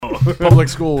public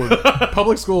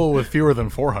school with fewer than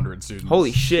 400 students.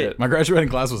 Holy shit. My graduating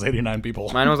class was 89 people.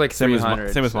 Mine was like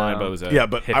 300. Same as mine, but it was a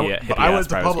but I went to public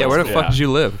school. Yeah, where the fuck did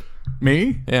you live?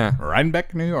 Me? Yeah.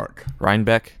 Rhinebeck, New York.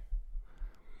 Rhinebeck.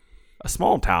 A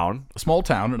small town. A small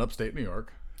town in upstate New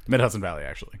York. Mid-Hudson Valley,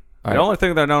 actually. The only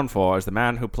thing they're known for is the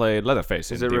man who played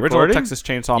Leatherface in the original recording? Texas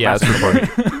Chainsaw Yeah, it's Massacre.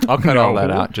 recorded. I'll cut all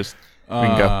that out. Just we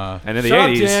can go. And in the Shut up,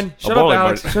 80s, Dan. a Shut up, bowling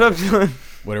Alex. ball- Shut up, Dylan.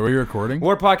 Wait, were you recording?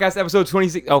 War Podcast episode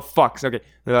 26. Oh, fuck. Okay.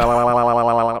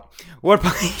 War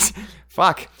Podcast.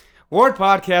 Fuck. Ward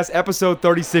Podcast episode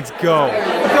 36. Go.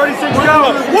 36.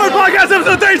 Go. Ward Podcast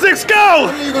episode 36, go!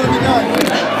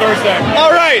 Thursday.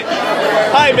 All right.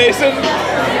 Hi, Mason.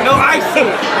 No, Hi,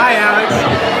 Alex.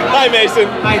 Hi, Mason.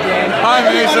 Hi, Dan. Hi,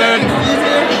 Mason.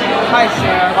 Hi,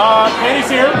 Sam. Kenny's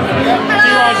here.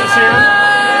 D-Raj is here.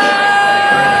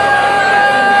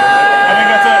 I think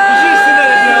that's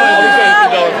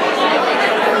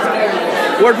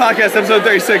it. Ward Podcast episode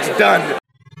 36, done.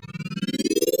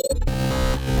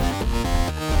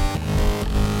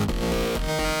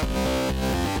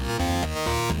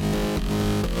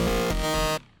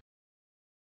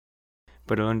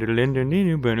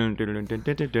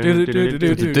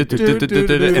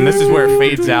 And this is where it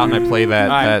fades out, and I play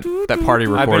that party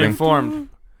recording. I've been informed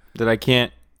that I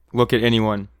can't look at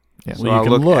anyone. Yeah. Well, you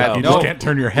can look. You just can't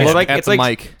turn your head. It's like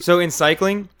mic. So in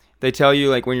cycling, they tell you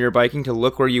like when you're biking to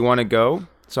look where you want to go.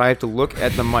 So I have to look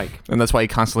at the mic. And that's why he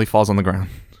constantly falls on the ground.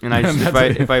 And I just,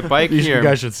 if I bike you here,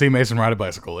 guys should see Mason ride a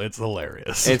bicycle. It's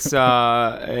hilarious.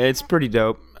 it's pretty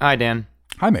dope. Hi, Dan.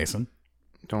 Hi, Mason.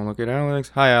 Don't look at Alex.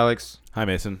 Hi, Alex. Hi,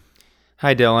 Mason.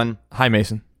 Hi, Dylan. Hi,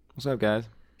 Mason. What's up, guys?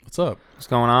 What's up? What's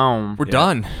going on? We're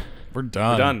done. We're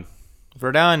done. Done.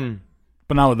 We're done.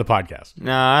 But not with the podcast.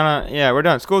 Nah, I don't. Yeah, we're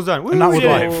done. School's done. Woo, Not with we did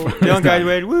life. it. Dylan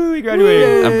graduated. Woo, he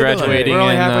graduated. I'm graduating We're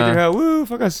only in, halfway through hell. Woo,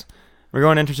 fuck us. We're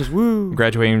going to entrances. Woo.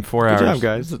 graduating in 4 Good hours. job,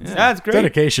 guys. That's great.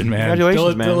 Dedication, man.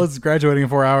 Congratulations, man. Dylan's graduating in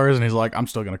 4 hours, and he's like, I'm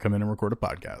still going to come in and record a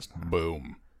podcast.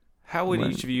 Boom. How would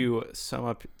each of you sum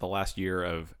up the last year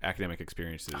of academic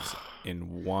experiences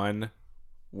in one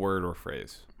word or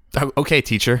phrase? Oh, okay,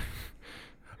 teacher.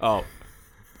 Oh,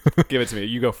 give it to me.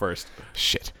 You go first.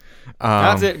 Shit.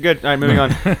 That's it. Good. All right, moving on.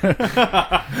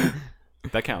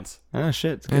 That counts. Oh,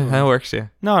 shit. It's a Yeah, good one. that works, yeah.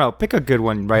 No. Pick a good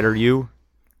one, writer. You.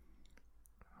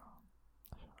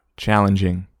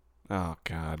 Challenging. Oh,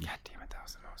 God. God damn it. That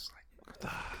was the most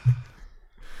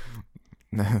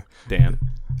like. Dan.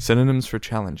 Synonyms for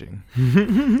challenging.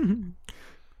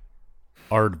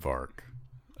 Aardvark.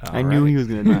 I knew he was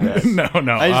going to do that.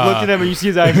 No. I just looked at him and you see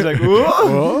his eyes. He's like,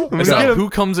 whoa. It's not who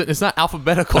comes in. It's not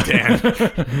alphabetical, Dan.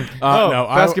 No,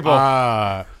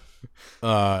 basketball.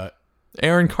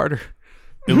 Aaron Carter.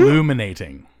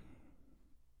 Illuminating.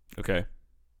 Okay.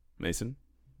 Mason.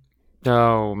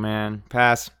 Oh, man.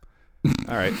 Pass.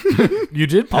 All right. You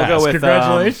did pass. I'll go with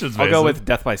Congratulations, I'll go Mason. with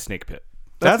Death by Snake Pit.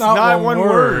 That's not one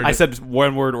word. I said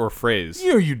one word or phrase.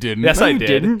 You didn't. Yes, No, I you did.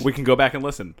 didn't. We can go back and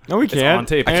listen. No, we It's can't. on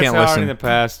tape. I can't It's out listen. in the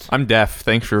past. I'm deaf.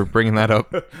 Thanks for bringing that up.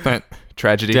 That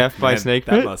tragedy. Deaf by Man, snake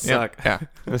that pit? must Yeah. suck. Yeah.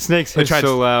 The snakes I hit tried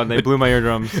so to- loud, they blew my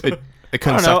eardrums. It I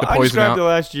couldn't don't know. suck the I poison described out. the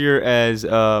last year as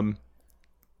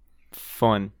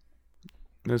fun.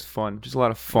 It was fun. Just a lot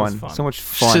of fun. fun. So much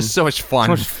It's fun. just so much fun.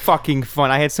 So much fucking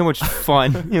fun. I had so much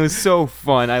fun. It was so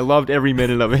fun. I loved every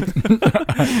minute of it.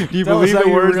 Do you Tell us believe how the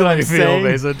you words that really I'm feel, saying?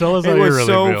 Mason. Tell us how It you was really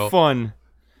so feel. fun.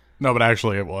 No, but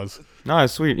actually it was. No, it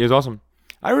was sweet. It was awesome.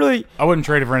 I wouldn't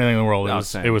trade it for anything in the world. It No, was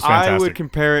same. it was fantastic. I would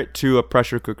compare it to a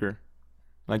pressure cooker.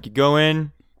 Like you go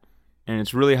in and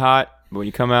it's really hot, but when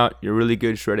you come out, you're really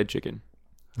good shredded chicken.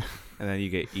 And then you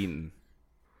get eaten.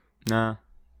 Nah,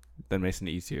 Then Mason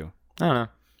eats you. I don't know.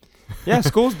 Yeah,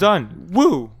 school's done.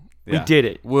 Woo! We Yeah. did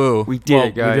it. Woo. We did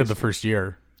it, guys. We did the first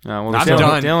year. Well, I'm Dylan-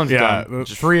 done. Dylan's Yeah, done.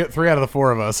 three out of the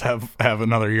four of us have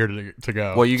another year to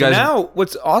go. Well, you So guys. now,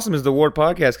 what's awesome is the Ward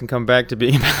podcast can come back to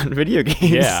being about video games.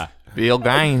 Yeah. Real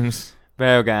games.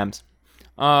 Video games.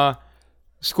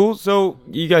 School. So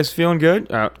you guys feeling good?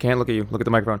 Can't look at you. Look at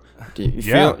the microphone.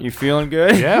 You feeling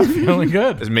good? yeah, feeling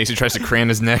good. As Mason tries to cran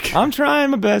his neck. I'm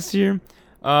trying my best here.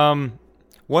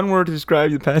 One word to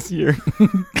describe the past year.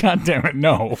 God damn it,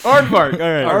 no. Aardvark. All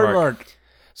right. Aardvark.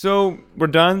 So we're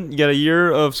done. You got a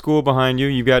year of school behind you.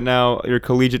 You've got now your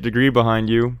collegiate degree behind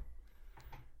you.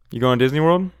 You going to Disney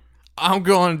World? I'm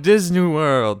going to Disney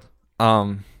World.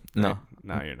 No.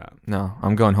 No, you're not. No,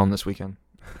 I'm going home this weekend.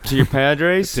 To your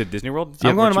Padres? To Disney World?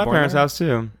 I'm going to my Weren't you born parents' there? house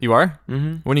too. You are?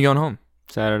 Mm-hmm. When are you going home?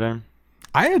 Saturday.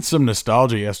 I had some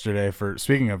nostalgia yesterday for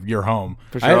speaking of your home.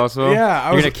 For Charlottesville?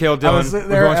 Yeah, You're gonna kill I Dylan. was sitting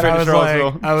We're there going and straight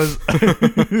I to was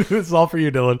Charlottesville. like, it's all for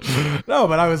you, Dylan. No,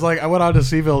 but I was like, I went out to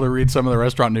Seaville to read some of the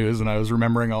restaurant news, and I was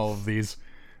remembering all of these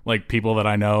like people that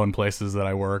I know and places that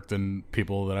I worked and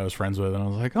people that I was friends with, and I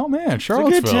was like, oh man,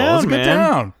 Charlottesville, town, it's a good man.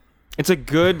 town. It's a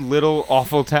good little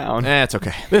awful town. It's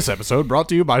okay. This episode brought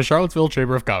to you by Charlottesville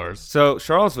Chamber of Commerce. So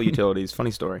Charlottesville utilities,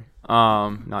 funny story.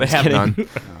 No, They just have kidding. none.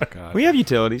 Oh god. We have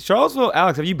utilities. Charlottesville,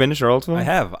 Alex, have you been to Charlottesville? I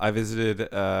have. I visited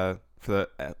for the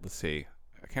let's see.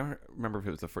 I can't remember if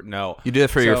it was the first. No. You did it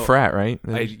for your So, frat, right?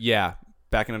 Yeah.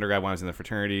 Back in undergrad when I was in the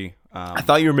fraternity. I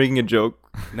thought you were making a joke.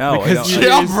 No, I don't. Because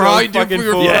Yeah, you're bro, so you do fucking for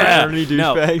your full of frat. fraternity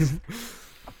No. douchebags.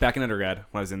 Back in undergrad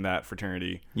when I was in that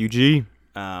fraternity, UG.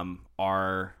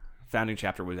 our founding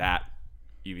chapter was at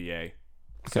UVA. Okay.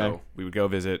 So we would go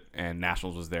visit, and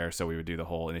Nationals was there, so we would do the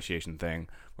whole initiation thing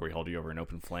where we hold you over an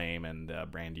open flame and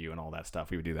brand you and all that stuff.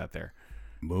 We would do that there.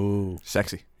 Boo.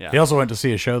 Sexy. Yeah. He also went to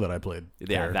see a show that I played Yeah,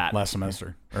 there that. last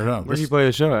semester. Or no, Where did you this play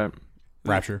the show at?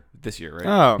 Rapture. This year, right?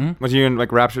 Oh. Was you in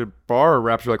like Rapture Bar or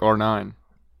Rapture like R9?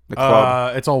 The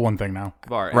club. It's all one thing now.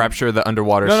 Bar. And Rapture, the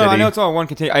underwater No, city. I know it's all one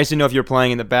container. I just didn't know if you're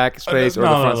playing in the back space or the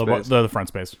front space. The front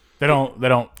space. They don't.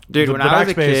 Dude, the, when the I was back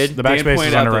a space, kid, the back Dan space is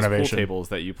pointed out under those renovation. pool tables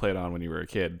that you played on when you were a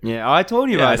kid. Yeah, I told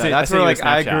you Yeah, about I that. sent- That's I sent where you a like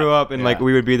I Snapchat. grew up and like Yeah.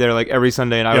 we would be there like every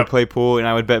Sunday and I would Yep. play pool and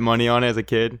I would bet money on it as a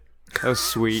kid. That was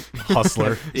sweet.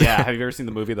 Hustler. Yeah. Have you ever seen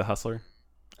the movie The Hustler?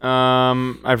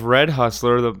 I've read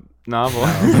Hustler, the novel.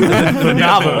 the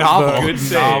novel. Good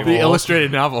save. the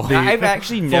illustrated novel. I've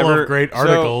actually Full never of great so,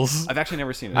 articles. I've actually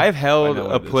never seen it. I've held I know a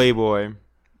what it is. Playboy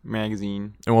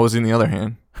magazine. And what was in the other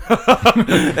hand?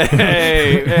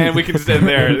 Hey, and we can just end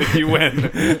there. You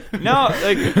win. No,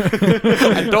 like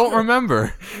I don't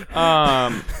remember.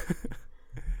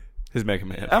 His Mega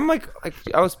Man. I'm like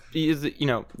I was, you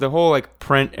know, the whole like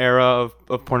print era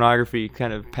of pornography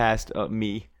kind of passed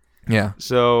me. Yeah.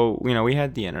 So, you know, we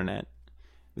had the internet.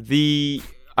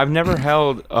 I've never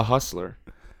held a Hustler.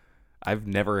 I've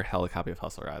never held a copy of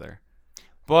Hustler either.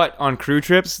 But on crew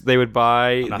trips, they would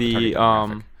buy not the the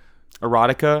target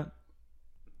erotica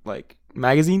like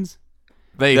magazines.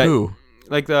 They That- who?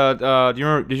 Like do you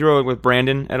remember, did you roll with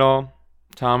Brandon at all?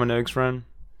 Tom and Oak's friend?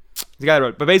 The guy that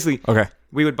wrote. But basically, Okay.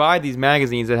 we would buy these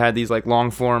magazines that had these like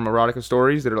long form erotica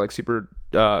stories that are like super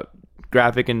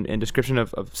graphic and description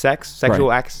of sexual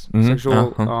Right. acts, Mhm.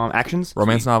 sexual Uh-huh. actions.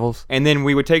 Romance novels. And then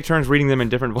we would take turns reading them in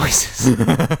different voices.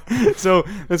 So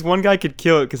this one guy could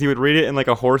kill it because he would read it in like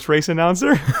a horse race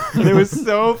announcer, and it was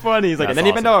so funny. He's like, and That's then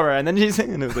he bent awesome. over, and then he's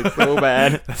and it was like so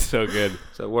bad. That's so good.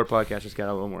 So Ward Podcast just got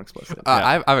a little more explicit.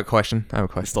 I have a question.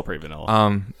 It's still pretty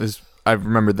vanilla. I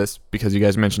remember this because you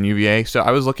guys mentioned UVA. So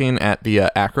I was looking at the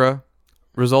ACRA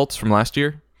results from last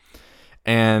year,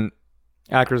 and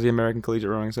ACRA's the American Collegiate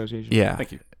Rowing Association. yeah,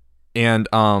 Thank you. and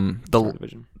Third the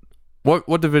division.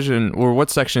 what division or what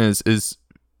section is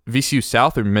VCU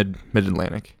South or Mid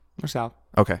Atlantic? We're south.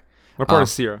 Okay, We're part of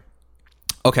Sierra.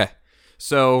 okay.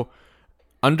 So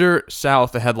under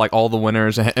South, it had like all the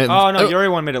winners. And, Oh no, you already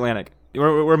won Mid Atlantic.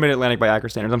 We're Mid Atlantic by ACRA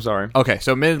standards. I'm sorry. Okay,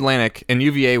 so Mid Atlantic and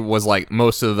UVA was like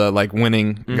most of the like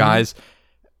winning guys,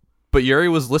 but Yuri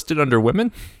was listed under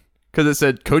women because it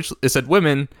said coach. It said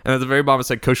women, and at the very bottom it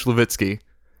said Coach Levitsky.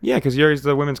 Yeah, because Yuri's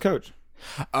the women's coach.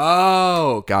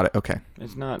 Oh, got it. Okay,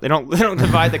 It's not. They don't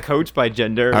divide the coach by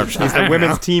gender. He's the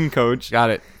women's team coach. got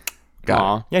it. Got it.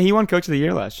 Aw. Yeah, he won Coach of the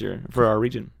Year last year for our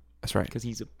region That's right. because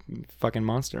he's a fucking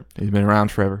monster. He's been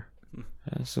around forever.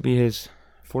 This will be his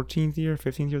 14th year,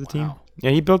 15th year of the team. Yeah,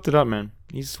 he built it up, man.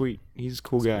 He's sweet. He's a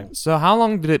cool guy. So how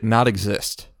long did it not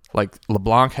exist? Like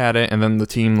LeBlanc had it, and then the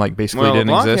team like basically Well, didn't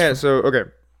LeBlanc exist. had, so okay,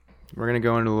 we're gonna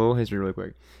go into a little history really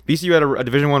quick. VCU had a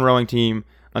Division I rowing team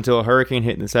until a hurricane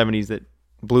hit in the 70s that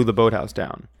blew the boathouse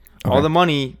down. All Okay. the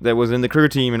money that was in the crew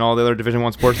team and all the other Division I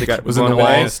sports that got Was in blown the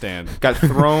away walls. Stand. got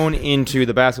thrown into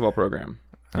the basketball program.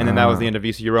 And then that was the end of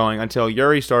VCU rowing until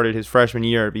Yuri started his freshman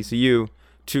year at VCU.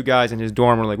 Two guys in his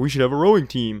dorm were like, we should have a rowing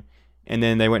team. And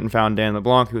then they went and found Dan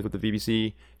LeBlanc, who was with the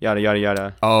BBC, yada, yada,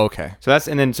 yada. Oh, okay.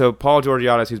 So Paul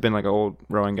Georgiadis, who's been like an old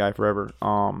rowing guy forever,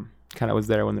 kind of was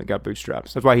there when it got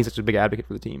bootstraps. That's why he's such a big advocate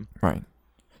for the team. Right.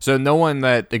 So no one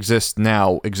that exists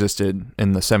now existed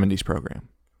in the 70s program.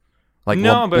 Like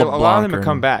No, but a lot of them have LeBlanc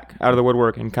come or- back out of the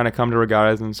woodwork and kind of come to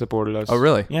regattas and supported us. Oh,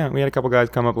 really? Yeah, we had a couple guys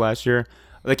come up last year.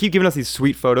 They keep giving us these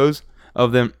sweet photos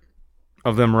of them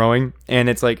rowing, and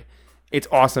it's like it's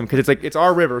awesome because it's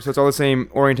our river, so it's all the same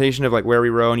orientation of like where we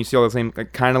row, and you see all the same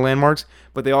like kind of landmarks,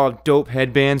 but they all have dope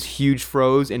headbands, huge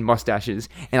fros, and mustaches,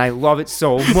 and I love it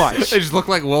so much. They just look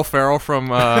like Will Ferrell from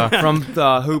From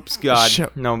the Hoops God,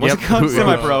 no, what's Yep. it called?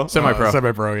 Semi-pro. Semi-pro.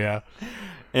 Semi-pro, yeah.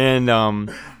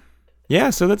 And yeah,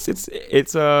 so that's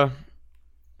it's a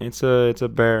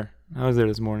bear. I was there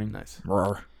this morning. Nice.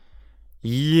 Roar.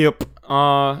 Yep.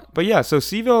 But yeah, so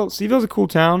Seville's a cool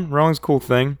town. Rowing's a cool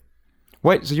thing.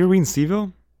 Wait, so you're reading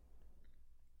Seville?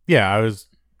 Yeah, I was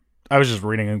I was just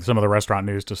reading some of the restaurant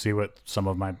news to see what some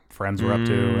of my friends were up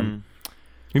to, and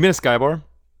You been to Sky Bar?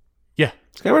 yeah,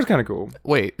 Sky Bar's kind of cool.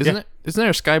 Wait, isn't there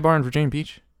a Sky Bar in Virginia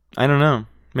Beach? I don't know.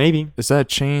 Maybe. Is that a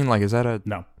chain? Like, is that a?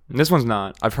 no, This one's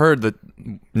not. I've heard the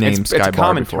name It's Sky a Bar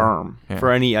common before. term Yeah.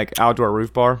 for any like outdoor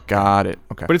roof bar. Got it.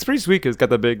 Okay. But it's pretty sweet because it's got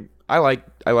the big. I like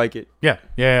it. yeah.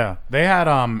 They had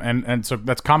and so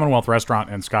that's Commonwealth Restaurant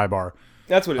and Sky Bar.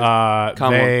 That's what it is.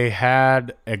 They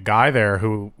had a guy there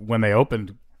who, when they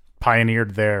opened,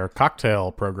 pioneered their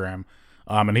cocktail program,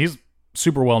 and he's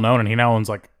super well known, and he now owns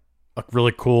like a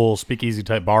really cool speakeasy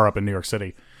type bar up in New York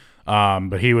City.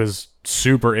 But he was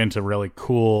super into really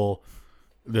cool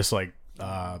this like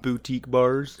Boutique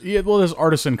bars. this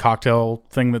artisan cocktail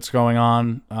thing that's going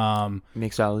on.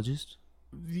 Mixologist.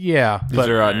 Yeah, These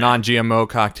are non-GMO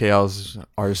cocktails,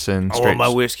 artisan. Straight,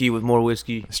 whiskey with more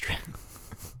whiskey.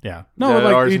 yeah. Is No, that an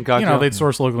like artisan cocktail? they'd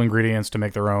source local ingredients to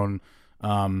make their own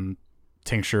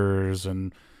tinctures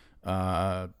and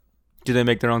Do they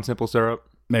make their own simple syrup?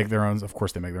 make their own. Of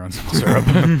course, they make their own simple syrup.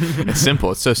 It's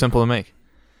simple. It's so simple to make.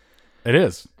 It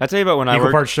is. I tell you about when I Equal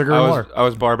worked. parts sugar I and was, water. I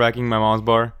was bar backing my mom's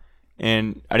bar,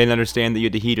 and I didn't understand that you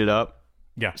had to heat it up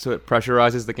Yeah. so it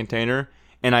pressurizes the container.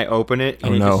 And I open it.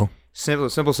 And Oh, it no.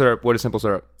 just, simple syrup. What is simple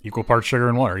syrup? Equal parts sugar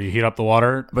and water. You heat up the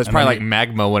water, But it's and probably then like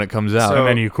magma when it comes out. and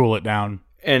then you cool it down,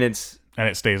 And it's and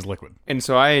it stays liquid. and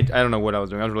so I don't know what I was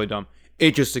doing. I was really dumb.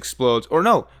 It just explodes. Or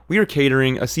no, we were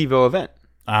catering a CVO event.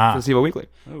 Ah, For the CVO Weekly.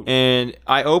 And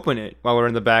I open it while we're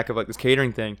in the back of like this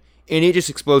catering thing, and it just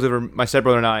explodes over my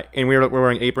stepbrother and I. And we're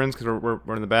wearing aprons because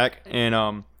we're in the back.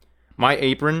 And my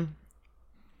apron,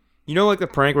 you know, like the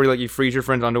prank where you freeze your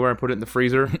friend's underwear and put it in the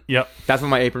freezer. yep. That's what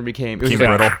my apron became. It was Keep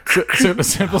just- brittle.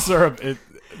 Simple syrup.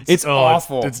 It's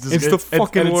awful. It's It's the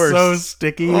fucking and worst. It's so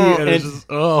sticky. Oh, and it's and just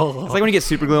oh. It's like when you get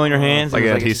super glue on your hands. Like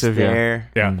and an it's adhesive, just yeah. there.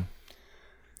 yeah.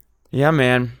 Yeah,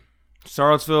 man.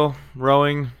 Charlottesville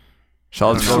rowing.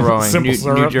 Charlottesville rowing. Simple New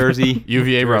syrup. Jersey.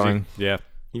 UVA rowing. Yeah.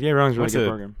 UVA rowing's a really Went good to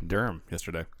program. Durham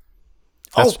yesterday.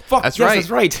 That's- oh fuck! that's yes, right. That's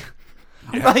right.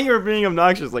 I thought you were being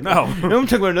obnoxious. Like, No. I'm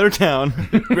talking about another town.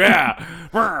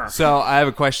 Yeah. So I have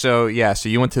a question. So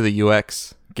you went to the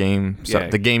UX game, Yeah.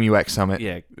 the Game UX Summit.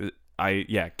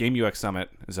 Yeah. Game UX Summit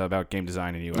is about game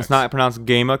design and UX. It's not pronounced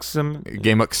GameUX.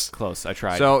 GameUX. close. I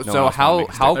tried. So No one so else wanted to how make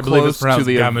a how step. I believe it's close to pronounced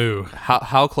the Gamu.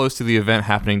 how close to the event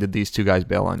happening did these two guys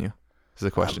bail on you? Is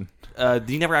the question.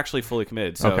 He never actually fully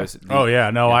committed. So Okay. Oh yeah,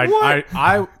 no, I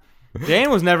Dan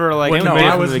was never like. Well, Dan no, banned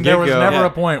I from was. the There was get-go. never Yeah. a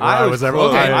point where I was ever.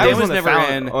 close. Okay, I Dan was was the one that never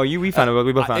found- in. Oh, we found it.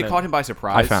 We both found It it. caught him by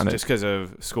surprise. I found it. Just because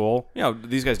of school. You know,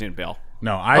 these guys didn't bail.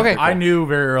 No, I Okay, I cool. knew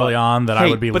very early on that I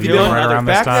would be but leaving the right other around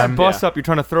this back that time. bus up. You're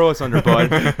trying to throw us under, bud.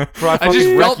 Before I I fucking just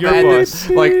wreck felt your bad. bus.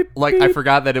 Like I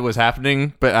forgot that it was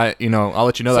happening, but I'll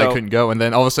let you know that I So- couldn't go. And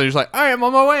then all of a sudden you're just like, all right, I'm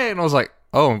on my way, and I was like,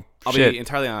 oh I'll shit. be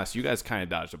entirely honest. You guys kind of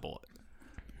dodged a bullet.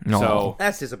 No. So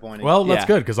That's disappointing. Well, that's Yeah.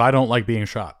 good because I don't like being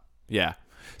shot. yeah.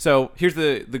 So here's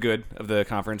the good of the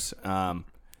conference.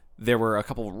 There were a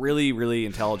couple really really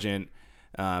intelligent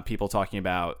people talking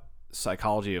about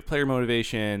psychology of player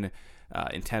motivation,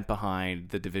 intent behind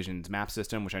the Division's map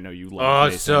system, which I know you love. Oh,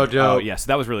 Jason. so dope. Oh, yes,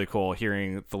 that was really cool.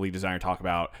 Hearing the lead designer talk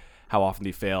about how often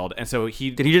he failed, and so he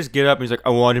did he just get up and he's like,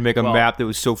 I wanted to make a Well- map that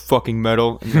was so fucking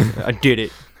metal. And I did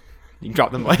it. You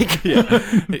dropped the mic.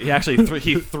 he actually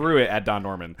he threw it at Don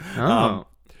Norman. Oh.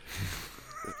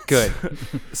 Good.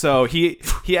 So he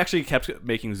actually kept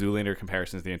making Zoolander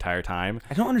comparisons the entire time.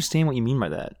 I don't understand what you mean by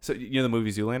that. So you know the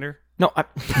movie Zoolander? No.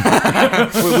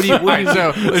 so there's this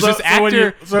when you-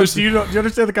 actor. do you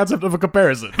understand the concept of a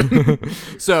comparison?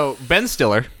 So Ben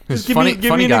Stiller, who's give funny, me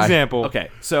funny an guy. example. Okay,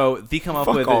 so they come up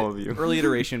Fuck with all an of you. early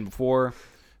iteration before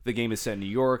the game is set in New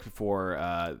York, before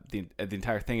the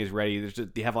entire thing is ready.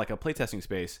 They have like a playtesting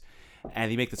space,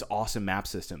 and they make this awesome map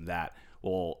system that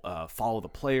will follow the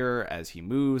player as he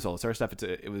moves, all this other stuff.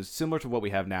 It was similar to what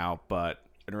we have now, but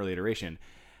an early iteration.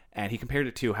 And he compared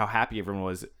it to how happy everyone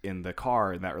was in the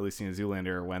car in that early scene of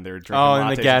Zoolander when they're drinking Oh, lattes and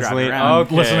the and driving gasoline. around.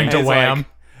 Okay. Listening to And it's Wham. like-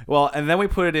 well, and then we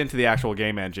put it into the actual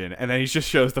game engine, and then he just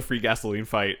shows the free gasoline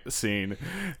fight scene.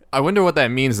 I wonder what that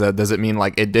means. Though, does it mean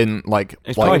like it didn't like?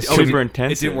 It's like probably super It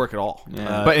intense. didn't work at all.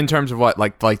 Yeah. but in terms of what,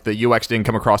 like the UX didn't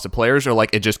come across the players, or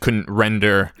like it just couldn't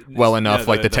render well enough, Yeah,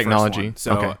 like the first technology. one.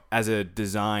 So okay. as a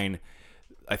design,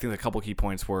 I think a couple key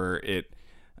points were it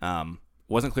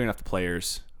wasn't clear enough to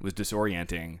players, was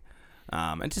disorienting,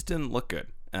 and just didn't look good.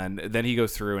 And then he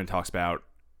goes through and talks about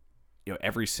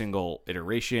every single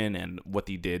iteration and what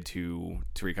they did to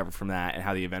recover from that, and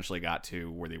how they eventually got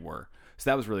to where they were. So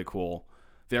that was really cool.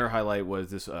 The other highlight was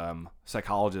this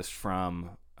psychologist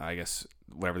from, I guess,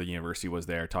 whatever the university was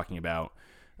there, talking about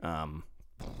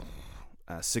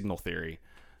signal theory.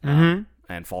 And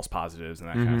and false positives and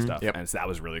that kind of stuff. Yep. And so that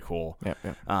was really cool. Yep.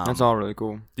 That's all really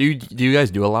cool. Do you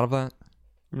guys do a lot of that?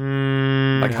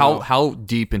 Like No. how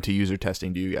deep into user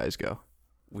testing do you guys go?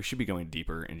 We should be going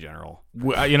deeper in general.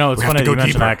 You know, it's We have funny to you go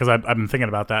mentioned deeper. that because I've been thinking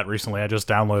about that recently. I just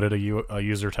downloaded a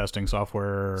user testing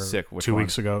software Sick. Which 2 one?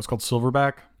 weeks ago. It's called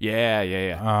Silverback. Yeah.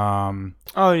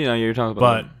 Oh, you're talking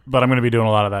about. But I'm going to be doing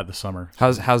a lot of that this summer.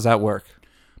 How's that work?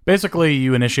 Basically,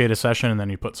 you initiate a session and then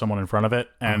you put someone in front of it,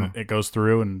 and it goes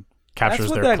through and captures That's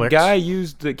what their that clicks. guy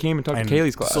used that came and talked And to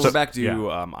Kaylee's class. Silverback do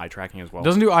yeah. eye tracking as well. It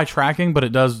doesn't do eye tracking, but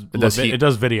it does. does heat. It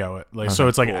does video. It like so.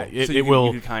 It's like cool. it, So it you can- will.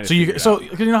 you can kinda so you figure it so out.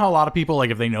 because you know how a lot of people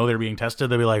like if they know they're being tested,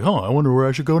 they'll be like, "Oh, I wonder where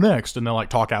I should go next," and they'll like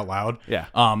talk out loud. Yeah.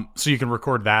 So you can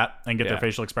record that and get their Yeah.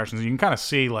 facial expressions. You can kind of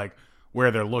see like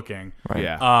where they're looking.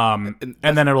 Yeah.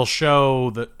 And then it'll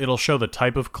show the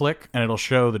type of click and it'll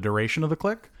show the duration of the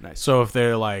click. Nice. So if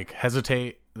they're like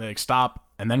hesitate, they like stop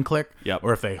and then click. Yep.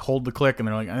 Or if they hold the click and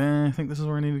they're like, I think this is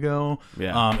where I need to go.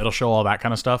 Yeah. It'll show all that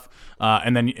kind of stuff.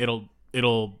 And then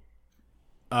it'll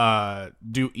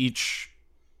do each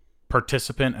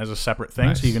participant as a separate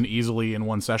thing. So you can easily in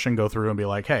one session go through and be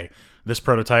like, hey, this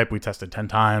prototype we tested 10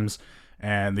 times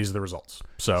and these are the results.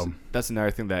 So That's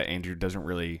another thing that Andrew doesn't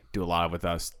really do a lot of with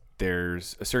us.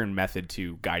 There's a certain method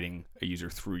to guiding a user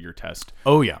through your test.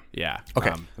 oh yeah. Yeah.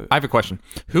 Okay, I have a question.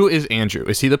 Who is Andrew?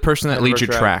 Is he the person that leads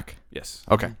your track? Yes.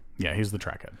 Okay. Yeah, he's the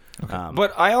track head.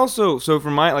 But I also, so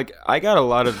for my, I got a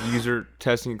lot of user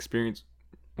testing experience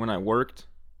when I worked.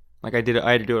 I had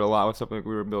to do it a lot with stuff we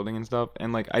were building and stuff.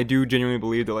 And I do genuinely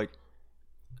believe that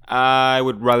I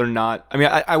would rather not. I mean,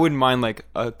 I wouldn't mind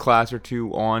a class or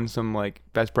two on some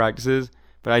best practices,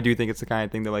 but I do think it's the kind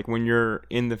of thing that when you're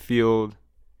in the field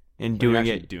and you're doing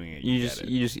actually it, doing it, you you just get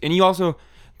it. you just and you also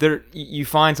you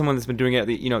find someone that's been doing it.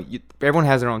 Everyone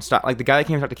has their own style. Like the guy that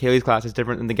came to Kaylee's class is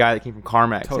different than the guy that came from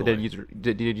CarMax that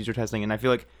did user testing. And I feel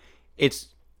like it's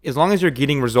as long as you're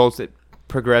getting results that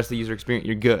progress the user experience,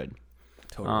 you're good.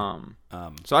 Totally.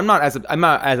 So I'm not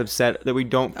as upset that we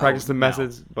don't practice the no.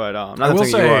 methods, but not I will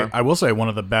saying you are. I will say one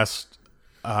of the best,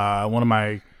 one of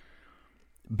my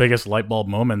biggest light bulb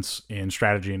moments in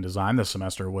strategy and design this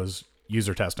semester was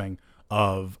user testing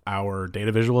of our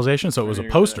data visualization. So it was a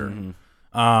poster, and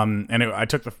I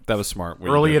took the That was smart. What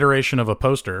you early did. iteration of a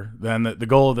poster. Then the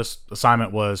goal of this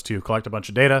assignment was to collect a bunch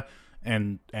of data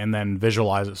and then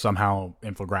visualize it somehow,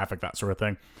 infographic, that sort of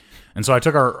thing. And so I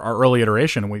took our early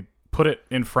iteration and we put it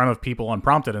in front of people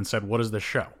unprompted and said, "What does this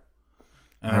show?"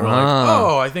 And they were like,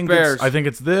 "Oh, I think Bears.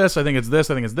 it's this, I think it's this,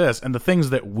 I think it's this." And the things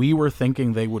that we were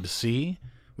thinking they would see,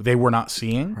 they were not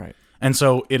seeing. Right. And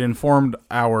so it informed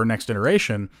our next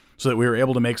iteration so that we were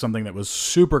able to make something that was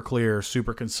super clear,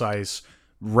 super concise,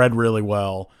 read really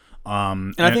well.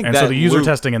 And I think so that the user loop-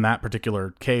 testing in that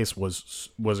particular case was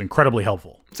incredibly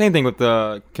helpful. Same thing with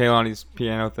the Kaylani's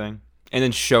piano thing, and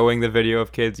then showing the video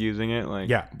of kids using it.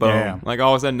 Yeah. boom. Yeah.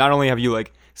 All of a sudden, not only have you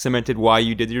cemented why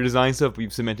you did your design stuff, but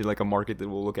you've cemented a market that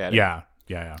will look at it. Yeah.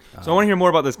 So I want to hear more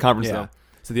about this conference Yeah. though.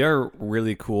 So the other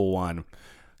really cool one,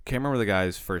 can't remember the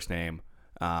guy's first name.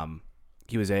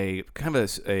 He was a kind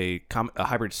of a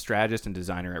hybrid strategist and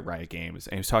designer at Riot Games,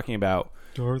 and he was talking about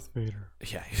Darth Vader.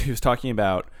 Yeah, he was talking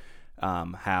about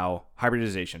how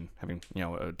hybridization, having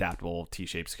adaptable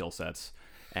T-shaped skill sets,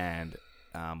 and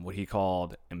what he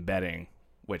called embedding,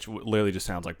 which literally just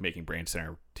sounds like making brain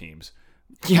center teams,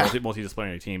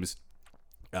 multidisciplinary teams,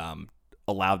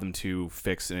 allowed them to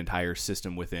fix an entire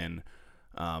system within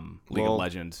League of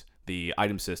Legends, the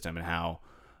item system, and how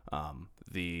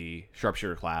the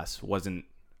sharpshooter class wasn't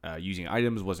using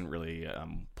items, wasn't really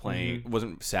playing,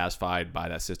 wasn't satisfied by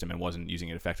that system, and wasn't using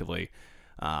it effectively.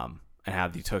 And how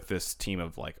they took this team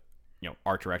of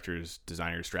art directors,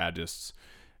 designers, strategists,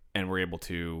 and were able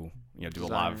to do a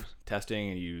lot of testing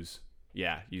and use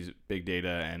big data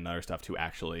and other stuff to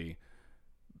actually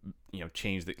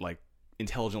change the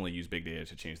intelligently use big data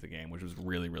to change the game, which was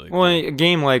really, really cool. Well, a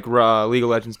game like League of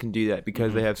Legends can do that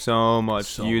because they have so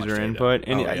much user data. input,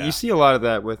 and Oh, yeah. you see a lot of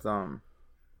that with.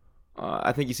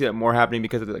 I think you see that more happening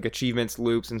because of achievements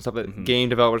loops and stuff that game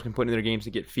developers can put in their games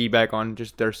to get feedback on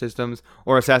just their systems,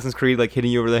 or Assassin's Creed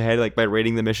hitting you over the head by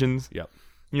rating the missions. Yep.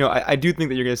 I do think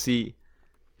that you're going to see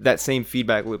that same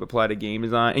feedback loop apply to game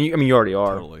design, and you already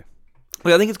are. Totally.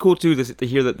 But I think it's cool too to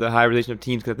hear that the hybridization of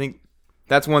teams, because I think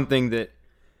that's one thing that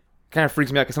kind of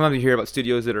freaks me out. Because sometimes you hear about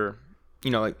studios that are,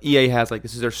 EA has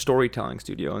this is their storytelling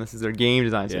studio and this is their game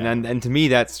design, Yeah. and to me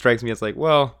that strikes me as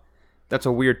well, that's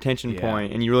a weird tension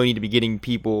point, and you really need to be getting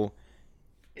people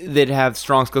that have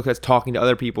strong skill sets talking to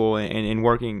other people and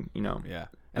working, Yeah.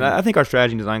 And I think our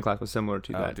strategy and design class was similar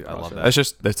to that. dude, I love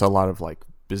process. that. That's a lot of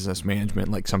business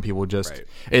management. Some people just Right.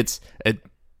 it's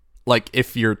like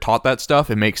if you're taught that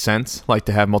stuff, it makes sense, like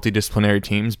to have multidisciplinary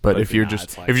teams. But if you're just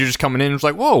it's if you're just coming in, it's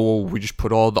like, whoa, well, we just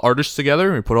put all the artists together,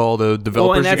 and we put all the developers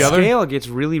Well, and that together. scale gets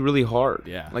really, really hard.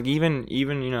 Yeah. Like even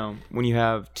when you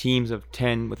have teams of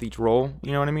 10 with each role,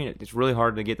 you know what I mean? It's really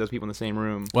hard to get those people in the same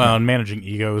room. Well, and managing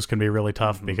egos can be really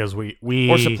tough because we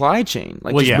Or supply chain,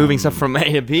 like Well, just yeah. moving stuff from A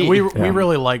to B. we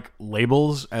really like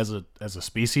labels as a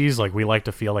species. Like we like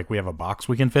to feel like we have a box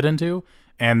we can fit into,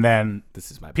 and then This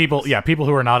is my people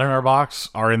who are not in our box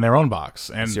are in their own box,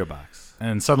 and It's your box.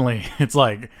 and suddenly it's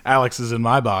like Alex is in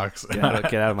my box. Get out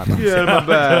of my box. Get out of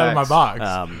my Get out of my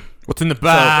box. What's in the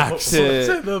box? to- What's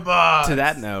in the box? To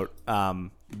that note,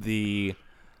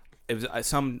 it was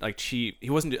some like chief. He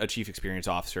wasn't a chief experience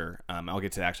officer. I'll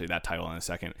get to actually that title in a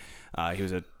second. He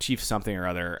was a chief something or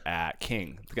other at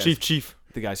King. Chief.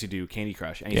 The guys who do Candy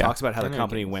Crush, and he Yeah. talks about how the know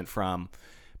company games. went from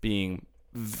being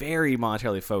very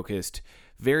monetarily focused,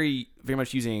 very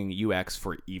much using UX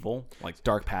for evil, like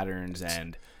dark patterns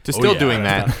and To still yeah. doing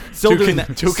that. still to doing con-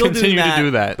 that, to still doing continue that, to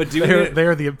do that. but doing they're, it,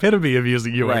 they're the epitome of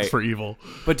using UX Right. for evil.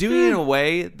 but doing it in a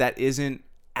way that isn't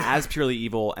as purely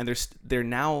evil, and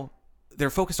they're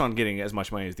focused on getting as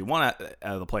much money as they want out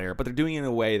of the player, but they're doing it in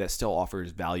a way that still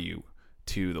offers value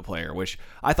to the player, which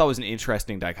I thought was an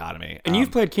interesting dichotomy. And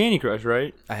you've played Candy Crush,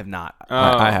 right? I have not.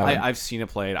 I haven't. I've seen it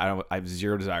played. I have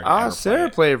zero desire to Ah, ever Sarah play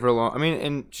it. played it for a long. I mean,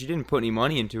 and she didn't put any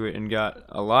money into it and got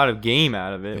a lot of game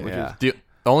out of it. Which Yeah. is The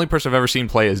only person I've ever seen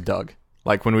play is Doug.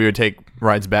 Like when we would take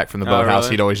rides back from the Oh, boathouse,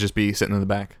 really? he'd always just be sitting in the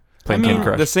back I playing mean, Candy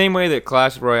Crush. the same way that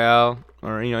Clash Royale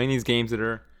or any of these games that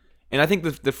are, and I think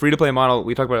the free to play model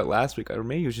we talked about it last week, or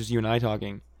maybe it was just you and I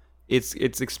talking. It's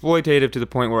exploitative to the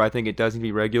point where I think it does need to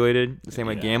be regulated the same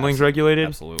way gambling's regulated.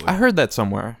 Absolutely. I heard that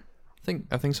somewhere.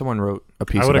 I think someone wrote a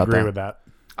piece I would about agree that. with that.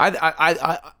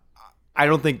 I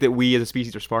don't think that we as a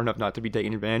species are smart enough not to be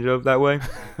taken advantage of that way.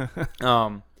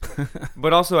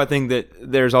 But also I think that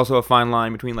there's also a fine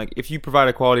line between like if you provide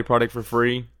a quality product for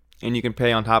free and you can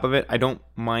pay on top of it, I don't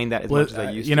mind that as much as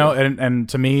I used to. You know, and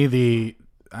to me,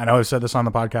 I know I've said this on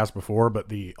the podcast before, but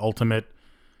the ultimate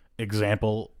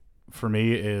example for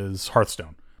me is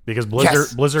Hearthstone. Because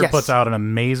Blizzard Yes. puts out an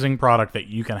amazing product that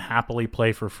you can happily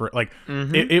play for free. Like,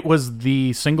 it was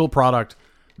the single product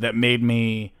that made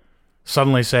me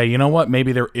suddenly say, you know what,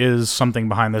 maybe there is something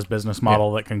behind this business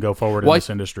model that can go forward in this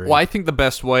industry. Well, I think the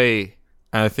best way,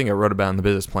 and I think I wrote about in the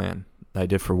business plan that I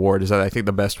did for Ward, is that I think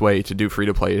the best way to do free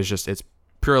to play is just it's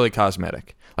purely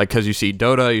cosmetic. Like, because you see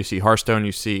Dota, you see Hearthstone,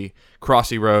 you see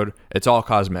Crossy Road, it's all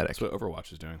cosmetic. That's what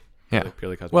Overwatch is doing. Yeah.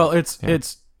 Purely cosmetic. well, it's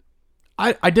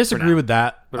I disagree with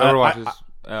that. But Overwatch I- is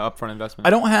upfront investment. I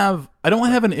don't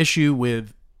have an issue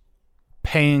with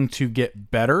paying to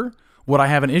get better. What I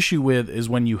have an issue with is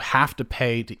when you have to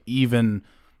pay to even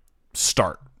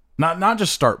start. Not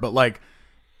just start, but like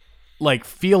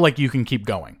feel like you can keep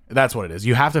going. That's what it is.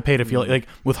 You have to pay to feel like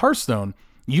with Hearthstone,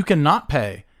 you cannot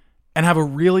pay and have a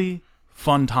really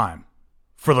fun time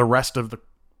for the rest of the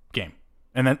game.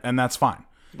 And that's fine.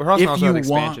 But Hearthstone if also you has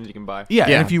want- expansions you can buy. Yeah,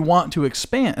 Yeah. and if you want to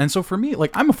expand, and so for me,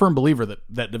 like I'm a firm believer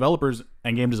that developers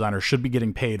and game designers should be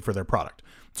getting paid for their product.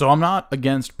 So I'm not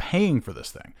against paying for this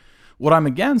thing. What I'm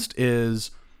against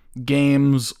is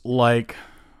games like,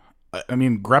 I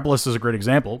mean, Grepolis is a great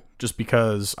example, just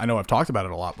because I know I've talked about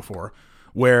it a lot before,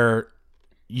 where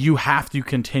you have to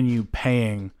continue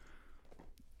paying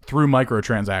through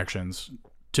microtransactions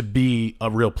to be a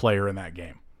real player in that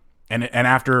game, and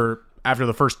after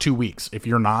the first 2 weeks, if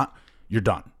you're not, you're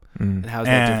done. and how does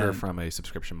that differ and- from a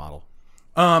subscription model?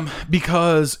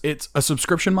 Because it's a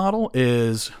subscription model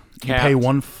is you Capped. pay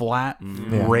one flat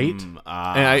rate And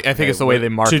I think it's the way they to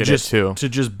market just it too. to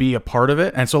just be a part of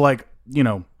it. And so like, you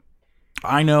know,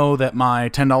 I know that my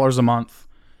 $10 a month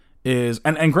is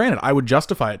and granted, I would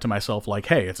justify it to myself like,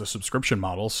 hey, it's a subscription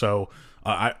model, so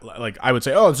I would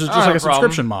say, oh, this is just no like a problem.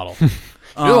 subscription model.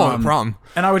 You don't have a problem.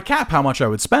 And I would cap how much I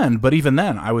would spend, but even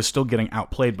then, I was still getting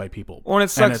outplayed by people. Well, and it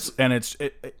sucks- it's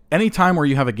any time where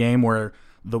you have a game where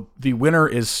the winner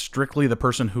is strictly the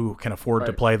person who can afford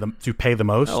to pay the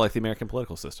most. Oh, like the American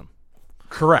political system.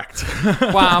 Correct.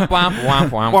 Womp, womp, womp,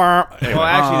 womp. Well,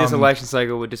 actually, this election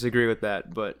cycle would disagree with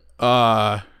that, but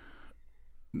I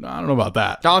don't know about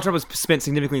that. Donald Trump has spent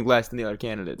significantly less than the other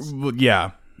candidates. Well,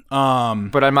 yeah.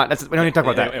 But I'm not. We don't need to talk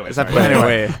about that. Anyway, It's not- sorry.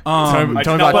 Anyway,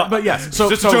 tell me about but yes. So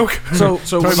Just a joke. So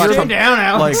about we're- Trump. down,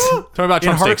 Alex. Like tell me about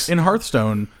Trump stakes. in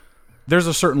Hearthstone, there's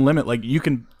a certain limit. Like you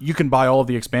can buy all of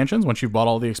the expansions. Once you've bought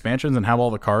all the expansions and have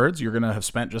all the cards, you're gonna have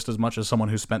spent just as much as someone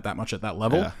who spent that much at that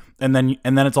level. Yeah. And then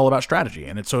it's all about strategy,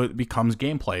 and so it becomes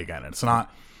gameplay again. It's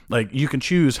not like you can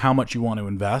choose how much you want to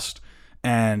invest,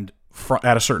 and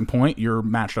at a certain point, you're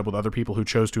matched up with other people who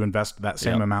chose to invest that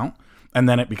same amount. and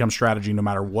then it becomes strategy no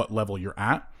matter what level you're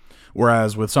at.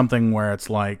 Whereas with something where it's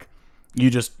like you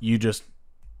just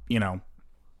you know,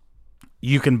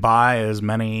 you can buy as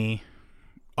many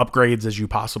upgrades as you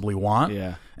possibly want,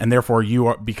 Yeah. and therefore you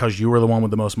are, because you are the one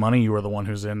with the most money, you are the one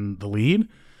who's in the lead.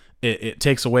 It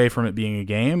takes away from it being a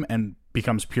game and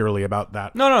becomes purely about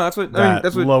that No, that's what. I that mean,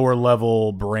 that's what. lower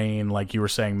level brain, like you were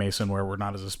saying, Mason, where we're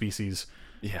not as a species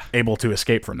Yeah. able to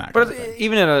escape from that. But kind of thing.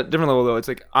 even at a different level, though, it's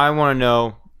like I want to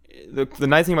know the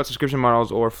nice thing about subscription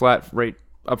models or flat rate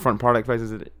upfront product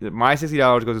prices is that my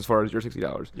 $60 goes as far as your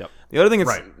 $60. Yep. The other thing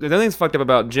Right. the other thing that's fucked up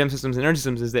about gem systems and energy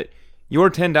systems is that your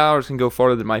 $10 can go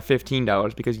farther than my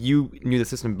 $15 because you knew the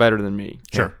system better than me.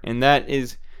 Sure. And that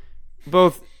is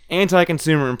both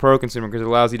anti-consumer and pro-consumer because it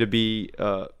allows you to be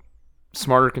a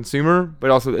smarter consumer, but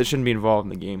also it shouldn't be involved in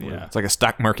the game. Yeah. It's like a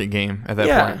stock market game at that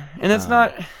Yeah, point. and it's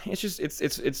not. It's just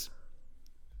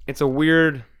it's a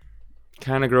weird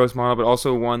kind of gross model, but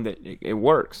also one that it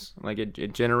works. Like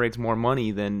it generates more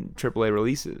money than AAA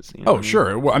releases. You know Oh, what I mean?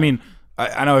 sure. Well, I mean,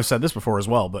 I know I've said this before as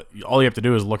well, but all you have to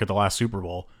do is look at the last Super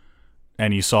Bowl,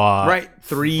 and you saw Right,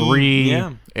 three.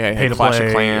 yeah, Yeah, pay to Clash play,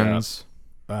 of Clans.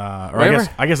 or Whatever.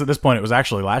 I guess at this point it was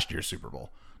actually last year's Super Bowl,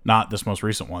 not this most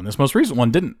recent one. This most recent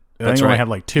one didn't. I think it only right. had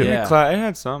like two. Yeah. It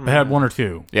had some. It had one or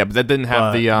two. Yeah, but that didn't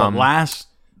have But, the but last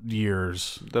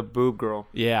year's The boob girl.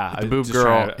 Yeah. the boob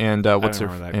girl and what's her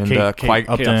remember that. and Kate Qui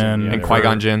Upton, yeah, and they Qui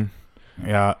Gon were- Jinn.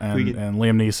 yeah, and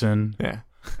Liam Neeson. Yeah, And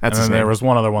that's his then there name. was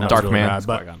one other one that Dark was really Man. bad,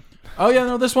 but Qui-Gon. oh yeah,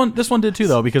 no, this one did too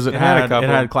though because it had a had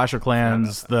couple. Clash of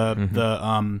Clans,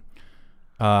 the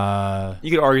You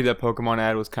could argue that Pokemon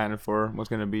ad was kind of for what's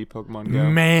going to be Pokemon Go.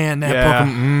 Man, that Yeah.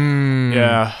 Pokemon.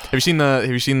 yeah. Have you seen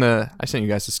the? I sent you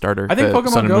guys the starter. I think the Pokemon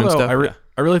Sun and Go Moon though. stuff.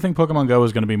 I really think Pokemon Go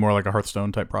is going to be more like a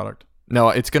Hearthstone type product. No,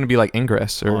 it's going to be like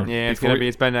Ingress or Yeah, it's Before gonna we- be.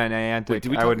 It's been an Niantic. Wait,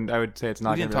 did we I talk- would say it's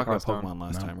not We going didn't to be talk about Hearthstone. Pokemon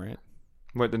last time, right?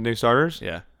 What, the new starters?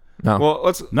 Yeah. no. Well,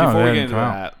 let's. No, Before we they get didn't into come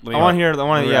out. that, let I me want to hear. I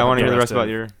want to. Yeah, I want to hear the rest of about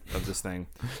your. of this thing.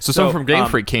 so someone from Game um,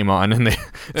 Freak came on and they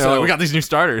they're so- like, we got these new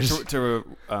starters.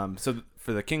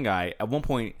 For the King guy, at one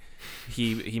point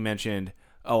he mentioned,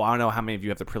 "Oh, I don't know how many of you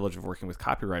have the privilege of working with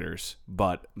copywriters,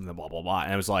 but blah blah blah."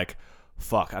 And I was like,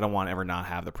 "Fuck, I don't want to ever not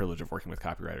have the privilege of working with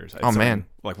copywriters." It's man.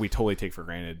 like we totally take for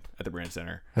granted at the Brand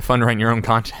Center. Have fun writing your own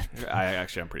content.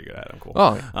 I'm pretty good at it. I'm cool.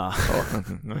 Oh,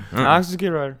 yeah. Alex is a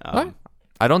good writer. What?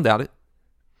 I don't doubt it.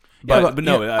 but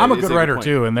no, yeah, I'm a it's good writer point.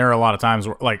 too, and there are a lot of times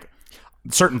where like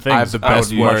certain things I have the I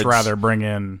best would much words. rather bring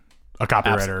in a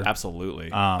copywriter.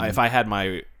 Absolutely. Um, If I had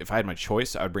my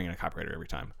choice, I would bring in a copywriter every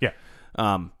time. Yeah.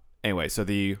 Anyway, so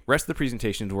the rest of the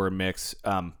presentations were a mix.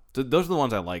 Those are the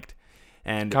ones I liked,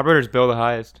 and Copywriters bill the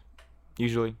highest,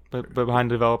 usually, but behind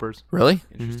developers. Really?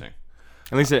 interesting.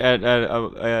 At least at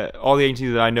all the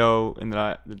agencies that I know, and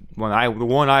the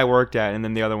one I worked at, and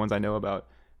then the other ones I know about,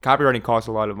 copywriting costs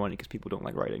a lot of money because people don't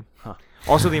like writing. Huh.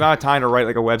 Also, the amount of time to write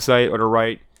like a website or to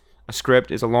write a script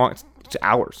is it's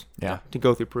hours. Yeah. To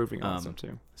go through proofing and all that stuff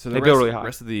too. So They the bill rest, really high.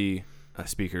 rest of the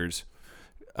speakers,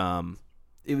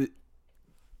 it was,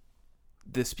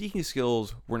 the speaking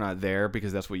skills were not there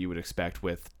because that's what you would expect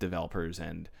with developers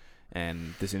and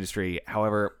this industry.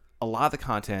 However, a lot of the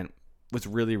content was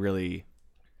really, really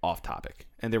off topic.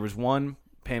 And there was one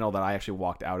panel that I actually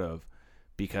walked out of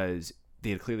because they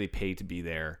had clearly paid to be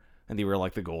there and they were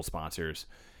like the gold sponsors.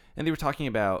 And they were talking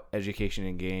about education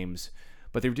in games,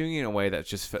 but they were doing it in a way that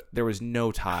just there was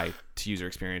no tie to user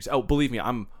experience. Oh, believe me,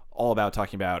 I'm all about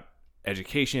talking about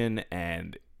education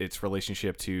and its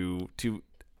relationship to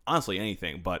honestly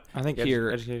anything. But I think here,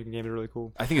 education games are really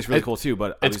cool. I think it's really cool too.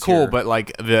 But It's least cool, here- but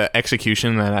like the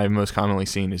execution that I've most commonly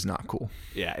seen is not cool.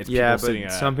 yeah, it's Yeah, people sitting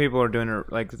but at, some people are doing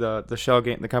it like the Shell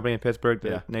game, the company in Pittsburgh that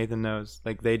Yeah. Nathan knows.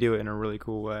 Like they do it in a really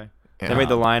cool way. Yeah. They made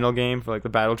the Lionel game for like the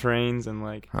battle trains, and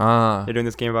like Ah, they're doing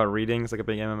this game about reading. It's like a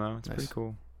big MMO. It's pretty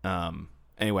cool.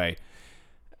 Anyway,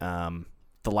 the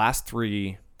last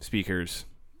three speakers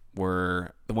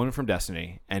were the woman from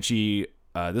Destiny, and she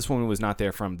this woman was not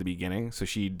there from the beginning, so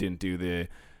she didn't do the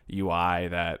UI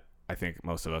that I think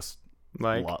most of us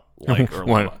Like like or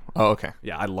one. love. Oh, okay.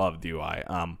 Yeah, I loved the UI.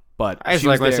 But I just she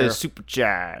like was when it there. says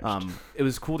supercharged. It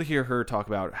was cool to hear her talk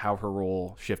about how her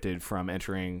role shifted from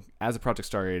entering as the project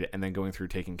started and then going through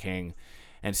Taken King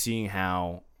and seeing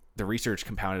how the research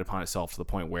compounded upon itself to the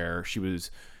point where she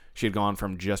had gone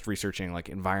from just researching like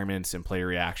environments and player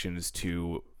reactions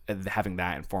to having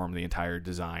that inform the entire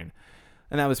design.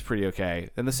 And that was pretty okay.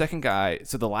 Then the second guy,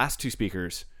 so the last two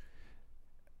speakers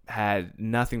had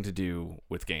nothing to do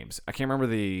with games. I can't remember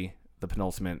the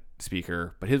penultimate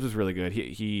speaker, but his was really good.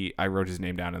 I wrote his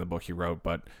name down in the book he wrote,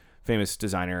 but famous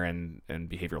designer and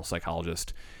behavioral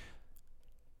psychologist.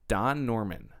 Don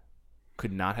Norman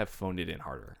could not have phoned it in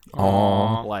harder.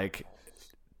 Aw. Like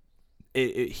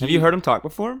Have you heard him talk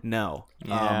before? No.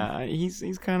 Yeah, he's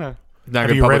kind of. Not a Have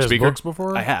good you read public his speaker. books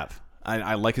before? I have.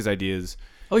 I like his ideas.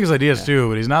 I like his ideas too,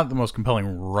 but he's not the most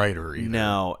compelling writer either.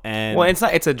 No, and Well, it's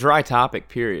not. It's a dry topic.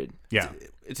 Period. Yeah.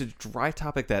 it's a dry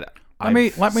topic that Let me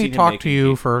seen him talk make to you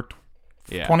deep. for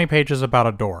Yeah. 20 pages about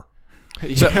a door.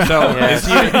 So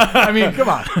I mean, come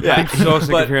on. Yeah, so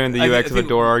sick But of hearing the I UX of a think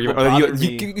door argument. what Or bothered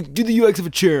the, me- do the UX of a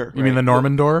chair. You mean the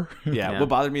Norman door? Yeah, Yeah. what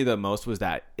bothered me the most was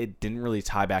that it didn't really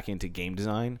tie back into game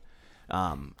design.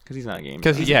 Because he's not a game.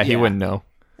 Because he wouldn't know.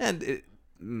 And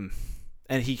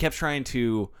and he kept trying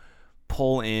to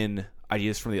pull in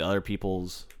ideas from the other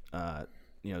people's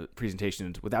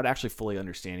presentations without actually fully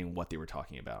understanding what they were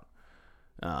talking about.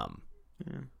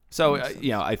 So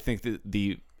I think that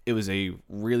it was a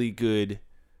really good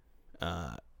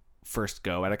first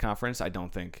go at a conference. I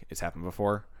don't think it's happened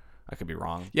before. I could be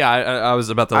wrong. Yeah, I was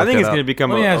about to. I Look think it it's up. going to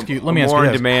become Let me ask you more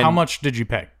in this. demand. How much did you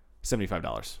pay?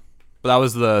 $75. But that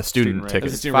was the student rate.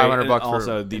 ticket. It's $500 for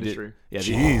Also, the industry.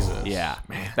 Jesus. Yeah.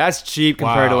 That's cheap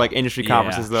compared to Wow. like industry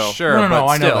conferences, though. Sure, No, but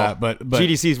I know still, that, but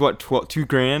GDC is what,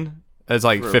 $2,000? it's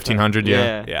like 1,500.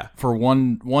 Yeah. Yeah. for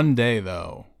one day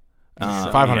though,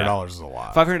 $500 is a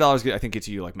lot. $500 I think gets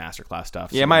you like masterclass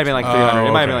stuff. Yeah, it might have been like 300.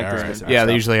 It might have been like okay, this. alright. specific Yeah,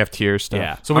 they stuff. usually have tiers stuff.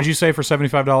 Yeah. So would you say for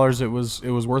 $75 it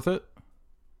was worth it?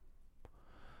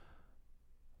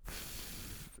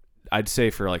 I'd say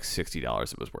for like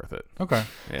 $60 it was worth it. Okay.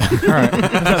 Yeah. All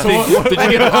right. So what, Did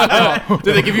you get a hot dog?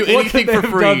 Did they give you what anything could they for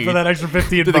have done free? for that extra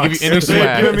 15 Did they give bucks? you any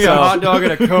swag? Give me a hot dog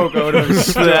and a Coke. I would have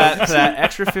for that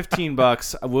extra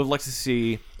 $15, I would like to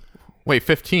see. Wait,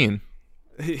 15?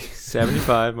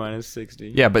 75 minus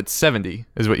 60. Yeah, but 70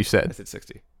 is what you I said. said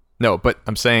 60. No, but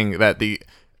I'm saying that the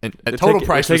The total ticket-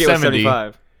 price the was ticket 70.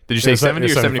 75. Did you say It was 70 or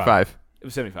 75. 75? It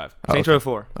was 75. Oh, Saints okay. Row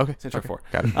 4. Okay. Saints Row okay. 4.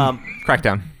 Got it.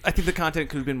 Crackdown. I think the content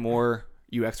could have been more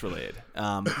UX related.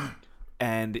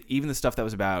 And even the stuff that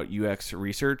was about UX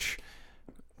research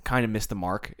kind of missed the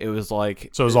mark. It was like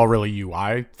So it was all really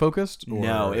UI focused? Or?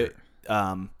 no,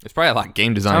 It's probably a lot of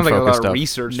game design Sounds like a lot focused of stuff.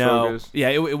 research no, focus. yeah,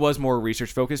 it was more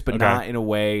research focused, but Okay. not in a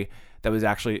way that was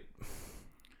actually.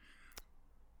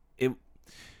 It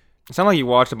sounded like you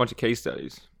watched a bunch of case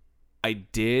studies I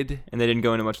did, and they didn't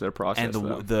go into much of their process.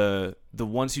 and though. the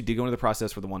ones who did go into the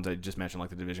process were the ones I just mentioned, like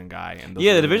the Division guy. And those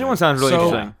Yeah, were the Division one sounds really So-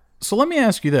 interesting. So let me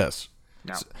ask you this.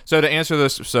 So to answer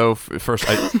this, first,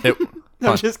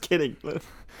 I'm just kidding.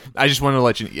 I just wanted to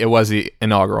let you. It was the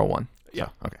inaugural one. Yeah.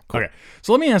 Okay. Okay.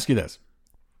 So let me ask you this.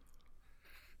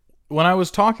 When I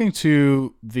was talking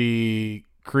to the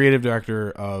creative director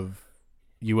of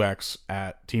UX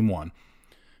at Team One,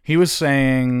 he was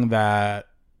saying that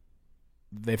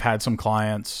they've had some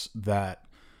clients that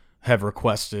have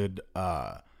requested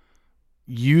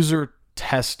user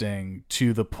testing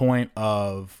to the point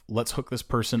of let's hook this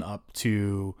person up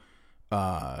to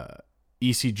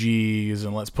ECGs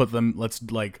and let's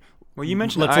Well, you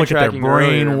mentioned let's eye look at their tracking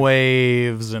brain earlier.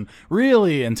 waves and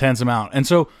really intense amount. And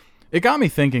so it got me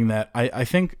thinking that I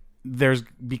think there's,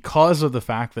 because of the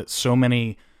fact that so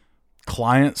many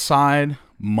client side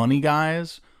money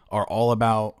guys are all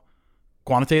about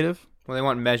quantitative, Well, they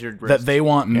want measured risk. that they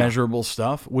want measurable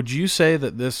stuff. Would you say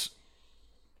that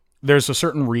there's a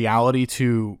certain reality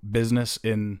to business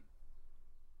in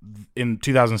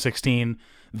 2016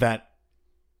 that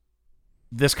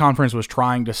this conference was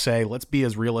trying to say, let's be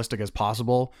as realistic as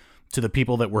possible to the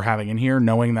people that we're having in here,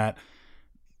 knowing that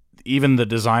even the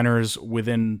designers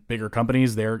within bigger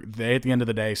companies, they at the end of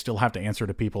the day still have to answer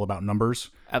to people about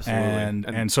numbers. Absolutely.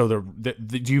 And so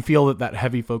do you feel that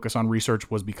heavy focus on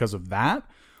research was because of that?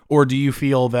 Or do you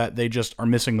feel that they just are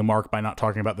missing the mark by not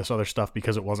talking about this other stuff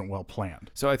because it wasn't well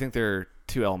planned? So I think there are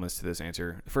two elements to this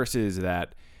answer. First is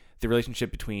that the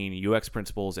relationship between UX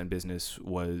principles and business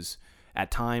was at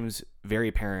times very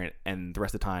apparent, and the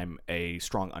rest of the time a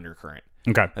strong undercurrent.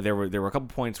 Okay. There were a couple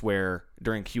points where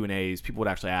during Q&As people would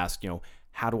actually ask,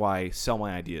 how do I sell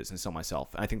my ideas and sell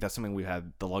myself? And I think that's something we've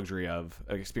had the luxury of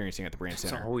experiencing at the Brand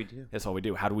Center. That's all we do. That's all we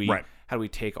do. How do we Right. how do we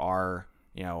take our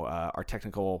our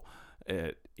technical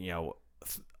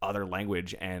other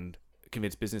language and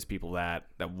convince business people that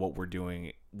what we're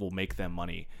doing will make them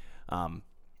money. And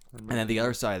then the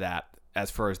other side of that,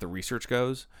 as far as the research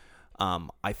goes,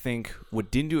 I think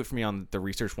what didn't do it for me on the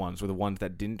research ones were the ones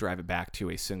that didn't drive it back to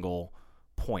a single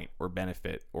point or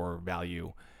benefit or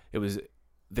value.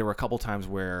 There were a couple times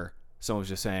where someone was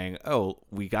just saying, oh,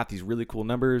 we got these really cool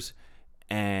numbers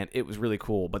and it was really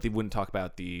cool, but they wouldn't talk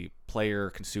about the player,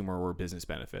 consumer, or business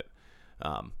benefit.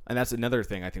 And that's another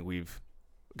thing I think we've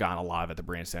gotten a lot of at the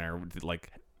Brand Center. Like,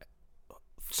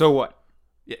 So what?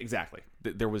 yeah, exactly.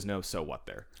 There was no so what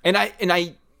there. And I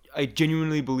I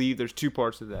genuinely believe there's two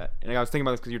parts to that. And I was thinking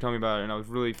about this because you were telling me about it, and I was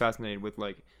really fascinated with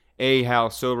like how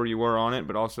sober you were on it,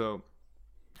 but also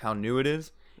how new it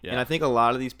is. Yeah. And I think a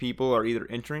lot of these people are either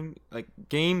entering like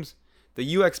games,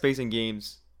 the UX space in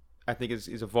games. I think is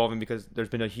evolving because there's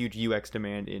been a huge UX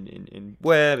demand in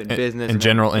web and business in and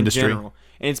general in industry. general.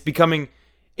 And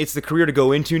it's the career to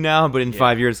go into now, but in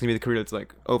 5 years it's gonna be the career that's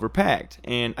like overpacked.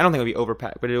 And I don't think it'll be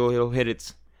overpacked, but it'll hit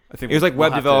its. I think It was like we'll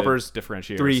web have to developers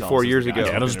differentiate 3-4 ourselves as years the guys ago.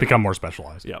 Yeah, who it'll are just gonna- become more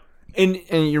specialized. Yep.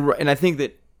 And you're right, and I think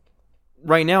that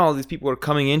right now all these people are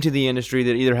coming into the industry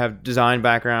that either have design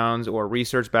backgrounds or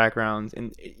research backgrounds,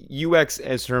 and UX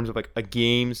as terms of like a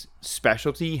games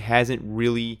specialty hasn't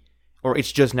really, or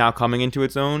it's just now coming into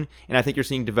its own. And I think you're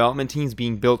seeing development teams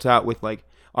being built out with like,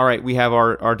 all right, we have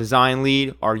our design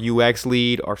lead, our UX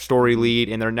lead, our story lead,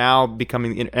 and they're now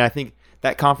becoming. And I think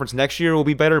that conference next year will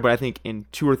be better, but I think in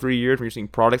 2 or 3 years when you're seeing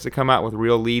products that come out with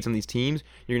real leads on these teams,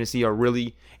 you're going to see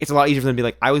it's a lot easier for them to be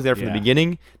like, I was there from the Yeah.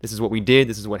 beginning. This is what we did.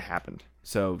 This is what happened.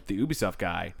 So the Ubisoft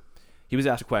guy, he was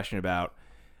asked a question about,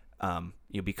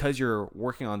 because you're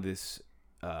working on this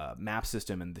map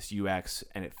system and this UX,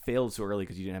 and it failed so early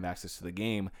because you didn't have access to the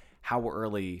game. How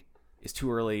early is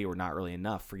too early or not early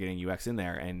enough for getting UX in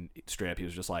there? And straight up, he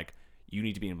was just like, you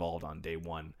need to be involved on day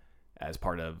one as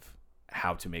part of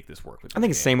how to make this work. With I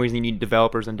think it's the same way as you need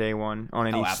developers on day one on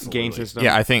any absolutely. game system.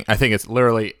 Yeah, I think it's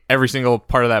literally every single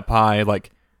part of that pie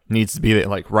like needs to be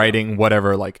like writing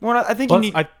whatever like. Well, I think Well,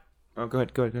 you need. I Go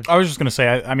ahead. I was just gonna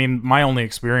say, I mean, my only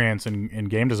experience in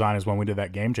game design is when we did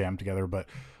that game jam together. But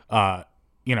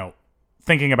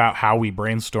thinking about how we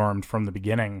brainstormed from the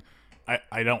beginning,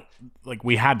 I don't like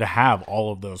we had to have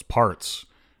all of those parts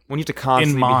When you have to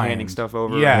constantly in be mind. handing stuff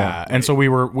over. Yeah, and so we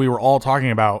were all talking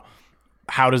about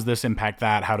how does this impact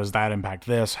that? How does that impact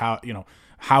this?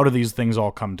 How do these things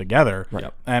all come together? Right.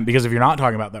 And because if you're not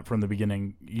talking about that from the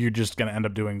beginning, you're just going to end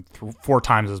up doing 4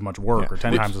 times as much work or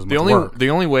 10 times as much work.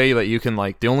 The only way that you can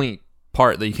the only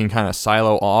part that you can kind of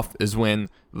silo off is when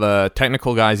the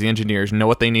technical guys, the engineers, know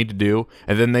what they need to do,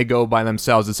 and then they go by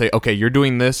themselves and say, okay, you're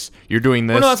doing this, you're doing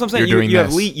this. Well, no, that's what I'm saying. You're doing You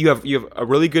have this. you have a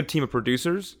really good team of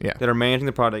producers Yeah. that are managing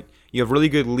the product. You have really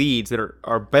good leads that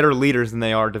are better leaders than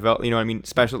they are develop. You know what I mean?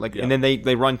 Special and then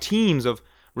they run teams of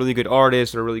really good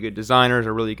artists or really good designers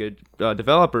or really good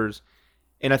developers.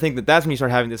 And I think that's when you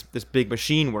start having this big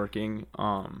machine working.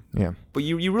 Yeah. But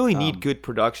you really need good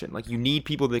production. Like you need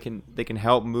people that can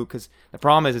help move. Because the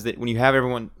problem is that when you have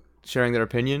everyone sharing their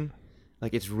opinion,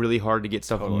 like it's really hard to get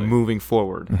stuff moving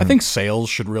forward. I think sales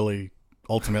should really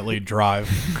ultimately drive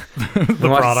the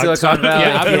Watch product. Silicon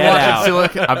Valley.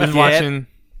 Yeah, I've been watching.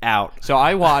 out. So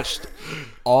I watched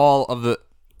all of the.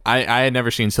 I had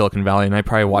never seen Silicon Valley, and I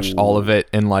probably watched all of it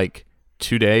in like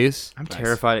 2 days. I'm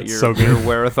terrified at your, so good. your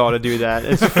wherewithal to do that.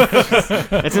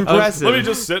 It's impressive. Let me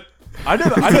just sit.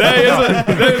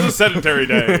 Today is a sedentary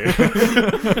day.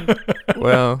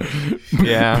 Well,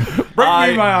 yeah.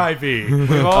 Bring me my IV.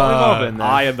 We've all been there.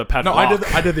 I am the pet. No,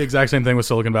 I did the exact same thing with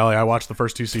Silicon Valley. I watched the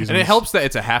first 2 seasons. And it helps that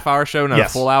it's a half-hour show, not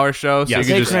Yes. a full-hour show. So Yes. you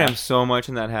They can just cram so much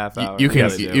in that half hour. you can Yeah,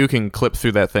 they do. you can clip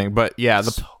through that thing. But yeah,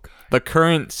 the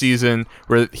current season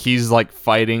where he's like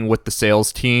fighting with the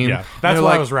sales team. Yeah, that's they're what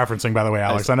like, I was referencing. By the way,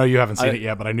 Alex, I know you haven't seen it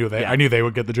yet, but I knew yeah. I knew they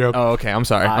would get the joke. Oh, okay. I'm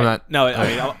sorry. I'm not. No, I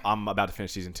mean I'm about to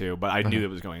finish season 2, but I knew it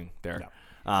was going there.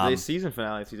 The season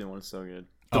finale of season 1 is so good.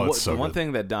 It's so the one good.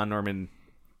 thing that Don Norman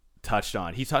touched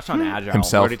on, he touched on agile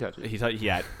Himself. Already touched it.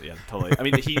 Yeah, totally. I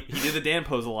mean, he did the Dan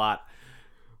pose a lot.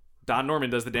 Don Norman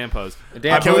does the Dan pose.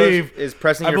 Dan believe- is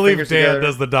pressing I your believe fingers Dan together.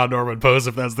 does the Don Norman pose.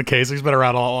 If that's the case, he's been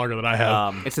around a lot longer than I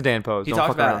have. It's a Dan pose. He Don't talked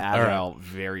fuck about around. agile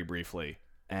very briefly,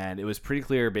 and it was pretty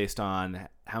clear based on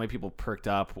how many people perked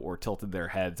up or tilted their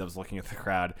heads. I was looking at the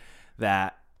crowd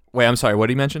that Wait, I'm sorry. What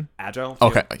did he mention? agile.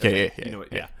 Okay. You Yeah. know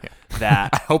what, yeah. That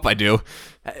I hope I do.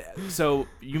 So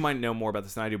you might know more about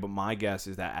this than I do, but my guess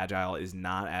is that agile is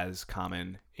not as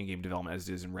common in game development as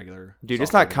it is in regular. Dude,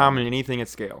 it's software not common in anything at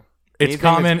scale. It's Anything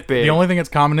that's common. big. The only thing it's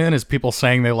common in is people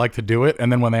saying they like to do it, and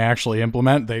then when they actually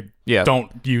implement, they Yeah. don't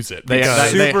use it. They-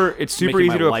 because- they- It's super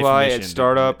Making easy my to life apply mission at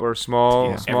startup or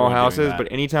small Everyone doing houses, that.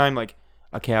 but anytime like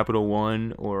a Capital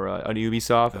One or an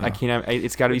Ubisoft, I can't.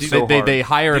 It's got to be so They, hard. they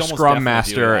hire They a almost scrum definitely do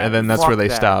master, that. and then that's Fuck where they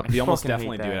that. stop. They almost fucking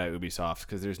definitely hate do that. it at Ubisoft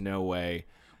because there's no way.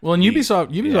 well, and Ubisoft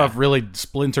yeah. really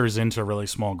splinters into really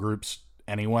small groups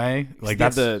anyway. Like They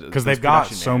have that's because those they've got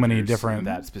production so many managers different.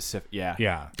 that specific. Yeah,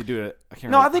 Yeah. To do it, I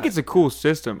can't. No, remember I think it's a cool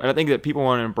system, and I think that people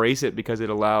want to embrace it because it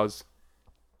allows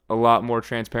a lot more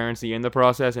transparency in the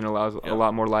process and allows a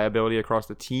lot more liability across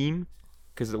the team.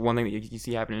 Because the one thing that you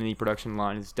see happen in any production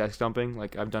line is desk dumping.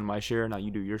 Like, I've done my share, now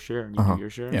you do your share, and you do your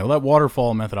share. Yeah, well, that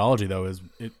waterfall methodology, though,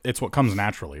 it's what comes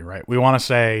naturally, right? We want to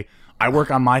say, I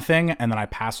work on my thing, and then I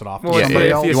pass it off to Well, somebody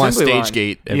it's else. the You want assembly line. stage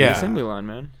gate. The Yeah. assembly line,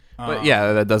 man. But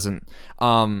yeah, that doesn't.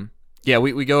 Yeah,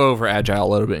 we go over agile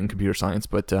a little bit in computer science,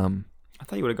 but I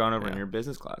thought you would have gone over in your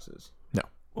business classes. no.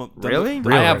 Well, Really?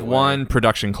 I have one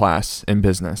production class in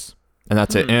business, and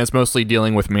that's it. And it's mostly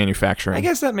dealing with manufacturing. I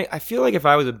guess I feel like if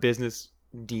I was a business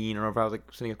dean, or if I was like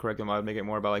sitting a curriculum, I would make it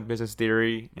more about like business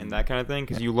theory and that kind of thing.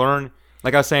 Because you learn,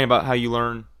 like I was saying about how you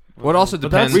learn. What also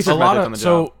But that's depends. research a lot methods on of the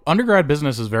so job. undergrad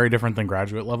business is very different than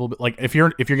graduate level. But like if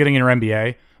you're getting your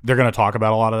MBA, they're going to talk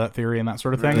about a lot of that theory and that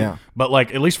sort of thing. Yeah. But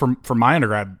like at least for my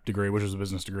undergrad degree, which is a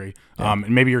business degree, and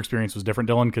maybe your experience was different,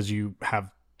 Dylan, because you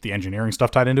have the engineering stuff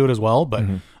tied into it as well. But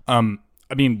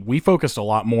I mean, we focused a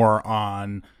lot more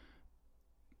on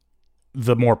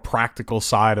the more practical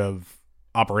side of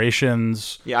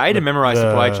operations. Yeah, I had to memorize the-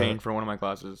 supply chain for one of my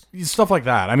classes. Stuff like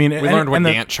that. I mean, we learned what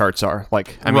Gantt charts are.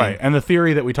 Like, I mean, right. And the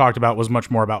theory that we talked about was much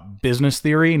more about business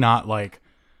theory, not like.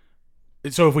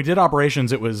 So if we did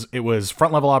operations, it was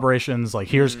front level operations. Like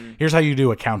here's how you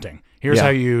do accounting. Here's Yeah. how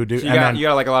you do. So and then, you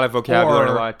got like a lot of vocabulary, and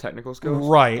or- a lot of technical skills.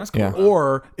 right. That's cool. Yeah.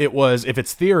 Or it was if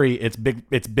it's theory, it's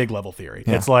big level theory.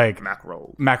 It's like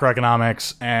Macro.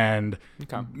 macroeconomics and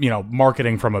Okay.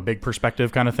 marketing from a big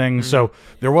perspective kind of thing. So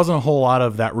there wasn't a whole lot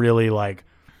of that really like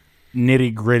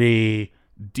nitty gritty,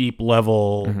 deep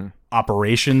level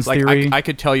operations like theory. I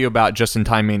could tell you about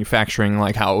just-in-time manufacturing,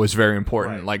 like how it was very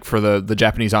important, like for the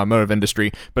Japanese automotive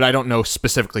industry, but I don't know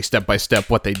specifically step by step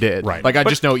what they did. Right. Like I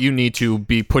just know you need to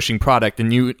be pushing product,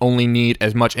 and you only need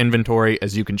as much inventory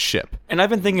as you can ship, And I've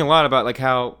been thinking a lot about like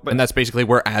how, but and that's basically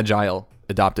where agile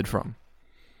adopted from.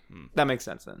 that makes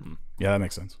sense then. yeah, that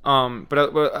makes sense. But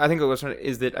I think what I was trying to,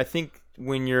 is that I think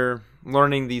when you're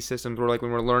learning these systems, or like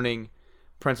when we're learning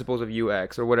principles of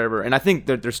UX or whatever, and I think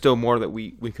that there's still more that we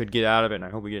could get out of it, and I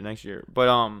hope we get it next year. But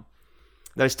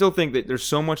that I still think that there's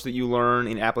so much that you learn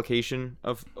in application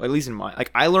of, at least in my,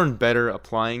 like I learn better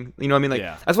applying. You know what I mean? Like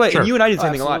Yeah. that's why. Sure. And you and I did the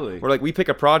same thing a lot. Absolutely. Where like we pick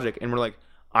a project and we're like,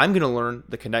 I'm gonna learn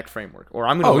the Connect framework, or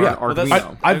I'm gonna Oh, learn yeah. Well, that's-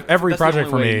 Arduino. Every That's the project only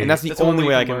for way- me, and that's the only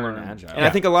way I can learn Agile. And I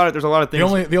think there's a lot of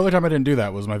things. the only time I didn't do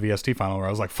that was my VST final, where I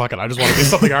was like, "Fuck it, I just want to do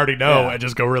something I already know and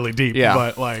just go really deep." Yeah,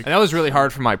 but like, and that was really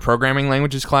hard for my programming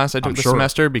languages class I took I'm this sure.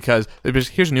 semester, because it was,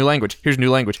 here's a new language,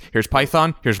 here's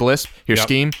Python, here's Lisp, here's Yep.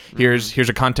 Scheme, here's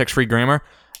a context-free grammar,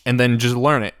 and then just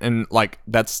learn it. And like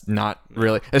that's not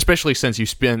really, especially since you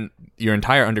spend your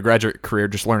entire undergraduate career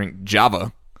just learning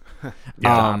Java.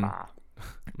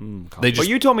 They But just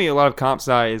you told me a lot of comp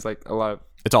sci is like a lot of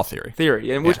it's all theory.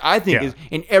 theory, and which I think Yeah. is,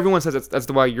 and everyone says that's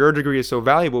why your degree is so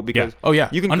valuable, because Oh, yeah.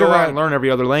 you can go Undergrad- out and learn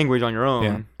every other language on your own.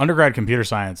 Yeah. undergrad computer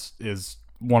science is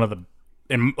one of the,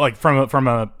 and like from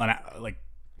an like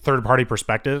third party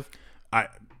perspective,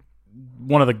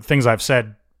 one of the things I've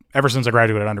said ever since I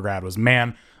graduated undergrad was,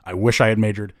 man, I wish I had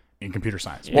majored in computer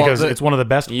science, because it's one of the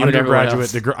best You and everyone undergraduate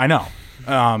else. degree. I know.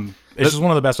 It's just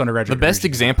one of the best undergraduate. The best degrees.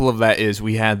 example of that is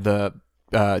we had the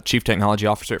chief technology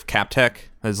officer of Captech,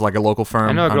 is like a local firm.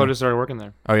 I know a girl just started working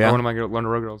there. Oh, yeah? Or one of my Learn to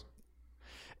Row girls.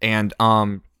 And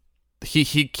he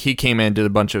came in and did a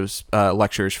bunch of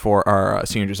lectures for our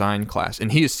senior design class,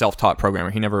 and he is self-taught programmer.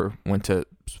 He never went to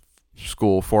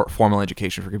school for formal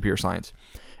education for computer science,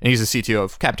 and he's the CTO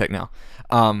of Captech now.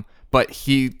 But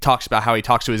he talks about how he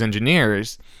talks to his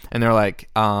engineers, and they're like,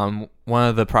 one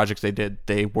of the projects they did,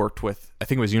 they worked with, I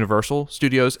think it was Universal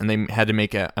Studios, and they had to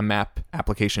make a map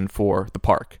application for the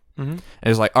park. And it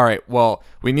was like, all right, well,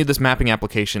 we need this mapping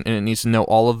application, and it needs to know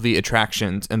all of the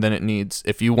attractions, and then it needs,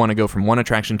 if you want to go from one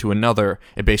attraction to another,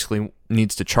 it basically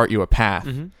needs to chart you a path,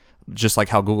 just like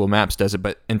how Google Maps does it,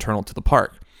 but internal to the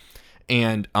park.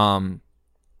 And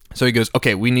so he goes,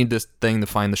 okay, we need this thing to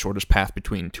find the shortest path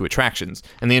between two attractions.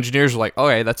 And the engineers were like,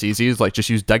 okay, that's easy. It's like, just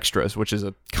use Dijkstra's, which is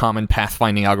a common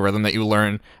pathfinding algorithm that you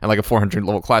learn in like a 400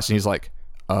 level class. And he's like,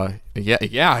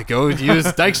 yeah, go use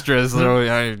Dijkstra's.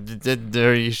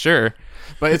 Are you sure?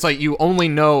 But it's like, you only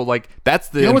know, like, that's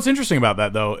the... You know what's interesting about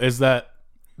that, though, is that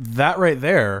right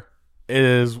there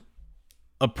is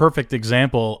a perfect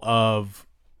example of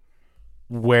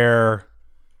where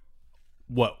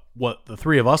what the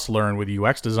three of us learn with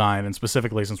UX design, and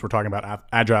specifically since we're talking about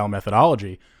agile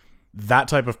methodology, that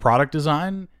type of product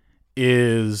design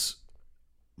is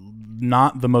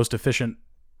not the most efficient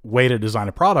way to design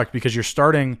a product, because you're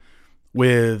starting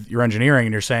with your engineering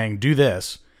and you're saying, do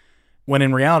this, when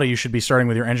in reality you should be starting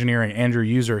with your engineering and your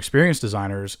user experience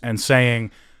designers and saying,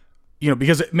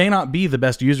 because it may not be the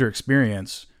best user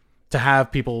experience to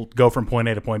have people go from point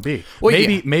A to point B. Well,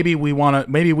 maybe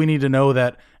we need to know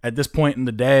that at this point in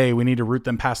the day we need to route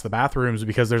them past the bathrooms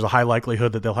because there's a high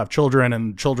likelihood that they'll have children,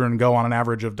 and children go on an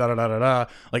average of da da da da da,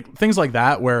 like things like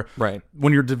that, where Right.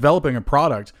 when you're developing a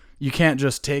product, you can't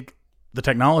just take the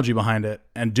technology behind it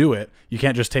and do it. You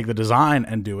can't just take the design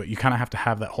and do it. You kind of have to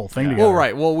have that whole thing together. Well,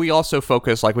 right. Well, we also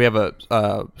focus, like we have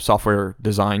a software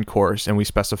design course, and we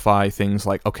specify things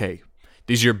like, okay,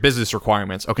 these are your business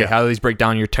requirements. Okay, how do these break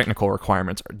down your technical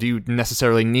requirements? Do you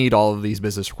necessarily need all of these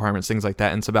business requirements? Things like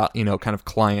that. And it's about, kind of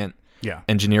client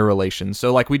engineer relations.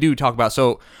 So like we do talk about,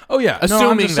 assuming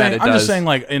I'm just that it does. I'm just saying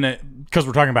like because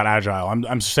we're talking about agile.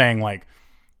 I'm saying like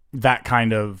that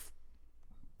kind of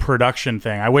production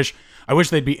thing. I wish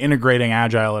they'd be integrating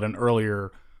agile at an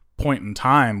earlier point in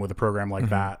time with a program like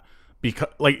that, because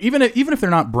like even if they're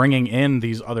not bringing in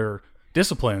these other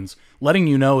disciplines, letting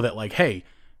you know that like, hey,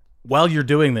 while you're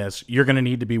doing this, you're going to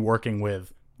need to be working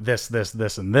with this,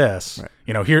 and this.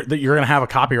 Right. Here that you're going to have a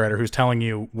copywriter who's telling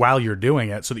you while you're doing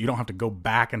it, so that you don't have to go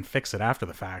back and fix it after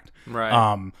the fact.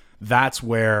 Right. That's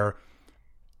where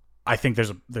I think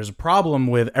there's a problem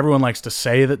with everyone likes to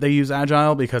say that they use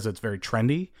agile because it's very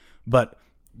trendy, but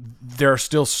there are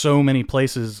still so many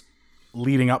places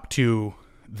leading up to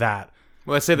that.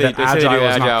 Well, let's say they do agile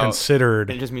is agile. not considered.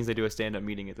 It just means they do a stand-up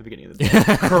meeting at the beginning of the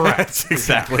day. Correct.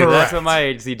 Exactly. That's what my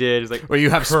agency did. It's like, Where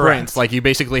you have sprints, like you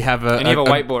basically have a... and you have a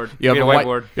whiteboard. You have a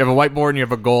whiteboard. You have a whiteboard and you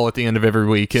have a goal at the end of every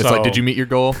week. It's like, did you meet your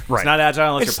goal? Right. It's not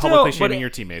agile unless It's you're publicly still- but shaming your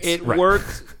teammates. It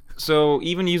worked. So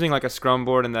even using like a Scrum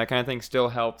board and that kind of thing still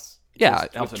helps. Yeah,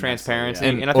 with helps transparency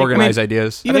immensely, And I think- organize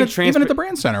ideas. Even, think even at the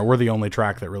brand center, we're the only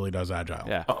track that really does agile.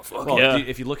 Yeah. Oh, fuck well, yeah.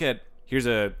 if you look at, here's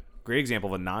a great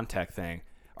example of a non-tech thing.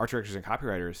 Art directors and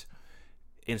copywriters,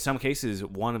 in some cases,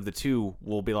 one of the two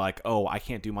will be like, "Oh, I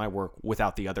can't do my work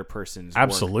without the other person's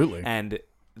Absolutely. work," and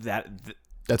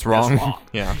That's wrong. wrong.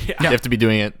 Yeah. Yeah. You have to be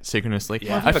doing it synchronously.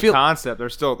 Yeah. I feel concept.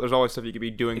 There's always stuff you could be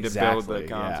doing to build Exactly, the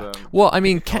yeah. concept. Well, I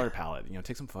mean, color palette.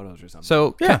 Take some photos or something.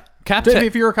 so Yeah. CapTech.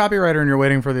 If you're a copywriter and you're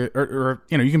waiting for or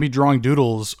you can be drawing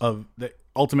doodles of that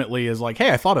ultimately is like,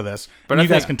 hey, I thought of this, But and I you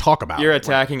guys think can talk about You're it.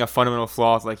 attacking a fundamental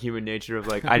flaw of like human nature of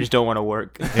like I just don't want to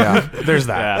work. Yeah. There's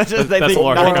that. yeah, That's just- that's I think a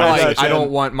large that's Or kind of like, I don't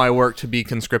want my work to be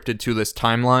conscripted to this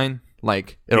timeline.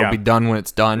 Like it'll Yeah. be done when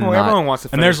it's done. Well, not- everyone wants to.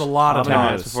 And there's a finish lot of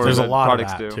optimize that. before There's a the lot of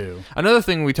products that do. too. Another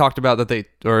thing we talked about that the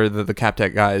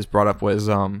CapTech guys brought up was,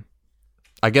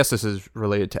 I guess this is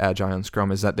related to Agile and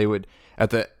Scrum, is that they would, at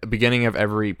the beginning of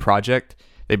every project,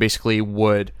 they basically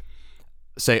would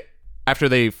say, after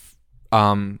they've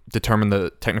determined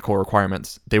the technical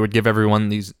requirements, they would give everyone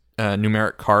these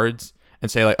numeric cards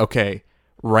and say like, okay,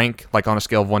 rank like on a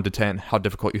scale of 1 to 10 how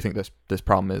difficult you think this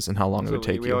problem is and how long it would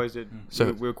take we you. always did. So-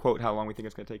 So we would quote how long we think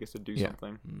it's going to take us to do Yeah.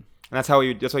 something, and that's how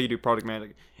you do project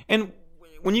management. And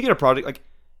when you get a project, like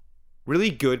really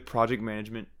good project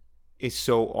management is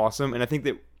so awesome, and I think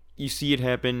that you see it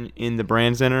happen in the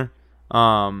brand center.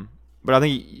 But I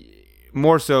think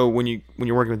more so when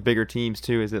you're working with bigger teams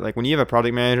too, is that like when you have a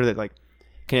project manager that like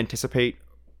can anticipate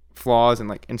flaws and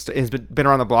like has been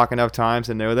around the block enough times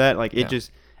to know that like it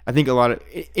just. I think a lot of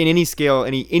in any scale,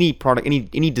 any product,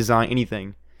 any design,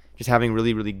 anything, just having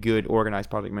really, really good organized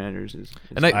project managers is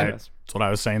And I- the best. That's what I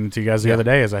was saying to you guys the other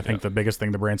day. Is I think the biggest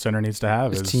thing the brand center needs to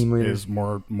have is team leaders. is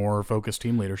more focused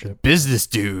team leadership. Business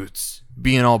dudes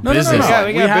being all No, business. Yeah,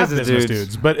 we we got have business business dudes.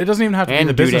 dudes, but it doesn't even have to be And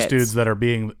the business dudettes. dudes that are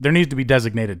being. There needs to be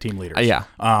designated team leaders. Yeah.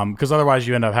 Because otherwise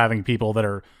you end up having people that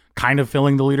are kind of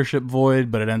filling the leadership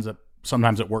void, but it ends up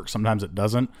sometimes it works, sometimes it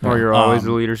doesn't. Or you're always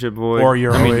the leadership void. Or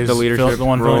you're always the leadership the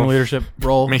one role. filling the leadership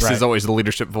role. Mace Right. is always the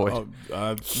leadership void.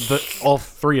 All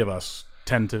three of us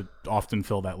tend to often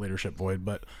fill that leadership void,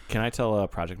 but Can I tell a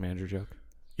project manager joke?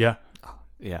 yeah,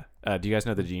 Yeah. Do you guys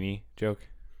know the genie joke?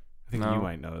 I think No. you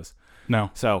might know this.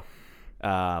 no. So,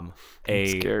 a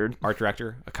scared. art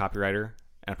director, a copywriter,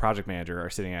 and a project manager are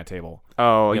sitting at a table,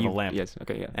 Oh, You have a lamp. Yes.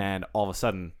 Okay. Yeah. and all of a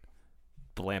sudden,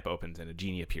 the lamp opens and a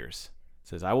genie appears.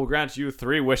 Says, "I will grant you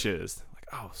 3 wishes." Like,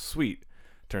 oh, sweet.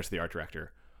 Turns to the art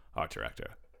director. Art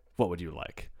director, what would you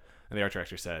like? And the art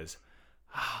director says,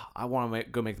 "I want to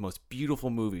go make the most beautiful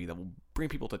movie that will bring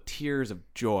people to tears of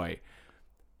joy.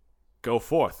 Go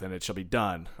forth, and it shall be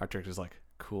done." Art director's like,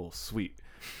 "Cool, sweet."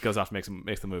 Goes off and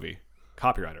makes the movie.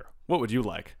 Copywriter, what would you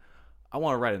like? "I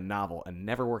want to write a novel and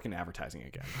never work in advertising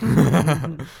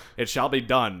again." "It shall be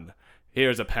done.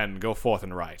 Here's a pen. Go forth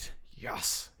and write."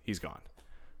 Yes, he's gone.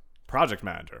 Project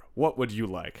manager, what would you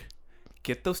like?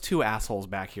 "Get those 2 assholes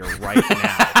back here right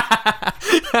now."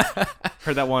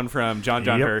 Heard that one from John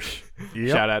Yep. Hirsch. Yep.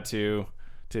 Shout out to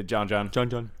John.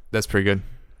 John. That's pretty good.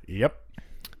 Yep.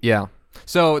 Yeah.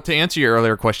 So to answer your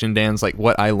earlier question, Dan's like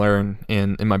what I learn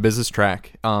in my business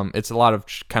track, it's a lot of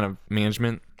kind of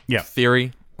management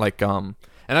theory, like and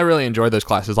I really enjoyed those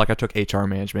classes. Like I took HR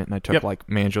management and I took like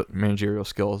managerial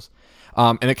skills,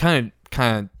 and it kind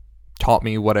of taught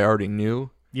me what I already knew.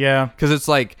 Yeah, because it's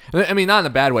like, I mean, not in a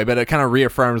bad way, but it kind of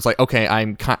reaffirms like, okay,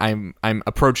 I'm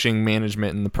approaching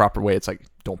management in the proper way. It's like,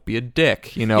 don't be a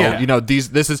dick, you know. Yeah. You know,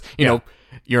 this is you know,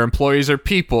 your employees are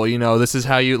people. You know, this is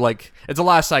how you like. It's a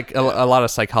lot of a lot of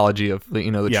psychology of the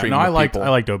the treatment. No, I of liked people.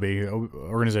 OB.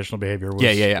 Organizational behavior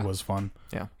was was fun.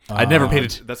 Yeah, I'd never paid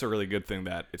it. That's a really good thing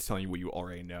that it's telling you what you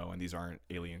already know, and these aren't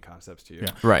alien concepts to you.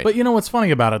 Yeah. Right. But you know what's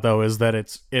funny about it though is that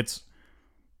it's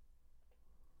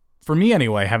for me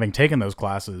anyway, having taken those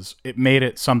classes, it made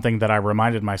it something that I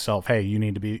reminded myself, hey, you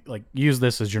need to be like, use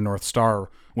this as your North Star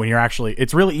when you're actually,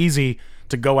 it's really easy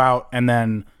to go out and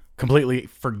then completely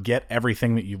forget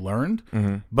everything that you learned.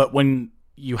 Mm-hmm. But when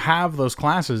you have those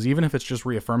classes, even if it's just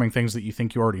reaffirming things that you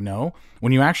think you already know,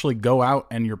 when you actually go out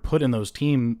and you're put in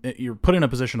you're put in a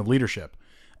position of leadership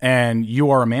and you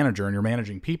are a manager and you're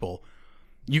managing people,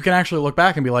 you can actually look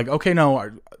back and be like, okay, no,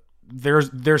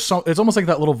 there's so it's almost like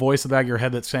that little voice in the back of your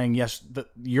head that's saying, yes,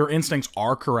 your instincts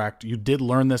are correct. You did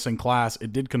learn this in class.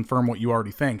 It did confirm what you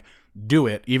already think. Do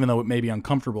it, even though it may be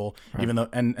uncomfortable, even though,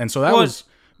 and so that was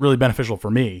really beneficial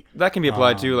for me. That can be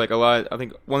applied to like a lot. I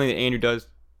think one thing that Andrew does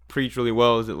preach really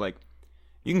well is that like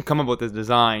you can come up with this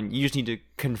design. You just need to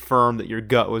confirm that your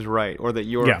gut was right or that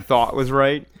your thought was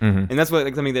right. Mm-hmm. And that's what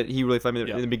like something that he really thought me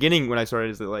in the beginning when I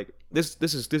started is that like this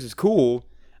is cool.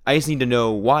 I just need to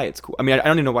know why it's cool. I mean, I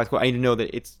don't even know why it's cool. I need to know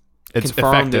that it's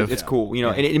confirmed effective. that it's cool. You know,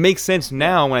 and it makes sense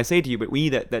now when I say it to you. But we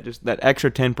need that extra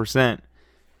 10%.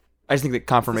 I just think that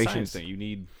confirmation thing you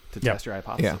need to test your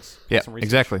hypothesis. Yeah, Some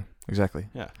research. exactly.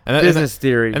 Yeah, And business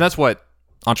theory, and that's what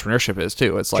entrepreneurship is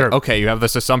too. It's like, Sure. okay, you have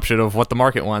this assumption of what the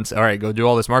market wants. All right, go do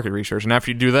all this market research, and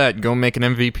after you do that, go make an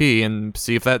MVP and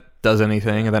see if that does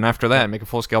anything. And then after that, make a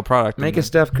full scale product. make a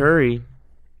Steph Curry.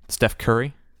 Steph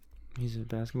Curry. He's a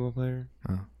basketball player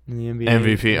Oh. in the NBA.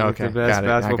 MVP, He's okay, the best got it.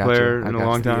 basketball I got player you. I in a got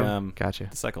long you. time. Gotcha.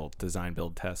 The cycle: design,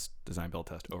 build, test,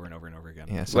 over and over and over again.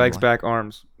 Yeah, Legs back,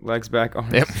 arms. Legs back,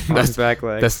 arms. Yep. Arms back,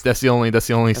 legs. That's the only That's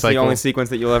cycle. the only sequence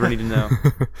that you'll ever need to know.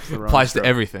 It's the wrong Applies to stroke.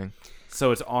 everything.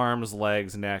 So it's arms,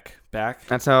 legs, neck, back.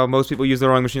 That's how most people use the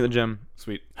rowing machine at the gym.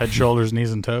 Sweet. Head, shoulders,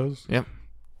 knees, and toes. Yep.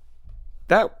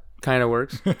 That kind of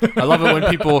works. I love it when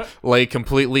people lay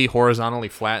completely horizontally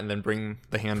flat and then bring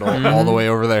the handle all the way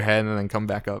over their head and then come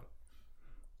back up.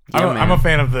 I'm a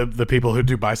fan of the people who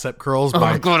do bicep curls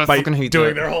by God, I fucking hate doing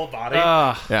that. their whole body.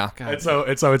 Yeah. And so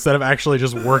instead of actually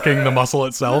just working the muscle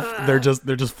itself, they're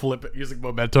just flipping using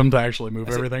momentum to actually move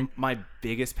everything. My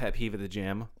biggest pet peeve at the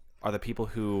gym are the people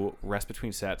who rest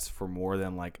between sets for more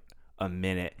than like a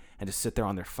minute and just sit there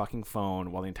on their fucking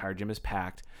phone while the entire gym is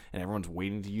packed and everyone's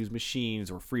waiting to use machines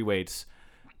or free weights.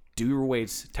 Do your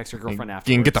weights. Text your girlfriend afterwards.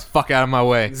 You can get the fuck out of my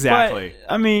way. Exactly.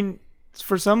 But, I mean,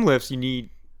 for some lifts, you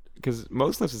need... Because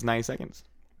most lifts is 90 seconds.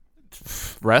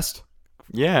 Rest?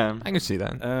 Yeah. I can see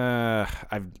that.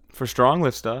 For strong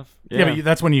lift stuff. Yeah, but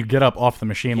that's when you get up off the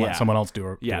machine, Yeah. let someone else do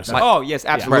it. Yeah, do so- it. Oh, yes,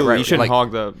 absolutely. Right, You shouldn't like-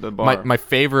 hog the bar. My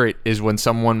favorite is when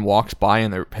someone walks by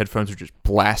and their headphones are just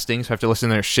blasting, so I have to listen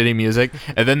to their shitty music,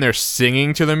 and then they're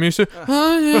singing to their music.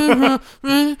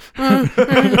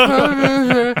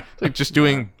 Like just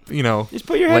doing, Just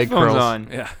put your leg headphones curls. on.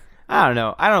 Yeah. I don't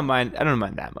know. I don't mind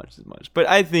that much as much. But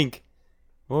I think...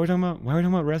 What were we talking about? Why are we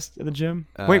talking about rest at the gym?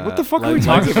 Wait, what the fuck are we legs,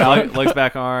 talking about? Legs,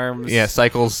 back, arms. Yeah,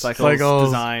 cycles. Cycles.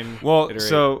 Design. Well, iterate.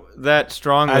 so that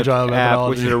strong lift Agile app,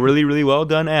 which is methodology. a really, really well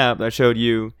done app that I showed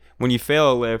you, when you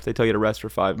fail a lift, they tell you to rest for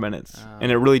 5 minutes, and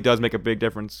it really does make a big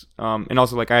difference. And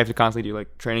also, like I have to constantly do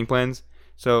like training plans,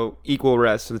 so equal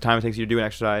rest, so the time it takes you to do an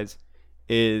exercise,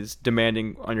 is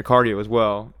demanding on your cardio as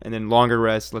well, and then longer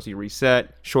rest lets you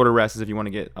reset. Shorter rest is if you want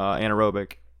to get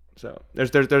anaerobic. So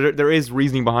there is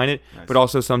reasoning behind it, but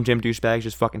also some gym douchebags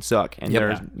just fucking suck, and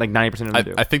there's like 90% of them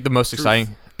do. I think the most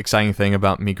exciting thing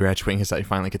about me graduating is that I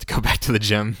finally get to go back to the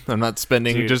gym. I'm not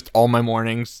spending just all my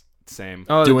mornings Same.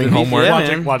 doing homework.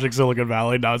 Watching Silicon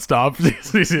Valley nonstop,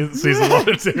 season 1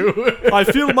 and 2. I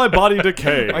feel my body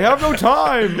decay. I have no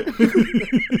time.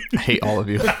 I hate all of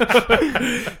you.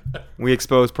 We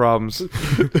expose problems.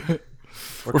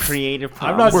 We're creative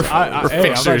I'm problems. not. I'm not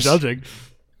fixers. judging.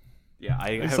 Yeah,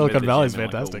 I haven't Silicon been to the Valley's gym in,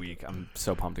 like, fantastic. a week. I'm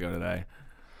so pumped to go today.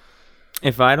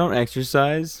 If I don't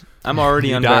exercise, I'm already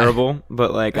You unbearable,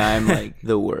 but like I'm like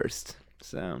the worst.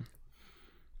 So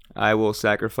I will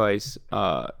sacrifice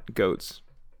goats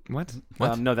What?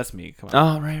 What? No, that's me. Come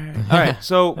on. Oh, right. All right.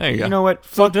 So There you go. you know what?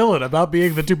 So Dylan, about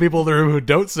being the two people in the room who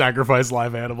don't sacrifice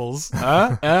live animals.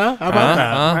 Huh? How about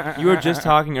that? You were just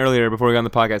talking earlier before we got on the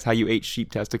podcast how you ate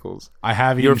sheep testicles. I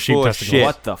have You're eaten sheep full of testicles. shit.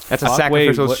 What the fuck? That's a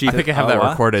sacrificial what- sheep. I think I have that what?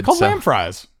 recorded. It's called so. lamb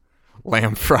fries.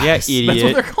 Lamb fries. Yeah, idiot. That's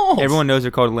what they're called. Everyone knows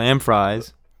they're called lamb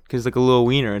fries because it's like a little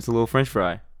wiener. It's a little French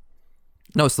fry.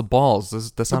 No, it's the balls.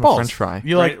 That's not Balls. a French fry.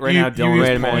 You like Right you, now, Dylan you, is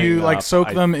you, pulling like up. soak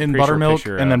I'm them in pretty sure a buttermilk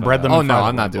picture and then of, bread them. Oh in no, fried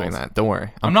I'm not balls. doing that. Don't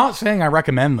worry. I'm not saying I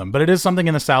recommend them, but it is something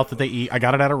in the South that they eat. I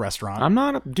got it at a restaurant. I'm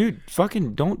not a dude.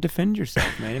 Fucking don't defend yourself,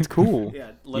 man. It's cool.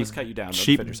 Yeah, let us cut you down. Don't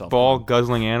Sheep defend yourself. ball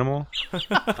guzzling animal.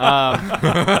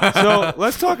 So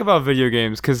let's talk about video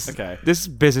games because Okay. this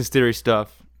business theory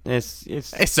stuff. It's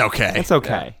It's okay. it's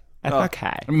okay. It's Oh. okay.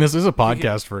 I mean, this is a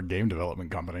podcast for a game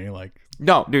development company. Like,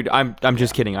 No, dude, I'm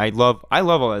just kidding. I love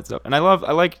all that stuff, and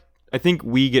I think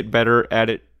we get better at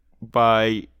it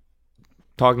by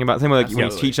talking about same way like when you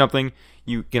Absolutely. teach something,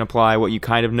 you can apply what you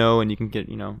kind of know, and you can get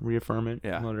reaffirm it.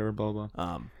 Yeah. Whatever. Blah blah.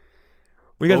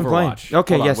 We What you guys been playing? Overwatch.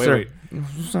 Okay, Hold on, yes, wait, sir. wait.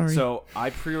 Sorry. So I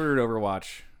pre-ordered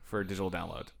Overwatch for a digital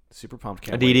download. Super pumped.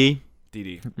 a Can't wait. DD.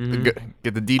 DD.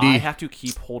 Get the I DD. have to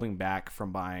keep holding back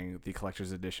from buying the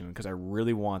collector's edition because I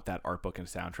really want that art book and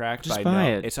soundtrack. Just but I buy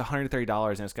know it. it's $130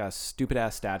 and it's got a stupid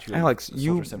ass statue. of Alex, Soldier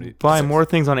you 76. buy more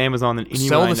things on Amazon than anyone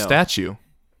Sell I the know. statue.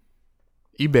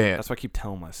 eBay it. That's what I keep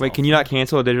telling myself. Wait, can you not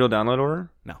cancel a digital download order?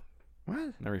 No.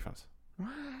 What? No refunds.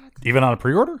 even on a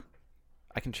pre-order,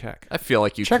 I can check. I feel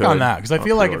like you check could on that because I on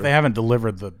feel like if pre-order. they haven't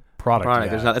delivered the product, Right. yet,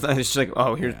 There's not. It's just like,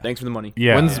 oh, here's Yeah. thanks for the money.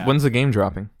 yeah. When's the game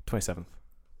dropping? 27th.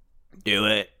 Do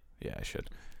it. Yeah, I should.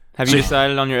 Have you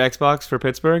decided on your Xbox for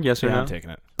Pittsburgh? Yes or Yeah, no? I'm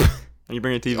taking it. Are you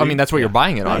bringing a TV? I mean, that's what you're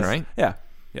buying it on, Nice. right? Yeah.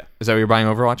 Is that what you're buying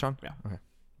Overwatch on?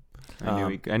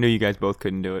 I knew you guys both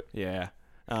couldn't do it. Yeah.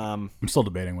 I'm still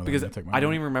debating whether Because I'm gonna take my I don't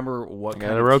money. even remember what I kind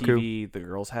got of a Roku. TV the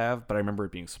girls have, but I remember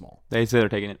it being small. They said they're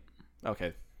taking it.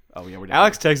 Okay. Oh yeah, we're done.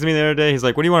 Alex texted me the other day. He's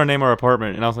like, "What do you want to name our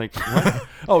apartment?" And I was like, "What?"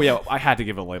 Oh yeah, I had to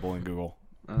give a label in Google.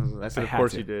 I said, I "Of had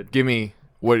course to. you did." Give me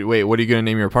what? Wait, what are you gonna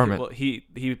name your apartment? Well, he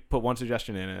put one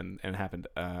suggestion in and it happened.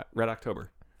 Red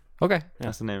October. Okay,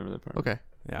 That's the name of the apartment. okay.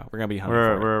 Yeah, we're gonna be hunting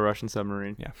We're for it. a Russian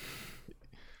submarine. Yeah.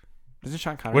 Is it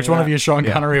Sean Connery? Which one of you is Sean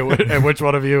Yeah. Connery and which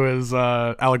one of you is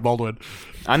Alec Baldwin?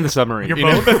 I'm the submarine. You're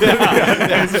both.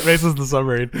 Mace is the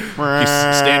submarine. He's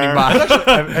standing by.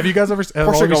 Have you guys ever have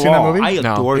all of you seen that movie? I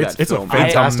No. adore It's- that it's a film.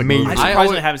 fantastic movie. I I surprisingly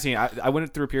always- haven't seen it. I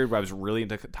went through a period where I was really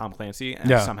into Tom Clancy and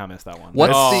Yeah. I somehow missed that one.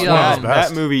 What's Oh, the that,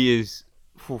 best. that movie is.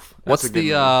 Oof, that's what's a good the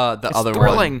movie. other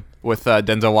thrilling. one with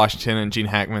Denzel Washington and Gene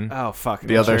Hackman? Oh fuck.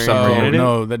 The other Sure. submarine. Oh,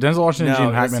 no, the Denzel Washington and No,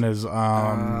 Gene that's- Hackman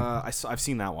is. I've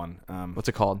seen that one. What's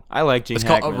it called? I like Gene It's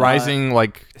Hackman. called Rising.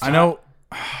 Like It's I not- know.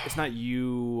 It's not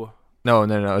you. no.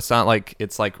 It's not like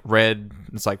it's like red.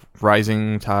 It's like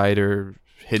Rising Tide or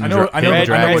Hidden. I know Hidden what- Red,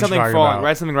 Dragon. what you're something talking falling. about.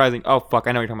 Red something rising. Oh fuck!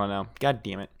 I know what you're talking about now. God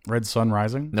damn it. Red Sun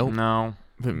Rising. Nope. No.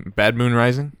 Bad Moon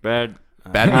Rising. Bad.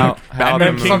 Bad How- Moon. how Bad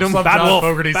them- Moon Kingdom. Some Bad John Wolf.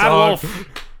 Fogerty Bad song. Wolf.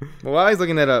 Well, while he's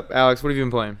looking that up, Alex, what have you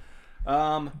been playing?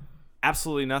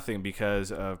 Absolutely nothing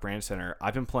because of Brand Center.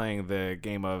 I've been playing the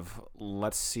game of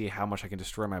let's see how much I can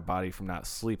destroy my body from not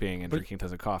sleeping and drinking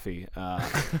tons of coffee.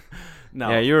 No.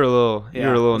 Yeah, you were a little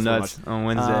not so nuts much. on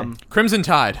Wednesday. Crimson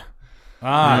Tide.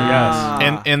 Ah,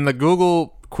 And the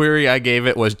Google query I gave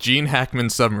it was Gene Hackman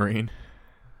submarine.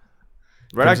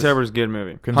 Red October is a good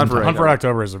movie. Crimson Hunt for Tide. Red Hunt for October.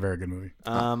 October is a very good movie.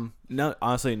 No,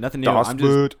 honestly, nothing new. Das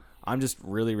Boot. I'm just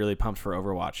really, really pumped for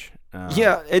Overwatch.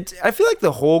 Yeah, I feel like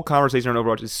the whole conversation on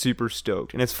Overwatch is super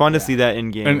stoked, and it's fun to see that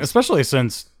in games. And especially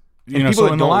since you And know, people so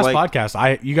that in the don't last like-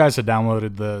 podcast, you guys had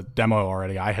downloaded the demo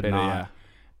already. I had Did it, not, yeah.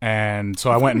 and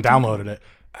so I went and downloaded it.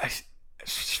 It's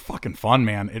just fucking fun,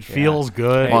 man. It feels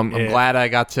good. Well, I'm It- glad I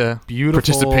got to beautiful.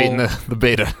 participate in the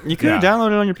beta. you could have yeah.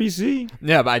 downloaded it on your PC.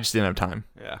 Yeah, but I just didn't have time.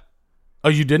 Yeah. Oh,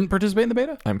 you didn't participate in the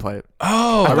beta? I didn't play it.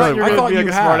 Oh, I thought you were gonna be like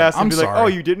a smart ass and I'm be sorry. like, "Oh,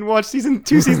 you didn't watch two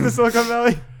seasons of Silicon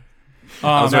Valley."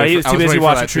 was No, waiting he was for- I too was busy waiting for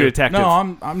watching that True too. Detective. No,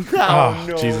 I'm. Oh,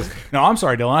 no. Jesus. No, I'm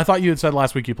sorry, Dylan. I thought you had said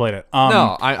last week you played it.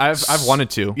 No, I've wanted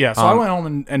to. Yeah, so I went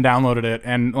home and downloaded it,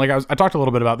 and like I talked a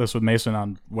little bit about this with Mason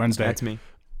on Wednesday. That's me.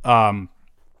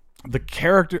 The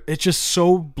character, it's just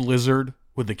so Blizzard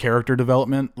with the character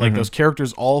development. Like those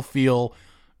characters all feel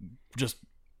just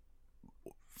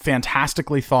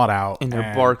fantastically thought out, And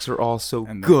their barks are all so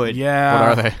and good. Yeah,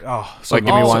 What are they? Oh, so Like,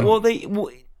 give me good. one. Well,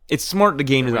 it's smart the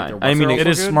game design. their I mean, what's It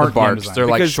is good? smart The barks. game design. They're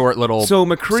like Because- short little so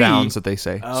McCree- sounds that they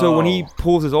say. So when he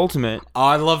pulls his ultimate, Oh,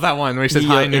 I love that one where he says he,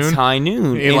 high noon. it's high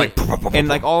noon. He and, like- and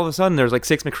like all of a sudden, there's like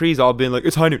 6 McCrees all being like,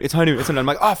 "It's high noon, it's high noon, it's high noon." I'm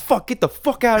like, "Oh fuck, get the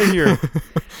fuck out of here!"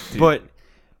 But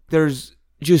there's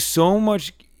just so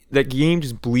much that game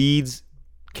just bleeds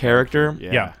character,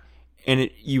 Yeah. and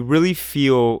you really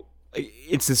feel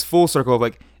it's this full circle of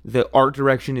like the art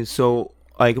direction is so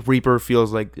like Reaper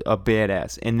feels like a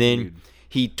badass, and then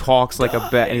he talks like a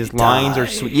bat, and his lines are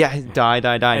sweet. Yeah, die.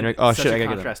 And you're like, oh such shit, a I gotta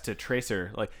get him. contrast to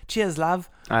Tracer. Like, cheers, love.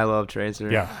 I love Tracer.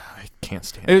 Yeah. I can't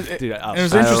stand It, Dude, it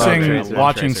was I love interesting Tracer.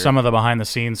 watching Tracer. some of the behind the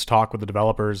scenes talk with the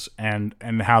developers and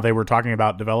how they were talking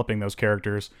about developing those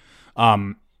characters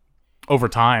over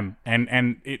time.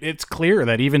 And it's clear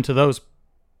that even to those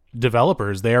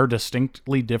developers, they are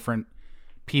distinctly different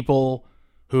people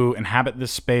who inhabit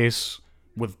this space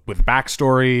with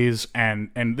backstories, and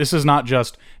this is not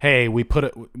just, hey,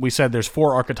 we said there's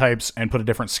 4 archetypes and put a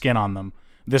different skin on them.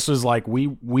 This is like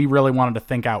we really wanted to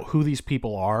think out who these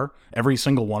people are, every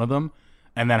single one of them,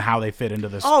 and then how they fit into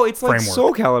this Oh, it's like framework.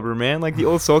 Soul Calibur, man. Like the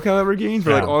old Soul Calibur games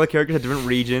where like Yeah. all the characters had different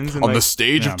regions. And On like, the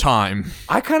stage Yeah. of time.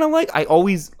 I kind of I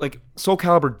always like Soul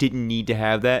Calibur didn't need to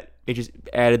have that. It just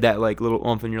added that like little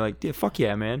oomph, and you're like, yeah, fuck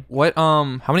yeah, man. What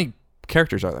how many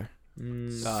characters are there?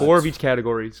 4 of each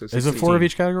category. So Is it 16. 4 of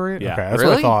each category? Yeah. Okay, that's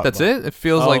really? what I thought. That's it? It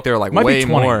feels Oh, like they're like might be way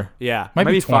 20. more. Yeah. Might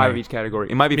Maybe be 5 of 20. each category.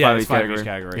 It might be Yeah, 5 of it's each 5 category. each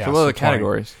category. Yeah. So what are the so 20.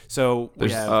 categories? So we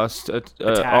There's, have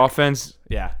attack. Offense,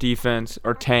 yeah. defense,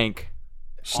 or tank.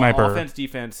 Sniper. Offense,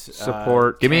 defense,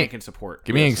 Support. Give me- tank, and support.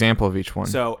 Give me an Yes. example of each one.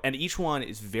 So, and each one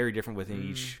is very different within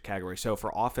each category. So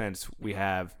for offense, we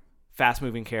have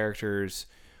fast-moving characters,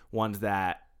 ones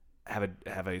that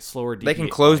have a slower. They can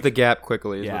DP close like, the gap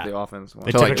quickly. Is Yeah. what the offense wants.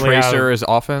 They so like typically Tracer have- is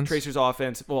offense. Tracer's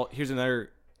offense. Well, here's another.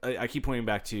 I keep pointing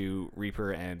back to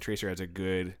Reaper and Tracer as a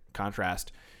good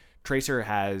contrast. Tracer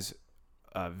has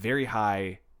a very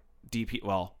high DP.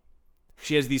 Well,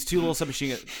 she has these 2 little submachine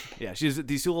guns. Yeah, she has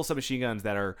these 2 little submachine guns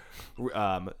that are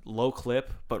low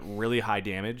clip but really high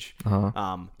damage. They're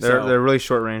So really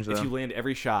short range though. if you land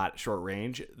every shot short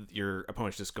range, your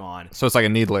opponent's just gone. So it's like a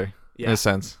needler in Yeah. a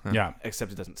sense. Yeah.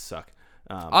 Except it doesn't suck.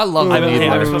 I love the I have a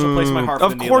needler. special place in my heart for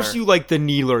Of the course Needler. you like the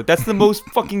Needler. That's the most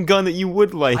fucking gun that you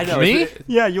would like. I know. Me? it's-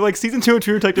 Yeah, you like season 2 of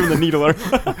True Detective and the Needler.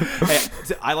 Hey,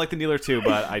 I like the Needler too,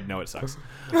 but I know it sucks.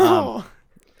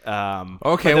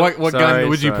 Okay, what Sorry, gun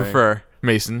would you sorry. prefer,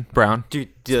 Mason Brown? Dude,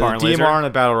 the Sparring DMR laser? and the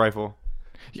battle rifle.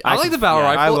 I like the battle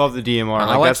rifle. I love the DMR. I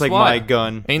Like, like that's like SWAT. my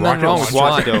gun. Ain't nothing wrong with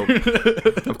SWAT's SWAT.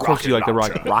 dope. Of course you like the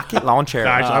rocket launcher.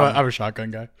 Actually, I'm a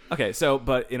shotgun guy. Okay, so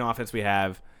but in offense we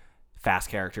have fast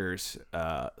characters,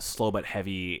 slow but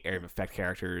heavy area of effect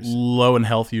characters. Low in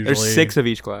health usually. There's 6 of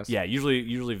each class. Yeah,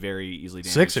 usually very easily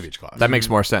damaged. 6 of each class. That makes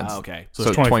more sense. Oh, okay, So So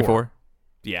it's 24. 24.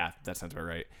 yeah, that sounds about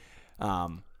right.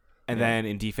 And then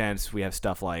in defense we have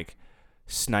stuff like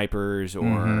snipers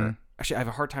or actually I have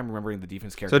a hard time remembering the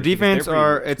defense characters. So because defense they're pretty-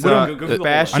 are it's Go through the whole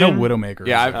Bastion. I know Widowmaker.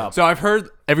 Yeah, so I've heard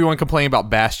everyone complain about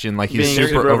Bastion, like he's Being super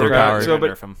super overpowered. So, but-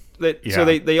 nerf him. Yeah. So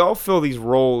they all fill these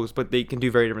roles, but they can do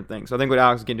very different things. So I think what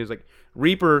Alex can do is like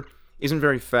Reaper isn't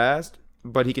very fast,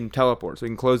 but he can teleport, so he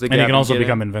can close the gap. and he can also get in.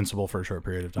 become invincible for a short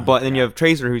period of time. But then you have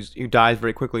Tracer who dies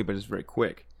very quickly, but is very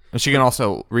quick. And she can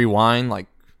also rewind, like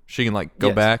she can like go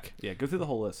Yes. back. Yeah, go through the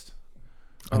whole list.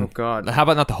 Oh God. How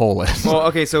about not the whole list? Well,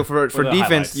 okay, so for the defense,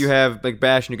 highlights. you have like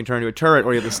Bastion, you can turn into a turret,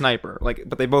 or you have the sniper. Like,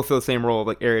 but they both fill the same role of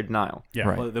like area denial. yeah.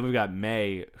 Right. Well, then we've got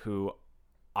May, who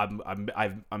I'm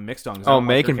mixed on. 'cause Oh, I don't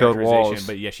May like her can build characterization, walls.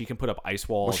 But yeah, she can put up ice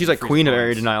walls. Well, she's and like freeze queen of area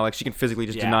bullets. denial. Like she can physically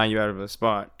just Yeah. deny you out of a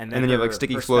spot. And then you have like her-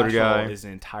 sticky her floater special guy. is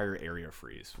an entire area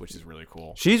freeze, which is really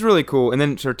cool. She's really cool. And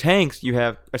then for tanks, you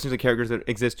have essentially characters that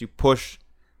exist to push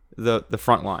the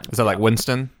front line. Is that like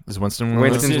Winston? Is Winston one of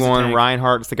those? Winston's Winston's a one. tank.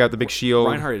 Reinhardt's the guy with the big shield.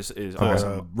 Reinhardt is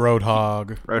awesome.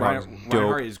 Roadhog. Reinhardt's dope.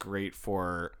 Reinhardt is great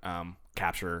for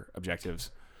capture objectives.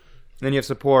 And then you have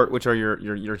support, which are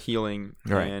your healing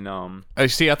Right. and I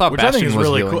see. I thought Which I think Bastion is was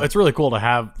really healing. cool. It's really cool to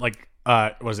have like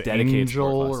was it Dedicated Angel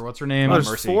support class. or what's her name? there's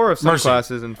Mercy. 4 of some Mercy.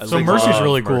 classes and I So like Mercy's love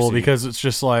really cool Mercy. because it's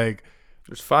just like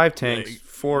there's 5 tanks,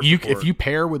 4 you support. if you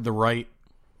pair with the right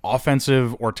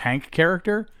offensive or tank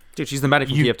character, dude, she's the medic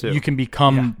from you TF2. you can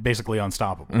become basically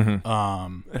unstoppable.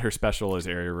 Her special is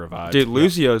area revive. Dude,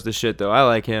 Lucio's the shit though. I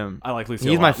like him. I like Lucio.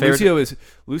 He's a my lot. favorite.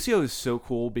 Lucio is so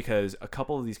cool because a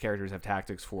couple of these characters have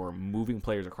tactics for moving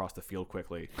players across the field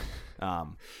quickly.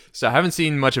 So I haven't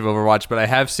seen much of Overwatch, but I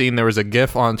have seen there was a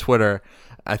GIF on Twitter.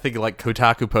 I think like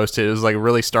Kotaku posted. It was like a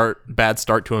really bad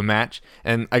start to a match,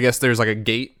 and I guess there's like a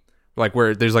gate, like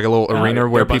where there's like a little arena there are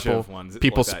where a bunch people of ones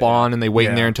people like that, spawn yeah. and they wait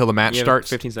in Yeah. there until the match You have starts.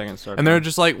 15 seconds to start. And they're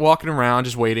just like walking around,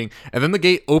 just waiting. And then the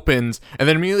gate opens, and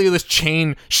then immediately this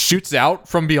chain shoots out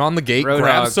from beyond the gate, Roadhog.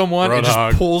 grabs someone, and Roadhog.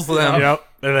 just pulls them. Yep.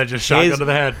 And then just shotgun to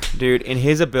the head. Dude, and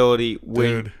his ability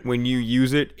Dude. when you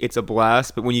use it, it's a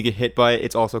blast. But when you get hit by it,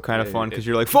 it's also kind of fun because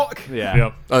you're like, fuck. Yeah.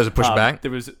 Yep. Oh, does it push back? There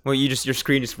was Well, your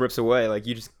screen just rips away. Like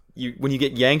you just when you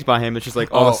get yanked by him, it's just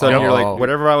like all of a sudden you're like,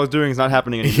 whatever I was doing is not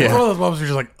happening anymore. It's one of those moments where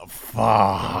you're just like,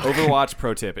 fuck. Overwatch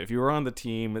pro tip: if you are on the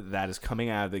team that is coming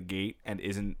out of the gate and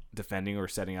isn't defending or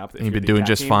setting up, if You've you're been the doing attack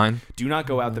just team, fine. Do not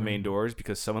go out the main doors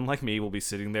because someone like me will be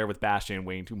sitting there with Bastion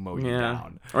waiting to mow you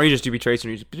down. Or you just do be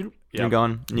tracing, and you just you're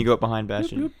gone, and you go up behind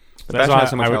Bastion. But That's Bastion why has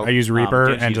so much I health. use Reaper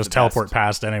Genji and is just the teleport best.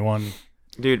 past anyone.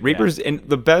 Dude, Reaper's and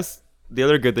the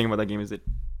other good thing about that game is that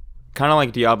kind of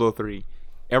like Diablo 3,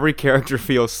 every character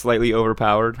feels slightly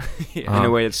overpowered in a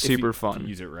way that's If you super fun.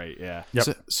 Use it right, yeah.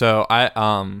 Yep. So I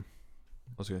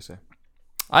what was I gonna say?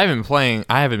 I haven't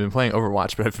been playing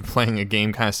Overwatch, but I've been playing a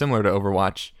game kind of similar to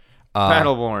Overwatch.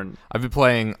 Battleborn. I've been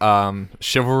playing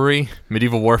Chivalry,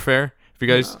 Medieval Warfare. If you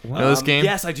guys know this game,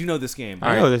 Yes, I do know this game.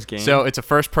 I know this game. So it's a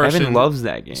first-person Evan loves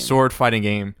that game. sword fighting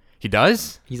game. He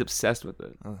does. He's obsessed with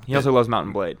it. He also loves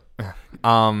Mountain Blade.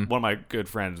 One of my good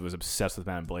friends was obsessed with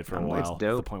Mountain Blade for a Mountain Blade's while, to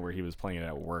the dope. point where he was playing it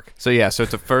at work. So yeah, so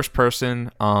it's a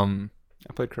first-person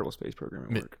I played Kerbal Space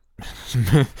Program at work.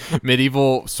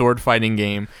 medieval sword fighting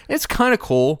game. It's kind of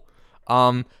cool.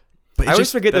 But I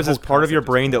always forget that there's this whole part of your concept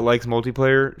is brain that likes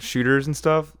multiplayer shooters and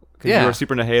stuff. Because Yeah. you were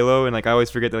super into Halo, and like I always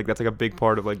forget that like that's like a big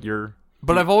part of like your.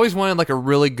 But I've always wanted like a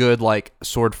really good like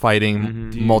sword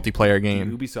fighting multiplayer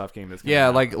game. The Ubisoft game that's Yeah,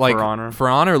 like For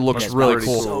Honor looks it's really pretty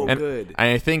cool. so and good.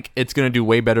 I think it's gonna do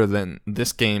way better than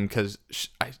this game because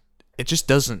it just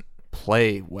doesn't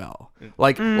play well.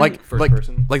 Like First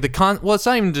person? Like well, it's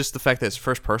not even just the fact that it's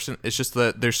first person. It's just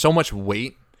that there's so much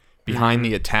weight behind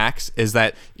the attacks. Is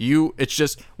that it's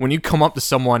just when you come up to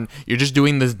someone, you're just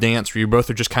doing this dance where you both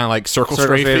are just kind of like circle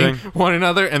strafing one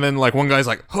another, and then like one guy's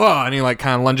like, huh, and he like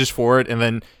kind of lunges forward, and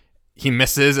then he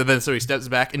misses, and then so he steps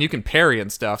back, and you can parry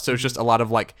and stuff. So it's just a lot of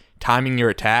like timing your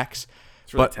attacks.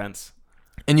 It's really but- tense.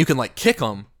 And you can like kick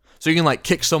them. So you can like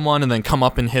kick someone and then come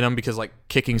up and hit them because like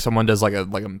kicking someone does like a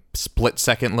split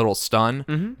second little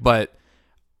stun. But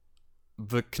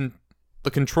the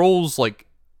controls like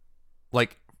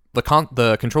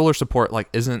the controller support like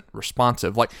isn't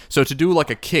responsive. Like so to do like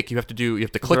a kick, you have to click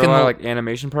Is there in a lot the of, like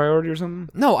animation priority or something.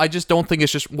 No, I just don't think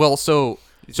it's just so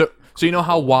you know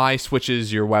how Y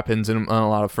switches your weapons in a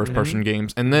lot of first person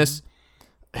games, and this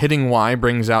hitting Y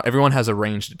brings out everyone has a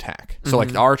ranged attack. So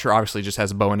like the archer obviously just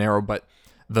has a bow and arrow, but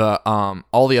the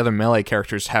all the other melee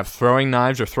characters have throwing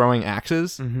knives or throwing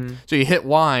axes. So you hit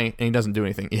Y and he doesn't do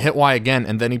anything. You hit Y again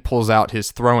and then he pulls out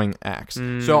his throwing axe.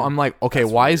 So I'm like, okay,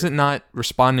 why is it not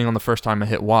responding on the first time I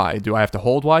hit Y? Do I have to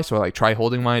hold Y? So I like try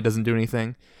holding Y, it doesn't do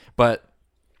anything. But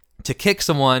to kick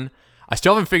someone, I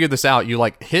still haven't figured this out. You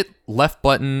like hit left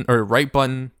button or right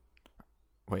button.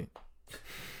 Wait.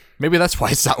 Maybe that's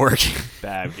why it's not working.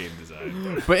 Bad game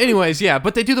design. But anyways, yeah,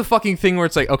 but they do the fucking thing where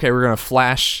it's like, okay, we're going to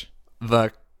flash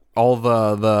all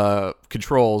the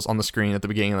controls on the screen at the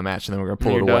beginning of the match, and then we're gonna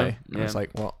pull it You're away. done. And Yeah. it's like,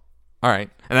 well, all right.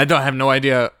 And I have no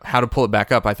idea how to pull it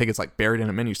back up. I think it's like buried in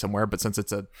a menu somewhere. But since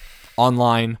it's a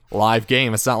online live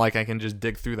game, it's not like I can just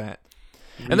dig through that.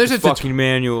 And there's a fucking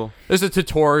manual. there's a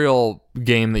tutorial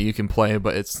game that you can play,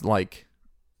 but it's like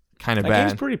kind of That bad.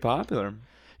 game's pretty popular.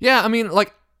 Yeah, I mean,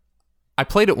 like, I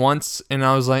played it once, and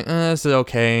I was like, this is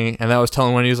okay. And I was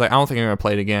telling Wendy, he was like, I don't think I'm going to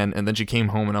play it again. And then she came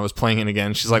home, and I was playing it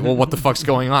again. She's like, well, what the fuck's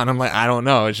going on? I'm like, I don't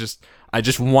know. It's just, I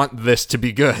just want this to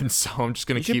be good, so I'm just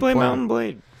going You to should keep play playing. Mountain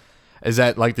Blade. Is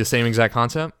that, like, the same exact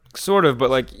concept? Sort of,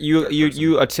 but like you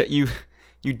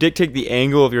dictate the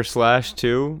angle of your slash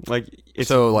too. Like it's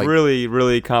So, like- really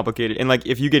really complicated. And like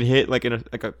if you get hit like in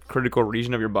a critical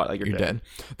region of your body, like You're dead.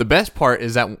 The best part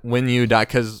is that when you die,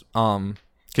 because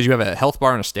you have a health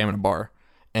bar and a stamina bar,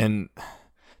 and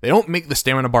they don't make the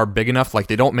stamina bar big enough, like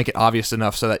they don't make it obvious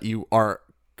enough so that you are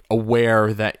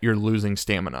aware that you're losing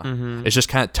stamina. It's just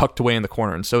kind of tucked away in the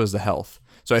corner, and so is the health.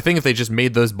 So I think if they just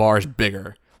made those bars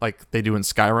bigger, like they do in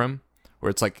Skyrim, where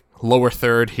it's like lower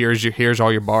third, here's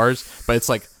all your bars, but it's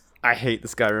like, I hate the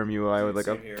Skyrim UI with like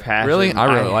a passion. Really? I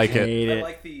really like it. hate I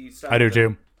like the style I do of the-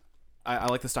 too. I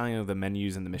like the styling of the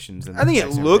menus and the missions. And I think it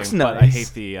and looks everything, but I nice.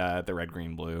 hate the red,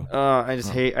 green, blue. I just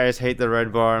hate the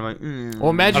red bar. I'm like, well, I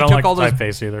imagine don't you like took all the those.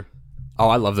 typeface either Oh,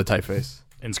 I love the typeface.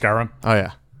 in Skyrim. Oh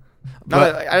yeah.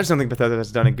 I just don't think Bethesda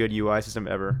has done a good UI system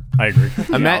ever. I agree.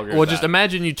 I'll agree with Just that.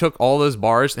 imagine you took all those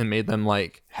bars and made them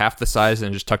like half the size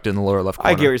and just tucked it in the lower left corner.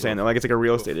 I get what you're saying though. Like it's like a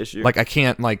real estate issue. Like I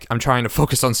can't I'm trying to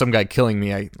focus on some guy killing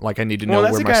me. I need to know well,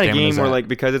 that's where the my kind of stamina game is where at. like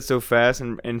because it's so fast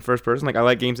and first person. Like I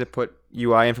like games that put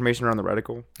UI information around the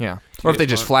reticle. yeah. Or if they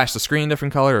just flash the screen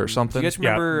different color or Do something. you guys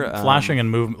Yeah, remember flashing and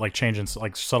movement, like changing,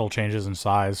 like subtle changes in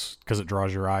size because it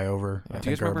draws your eye over. I Do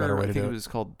you think guys are a better remember? way I to think do it it. was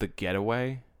called The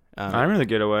Getaway. I remember the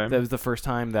Getaway. That was the first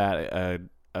time that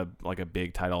a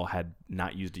big title had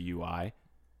not used a UI.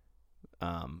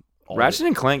 Ratchet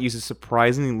and Clank uses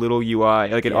surprisingly little UI.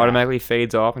 Like it Yeah. automatically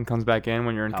fades off and comes back in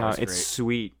when you're in That combat. was It's great.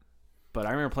 sweet. But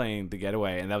I remember playing The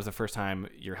Getaway, and that was the first time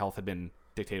your health had been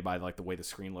dictated by like the way the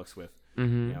screen looks with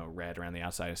red around the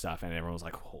outside and stuff, and everyone was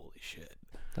like, "Holy shit!"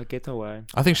 The Getaway.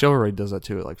 I think Chivalry does that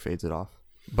too. It like fades it off.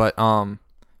 But You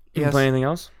yes. play anything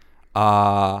else?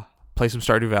 Play some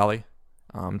Stardew Valley.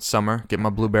 It's summer. Get my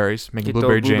blueberries. Make a Get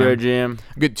blueberry those jam. blueberry jam.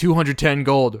 Get 210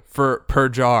 gold per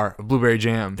jar of blueberry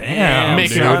jam. Damn,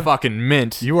 Making dude. a fucking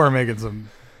mint. You are making some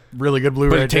really good But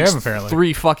blueberry it takes jam, apparently.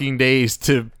 3 fucking days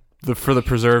for the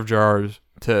preserve jars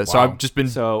to. So Wow. I've just been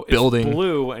So building. it's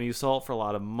blue, and you sell it for a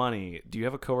lot of money. Do you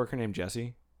have a coworker named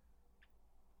Jesse?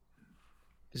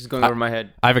 This is going over my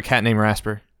head. I have a cat named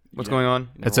Rasper. What's going on?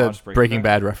 Never It's a watched Breaking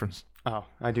Bad reference. Oh,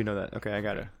 I do know that. Okay, I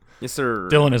got it. Yes, sir.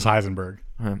 Dylan is Heisenberg.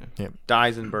 Yeah.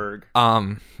 Deisenberg.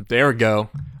 There we go.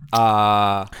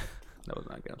 That was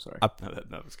not good. I'm sorry. No,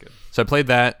 that was good. So I played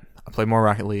that. I played more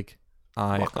Rocket League.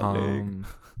 Rocket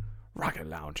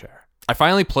Launcher. I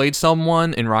finally played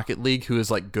someone in Rocket League who is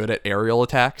like good at aerial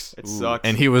attacks. It sucks.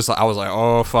 And I was like,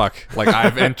 oh fuck. Like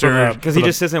I've entered Because he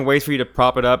just sits and waits for you to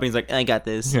prop it up, and he's like, I got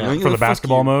this. Yeah. For the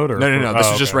basketball mode? Or No.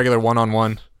 This is just okay. regular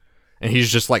 1-on-1. And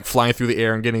he's just like flying through the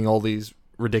air and getting all these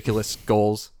ridiculous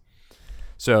goals.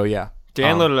 So yeah.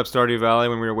 Dan loaded up Stardew Valley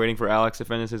when we were waiting for Alex to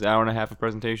finish his hour and a half of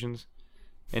presentations.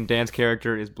 And Dan's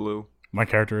character is blue. My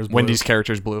character is blue. Wendy's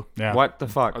character is blue. Yeah. What the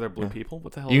fuck? Are there blue people?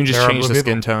 What the hell? You can just There are change blue the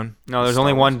people. skin tone. No, there's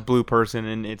only one blue person,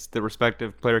 and it's the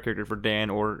respective player character for Dan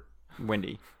or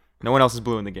Wendy. No one else is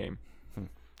blue in the game.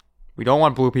 We don't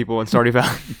want blue people in Stardew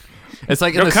Valley. It's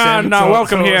like in the can Sims. now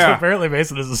welcome so here. apparently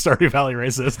Mason is a Stardew Valley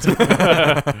racist.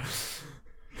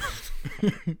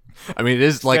 I mean, it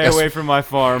is like Stay away from my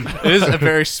farm it is a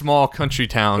very small country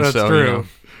town. That's so, true. You know,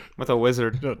 with a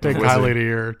wizard. Take highly to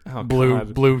your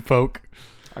blue folk.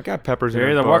 I got peppers You're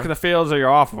in either the working the fields or you're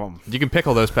off of them. you can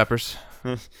pickle those peppers.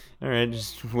 All right,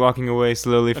 just walking away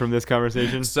slowly from this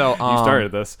conversation. So You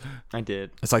started this. I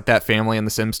did. It's like that family in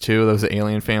The Sims 2. That was the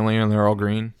alien family, and they're all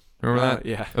green. Remember that?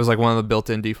 Yeah. It was like one of the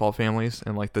built-in default families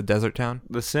in like the desert town.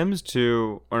 The Sims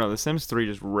 2, or no, The Sims 3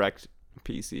 just wrecked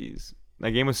PCs.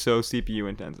 That game was so CPU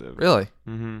intensive. Really?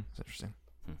 Mm-hmm. That's interesting.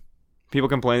 People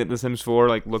complained that The Sims 4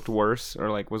 like looked worse or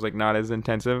like was like not as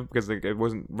intensive because like, it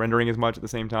wasn't rendering as much at the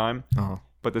same time. Oh,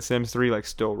 But The Sims 3 like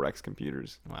still wrecks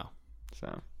computers. Wow.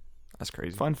 So that's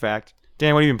crazy. fun fact.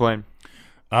 Dan, what have you been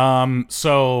playing?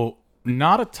 So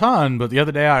not a ton, but the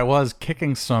other day I was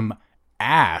kicking some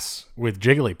ass with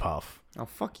Jigglypuff Oh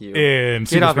fuck you. in Get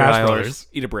Super off your Smash high horse. Bros.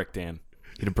 Eat a brick, Dan.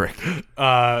 Eat a brick.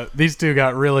 These two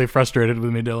got really frustrated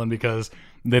with me, Dylan, because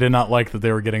they did not like that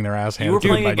they were getting their ass You were handed to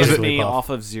them playing by against me Jigglypuff. off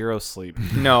of zero sleep.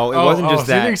 No, it wasn't just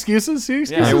See the that. excuses? See the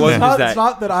excuses? it wasn't it's not, just that. It's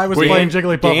not that I was Dan- playing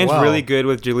Jigglypuff Dan's well. really good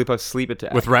with Jigglypuff's sleep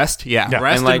attack. With rest, yeah. Yeah.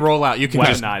 Rest And, like, and roll out. You can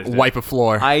just weaponized it. wipe a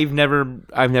floor. I've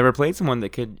never played someone that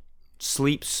could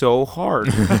sleep so hard.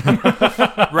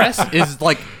 Rest is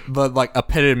like the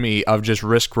epitome of just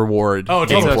risk reward. Oh,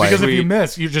 totally. gameplay. Because if you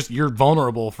Sweet. miss, you're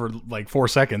vulnerable for like 4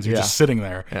 seconds. You're Yeah. just sitting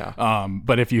there. Yeah.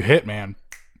 But if you hit, man,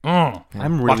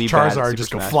 I'm really watch bad at Charizard Super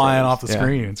just go Smash flying Bros. off the Yeah.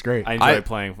 screen. It's great. I enjoy I-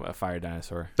 playing a fire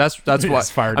dinosaur. That's Yes, what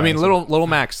fire I mean. dinosaur. Little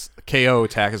Max KO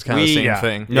attack is kind of the same yeah.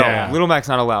 thing. No, Yeah. Little Mac's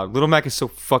not allowed. Little Mac is so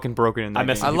fucking broken in that I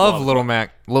miss game. I People love love Little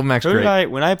Mac. Little Mac's Who did great.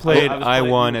 when I played, was I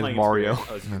playing- won you as were playing Mario. experience.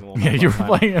 I was using the one Yeah, you were time.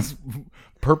 playing as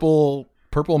purple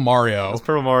Mario,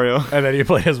 Purple Mario. and then you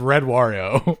played as red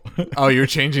Wario. Oh, you're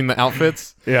changing the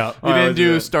outfits. Yeah. You I didn't was do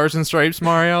doing- Stars and Stripes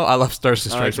Mario? I love Stars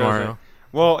and I like Stripes those, Mario.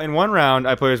 Well, in one round,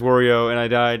 I played as Wario, and I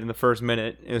died in the first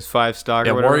minute. It was 5 stock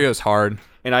Yeah, or whatever. Wario's hard.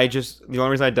 And the only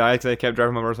reason I died is because I kept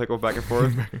driving my motorcycle back and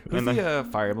forth. Who's and the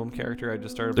Fire Emblem character I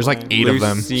just started There's like playing? 8 of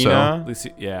them. Lucina.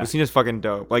 Yeah. Lucina's fucking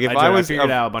dope. Like, if I I, did. I was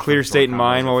figured out a of bunch clear of state in combos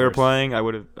mind while we were first. playing,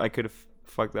 I could have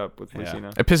fucked up with Yeah.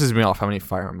 Lucina. It pisses me off how many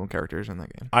Fire Emblem characters in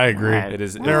that game. I agree. Right. It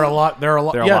is. There are a lot. There are a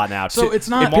lot. There are yeah. a lot now. So too. it's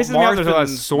not. It pisses me off there's a lot of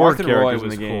Marth sword and Roy characters in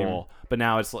was the game. cool, but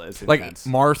now it's Like intense.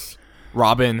 Marth,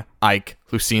 Robin, Ike,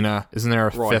 Lucina. Isn't there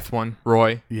a Roy. fifth one?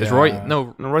 Roy. Is Yeah. Roy?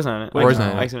 No. No, Roy's not in it. Roy's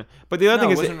not in it. Ike's in it. But the other no,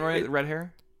 thing is, wasn't Roy red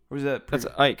hair? Or was that? that's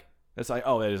Ike. That's like,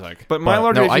 oh, that is like. But my But-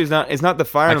 larger no, issue Ike- is not the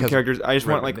Fire Ike Emblem has characters. I just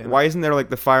red want like, bandana. why isn't there like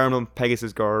the Fire Emblem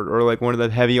Pegasus Guard or like one of the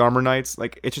heavy armor knights?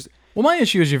 Like, it's just Well, my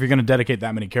issue is if you're going to dedicate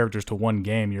that many characters to one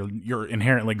game, you're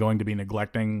inherently going to be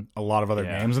neglecting a lot of other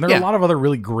Yeah. games, and there are Yeah. a lot of other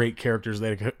really great characters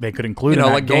they could include. You know,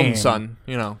 in that like Golden game. Sun.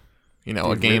 You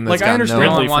know, a game like, that's I got understand- no.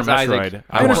 Ridley Ridley wants from Isaac. Metroid.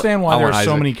 I understand why I want there's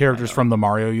so Isaac. many characters from the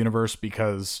Mario universe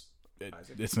because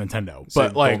it's Nintendo.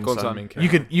 But like, Golden Sun. main you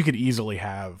character. could even easily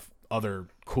have other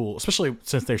cool, especially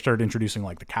since they started introducing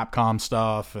like the Capcom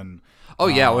stuff and Oh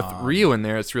yeah, with Ryu in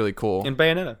there, it's really cool. And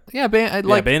Bayonetta. Yeah, I'd Like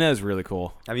like Bayonetta is really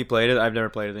cool. Have you played it? I've never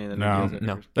played any of the new No, DLC.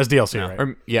 no. That's DLC, right? or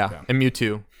and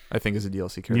Mewtwo. I think is a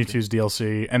DLC character. Mewtwo's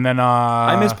DLC, and then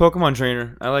I miss Pokemon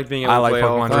Trainer. I like being able I to like play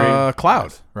all Pokemon three. Trainer.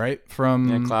 Cloud, right? From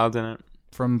Yeah, Cloud's in it.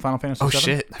 from Final Fantasy. Oh 7?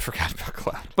 shit! I forgot about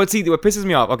Cloud. But see, what pisses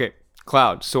me off, okay,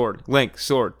 Cloud, Sword, Link,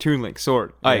 Sword, Toon Link,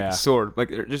 Sword, Ike, Yeah. Sword. Like,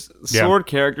 they're just Yeah. sword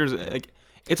characters. Like,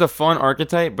 it's a fun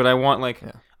archetype, but I want,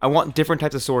 I want different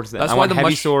types of swords then. That's I why want the heavy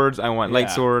mush- swords, I want light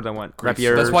Yeah. swords, I want Great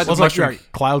rapiers. That's why the Well, it's like mushroom- your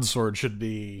Cloud Sword should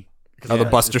be. Oh, the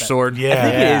Buster Sword. Yeah, I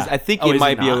think Yeah. it is. I think Oh, it is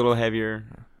might it be a not? little heavier.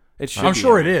 It should I'm be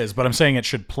sure heavy. it is, but I'm saying it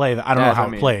should play. I don't know That's how what I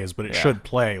it mean. plays, but it Yeah. should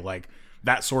play like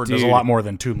that sword does a Dude. lot more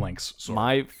than Toon Link's sword.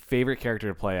 My favorite character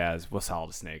to play as was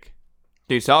Solid Snake.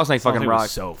 Dude, Solid Snake Solid fucking Snake was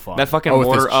rocks. so fun. That fucking Oh, with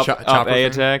water his up, chopper up A thing?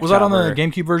 attack. was that on the chopper.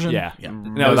 GameCube version? Yeah.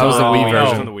 No, that was the Wii that was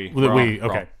version. on the Wii. The Brawl. Wii.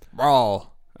 Okay.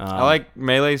 Brawl. I like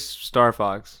Melee's Star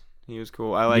Fox. He was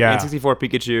cool. I like Yeah. N64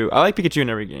 Pikachu. I like Pikachu in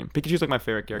every game. Pikachu's like my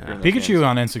favorite character. in those Pikachu games.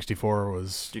 on N64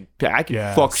 was. Dude, I can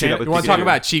Yeah. fuck shit San- up with You want Pikachu. to talk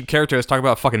about cheap character? Let's talk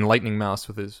about fucking Lightning Mouse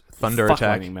with his thunder Fuck attack.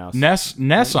 Lightning Mouse.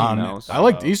 Ness on. Mouse. I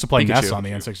liked. I used to play Pikachu. Ness on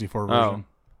the N64 version. Oh.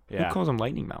 Yeah. Who calls him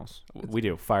Lightning Mouse? We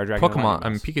do. Fire Dragon. and Pokemon. Lightning I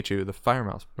mean Mouse. Pikachu, the fire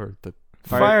mouse or the.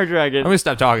 Fire Dragon. I'm gonna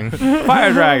stop talking.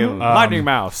 Fire Dragon. Lightning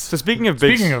Mouse. So speaking of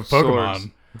big Speaking of Pokemon,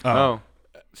 swords- oh,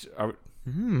 Are-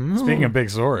 speaking of big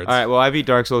swords, All right, well, I beat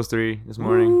Dark Souls 3 this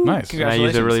morning. nice. And I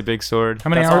used a really big sword. How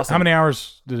many That's hours? awesome. How many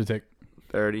hours did it take?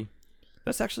 30.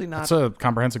 That's actually not. That's a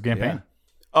comprehensive campaign.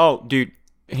 Oh, dude,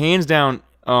 hands down,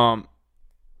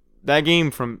 that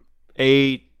game from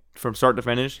start to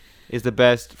finish is the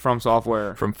best from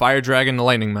software. From Fire Dragon to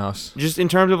Lightning Mouse. Just in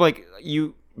terms of like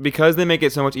because they make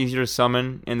it so much easier to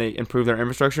summon and they improve their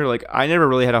infrastructure. Like I never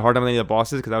really had a hard time with any of the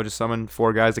bosses because I would just summon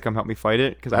 4 guys to come help me fight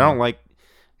it because I don't like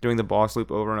doing the boss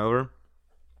loop over and over.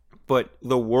 But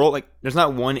the world, like, there's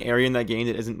not one area in that game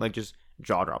that isn't like just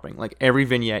jaw dropping. Like every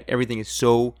vignette, everything is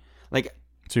so like,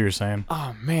 So you're saying?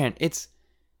 oh man, it's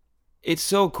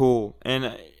so cool.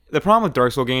 And the problem with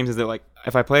Dark Souls games is that like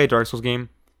if I play a Dark Souls game,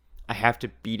 I have to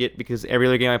beat it because every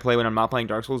other game I play when I'm not playing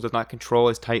Dark Souls does not control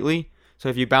as tightly. So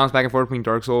if you bounce back and forth between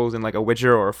Dark Souls and like a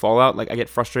Witcher or a Fallout, like I get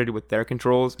frustrated with their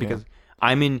controls because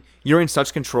you're in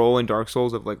such control in Dark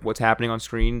Souls of like what's happening on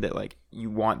screen that like you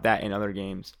want that in other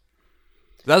games.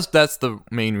 That's the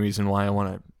main reason why I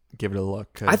want to give it a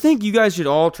look. 'cause I think you guys should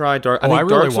all try Dark. Oh, I think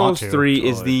really Dark want Souls to, 3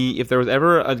 is totally. if there was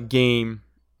ever a game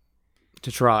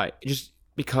to try, just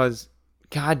because,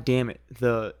 god damn it,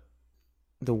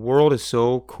 the world is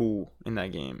so cool in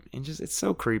that game, and just it's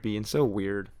so creepy and so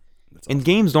weird. And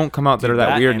games don't come out that are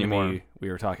that weird enemy anymore. We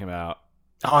were talking about.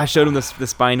 Oh, I showed him the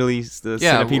spindly, the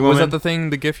yeah, centipede was woman. that the thing,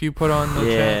 the GIF you put on the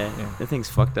chat? Yeah, that thing's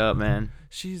fucked up, man.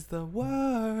 She's the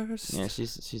worst. Yeah,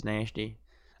 she's nasty.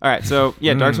 All right, so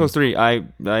yeah, Dark Souls 3.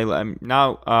 I'm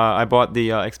now I bought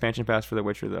the expansion pass for The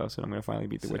Witcher though, so I'm gonna finally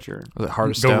beat The Witcher. Was it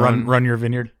Heart of Go Stone? run your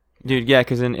vineyard. Dude, yeah,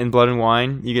 because in Blood and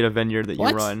Wine you get a vineyard that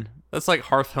What? you run. That's like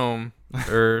Hearthhome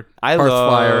or I Hearthfire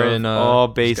love in all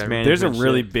base Skyrim. management. There's a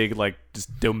really shit. big, like,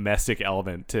 just domestic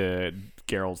element to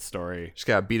Geralt's story. Just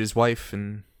gotta beat his wife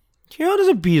and Geralt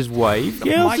doesn't beat his wife.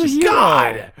 Geralt's a hero.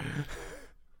 God!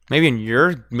 Maybe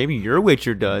your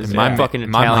Witcher does. In my- fucking in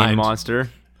my Italian mind. monster.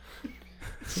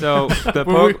 So the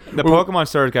we- Pokemon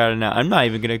starter's got it now. I'm not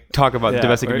even gonna talk about Yeah,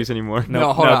 domestic right. abuse anymore.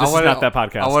 No, hold on. this I wanna- is not that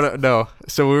podcast. I want to no.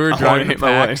 So we were wanna driving hit to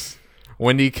my PAX.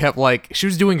 Wendy kept like she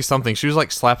was doing something. She was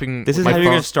like slapping. This is my how you're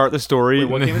phone. gonna start the story.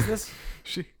 What game is this?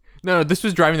 No, this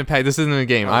was driving the PAX. This isn't a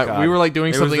game. God. We were like doing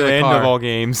It was something the in the end car, of all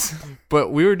games.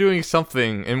 but we were doing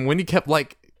something, and Wendy kept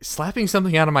like slapping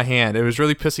something out of my hand. It was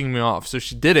really pissing me off. So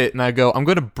she did it, and I go, "I'm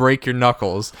going to break your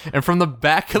knuckles." And from the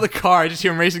back of the car, I just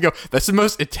hear Mason go, "That's the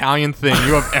most Italian thing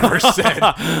you have ever said."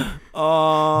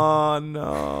 Oh,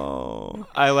 no.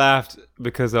 I laughed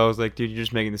because I was like, dude, you're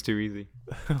just making this too easy.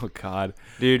 Oh, God.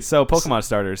 Dude, So, Pokemon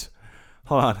starters.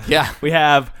 Hold on. Yeah. We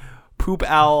have Poop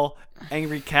Owl,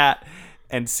 Angry Cat,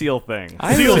 and Seal Thing.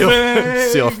 Seal thing.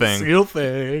 Seal thing. Seal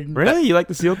thing. really? You like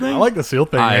the seal thing? I like the seal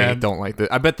thing, I man. don't like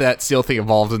that. I bet that seal thing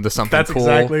evolves into something That's cool.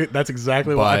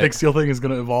 exactly what I but- think seal thing is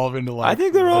going to evolve into. Like, I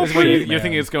think they're all Is what pretty. you're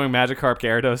thinking it's going Magikarp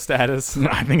Gyarados status?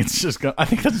 I think it's just. I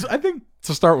think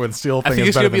to start with, seal thing think is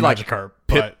it's better gonna be than like Magikarp.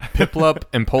 Pip, But Piplup,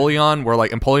 Empoleon, where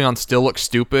like Empoleon still looks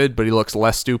stupid, but he looks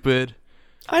less stupid.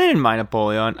 I didn't mind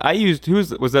Apollyon. I used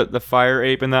was that the fire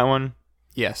ape in that one?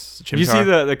 Yes. Did you see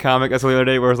the comic I saw the other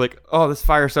day where it's like, oh, this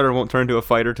fire starter won't turn into a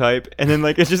fighter type, and then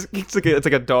like it's like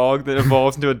a dog that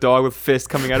evolves into a dog with fists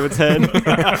coming out of its head.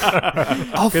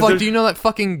 Oh fuck! Do you know that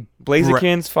fucking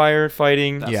Blaziken's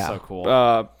firefighting. That's Yeah. so cool.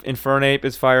 Infernape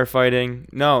is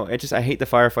firefighting. No, I hate the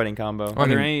firefighting combo. Are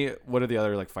there any? What are the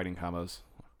other like fighting combos?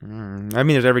 I mean,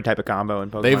 there's every type of combo in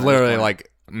Pokemon. They've at this literally point.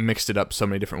 like mixed it up so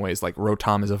many different ways. Like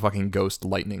Rotom is a fucking ghost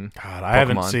lightning. God, I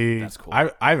haven't Pokemon. seen. That's cool.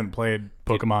 I haven't played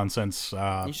Pokemon since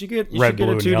You should get Red, a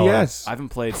Blue, and Yellow. 2DS. I haven't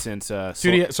played since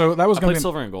 2DS. So that was I going played to.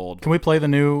 Silver and Gold. Can we play the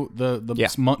new the Yeah.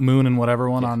 Moon and whatever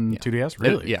one on 2DS?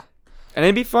 Really? Yeah. And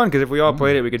it'd be fun because if we all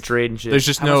played it, we could trade and shit. There's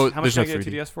just How no. much, how much there's no did I get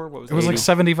a 3D. 2DS for? What was It was like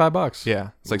 $75. Yeah,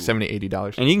 it's like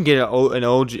 $70-$80. and you can get an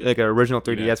old like an original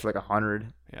 3DS for like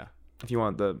 100 Yeah. if you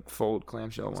want the fold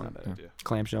clamshell one. Not a bad idea.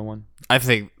 Clamshell one. I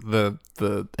think the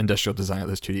industrial design of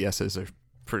those 2DSs are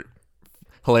pretty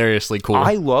hilariously cool.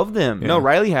 I love them. No, Yeah.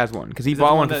 Riley has one because he Is that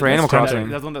bought the one that- for Animal that's- Crossing.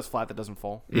 That's the one that's flat that doesn't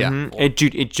fall. yeah,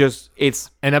 Mhm. It's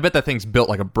and I bet that thing's built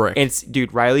like a brick.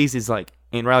 dude. Riley's is like,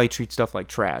 and Riley treats stuff like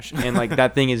trash, and like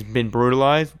that thing has been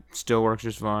brutalized. Still works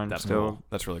just fine. That's still, cool.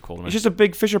 That's really cool to me. it's just a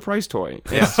big Fisher Price toy.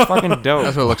 It's fucking dope.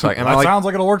 That's what it looks like. And I That like, sounds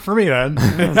like it'll work for me then.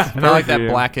 and I like that Yeah.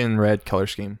 black and red color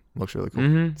scheme. Looks really cool.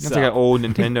 That's So- like an old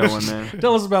Nintendo one there.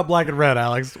 Tell us about Black and Red,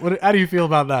 Alex. How do you feel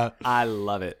about that? I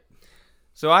love it.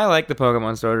 So I like the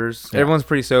Pokemon starters. Everyone's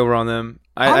pretty sober on them.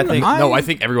 I think I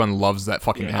think everyone loves that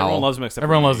fucking owl. Everyone loves him except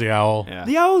Everyone for loves me. the owl. Yeah.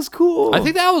 the owl's cool. I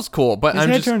think that was cool, but his I'm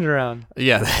head just turned around.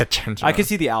 yeah, that turns. I around. could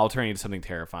see the owl turning into something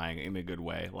terrifying in a good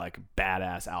way, like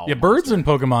badass owl. Yeah, birds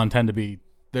monster. in Pokemon tend to be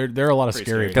there are a lot of Pretty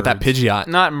scary. scary. got that birds. Pidgeot,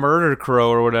 Not Murder Crow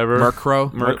or whatever.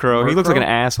 Murkrow. Murkrow. He looks like an Murkrow?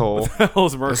 asshole.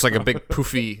 Hell's Merc- It's like a big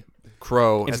poofy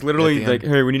crow. It's at literally the like,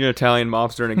 end. hey, we need an Italian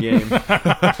mobster in a game.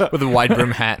 with a wide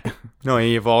brim hat. No,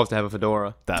 he evolves to have a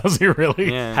fedora. Does he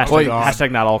really? Yeah. hashtag, Oh, God.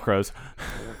 hashtag not all crows.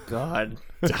 God.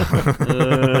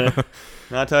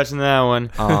 Not touching that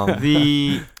one.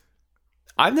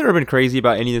 I've never been crazy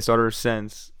about any of the starters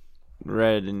since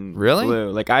Red and Really?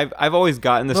 Blue. Like I've always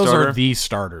gotten the Those starter. are the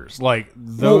starters. Like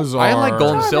those I are. like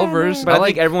gold and silvers. but I,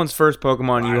 like think everyone's first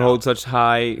Pokemon you hold such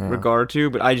high regard to.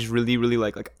 But I just really, really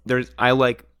like I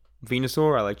like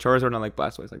Venusaur, I like Charizard, and I like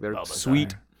Blastoise. Like they're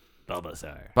sweet.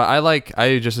 Bulbasaur. But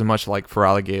I just as much like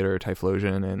Feraligatr,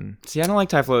 Typhlosion, and See, I don't like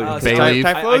Typhlosion. see, Bayleaf.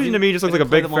 I Typhlosion didn't- to me just looks I like a didn't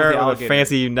play big them all with ferret the with a alligator.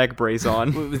 fancy neck brace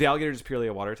on. Was the alligator just purely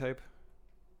a water type?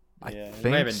 I may have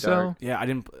think been so. dark. Yeah,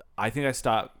 I think I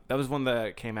stopped. That was one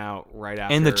that came out right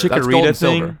after. And the That's gold Chikorita and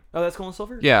thing. silver. Oh, that's gold and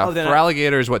silver. Yeah, Oh, then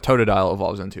Feraligatr is what Totodile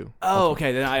evolves into.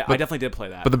 okay. Then I definitely did play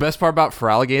that. But the best part about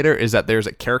Feraligatr is that there's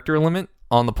a character limit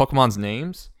on the Pokemon's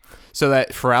names, so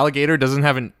that Feraligatr doesn't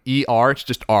have an ER, it's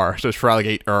just R, so it's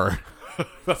Feraligatr.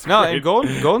 No, and Gold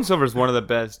and Silver is one of the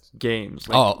best games.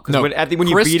 Like, Oh 'cause no, when you beat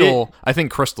it, Crystal, I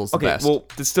think Crystal's the okay. best. Well,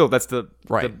 that's the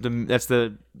Right. that's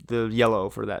the yellow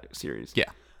for that series. Yeah.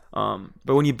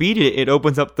 But when you beat it, it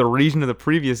opens up the region of the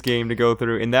previous game to go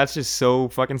through, and that's just so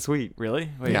fucking sweet. really?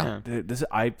 Wait, Yeah. This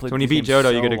I played. So when you these beat games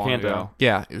Johto, you so go to long Kanto. ago.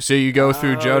 Yeah, so you go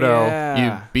through Johto, yeah.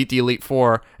 you beat the Elite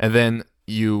Four, and then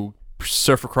you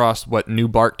surf across New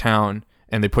Bark Town,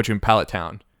 and they put you in Pallet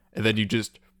Town, and then you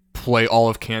just play all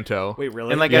of Kanto. Wait,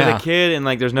 really? And like Yeah. as a kid, and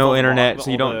like there's no internet,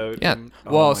 so you don't. Yeah.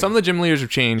 Well, some of the gym leaders have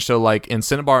changed. So, like in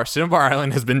Cinnabar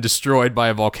Island has been destroyed by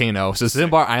a volcano. So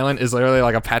Cinnabar Island is literally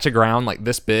like a patch of ground like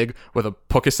this big with a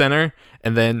Poké Center,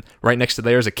 and then right next to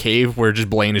there is a cave where just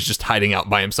Blaine is just hiding out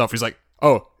by himself. He's like,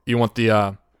 "Oh, you want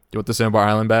the Cinnabar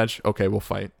Island badge? Okay, we'll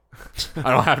fight.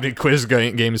 I don't have any quiz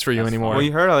games for you anymore." Well,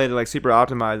 you heard how they like super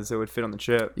optimized it so it would fit on the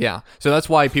chip. Yeah. So that's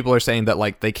why people are saying that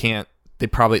like they couldn't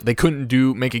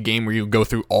make a game where you go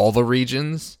through all the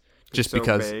regions just so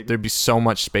because big. there'd be so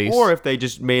much space. Or if they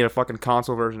just made a fucking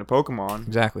console version of Pokemon.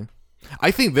 Exactly.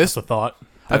 I think this That's a thought.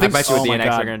 I think bet you with oh my DNX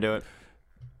God. they're gonna do it.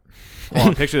 Hold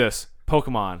on, picture this: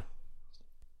 Pokemon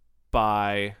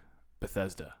by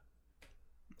Bethesda.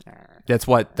 that's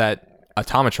what that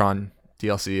Automatron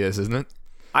DLC is, isn't it?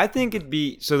 I think it'd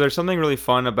be so. There's something really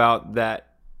fun about that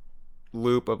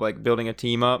loop of like building a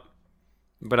team up,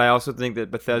 but I also think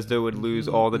that Bethesda would lose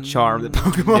all the charm that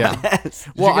Pokemon Yeah. has.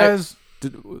 Well, you guys,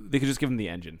 They could just give them the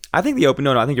engine. I think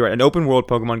no, I think you're right. An open world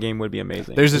Pokemon game would be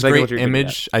amazing. There's this Exactly what great you're getting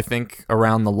image, I think,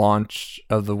 around the launch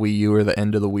of the Wii U or the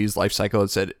end of the Wii's life cycle.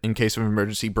 It said, in case of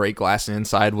emergency, break glass, and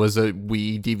inside was a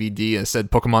Wii DVD and it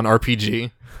said Pokemon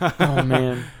RPG. at. Oh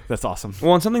man. That's awesome.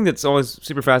 Well, and something that's always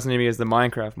super fascinating to me is the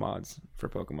Minecraft mods for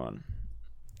Pokemon.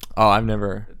 Oh, I've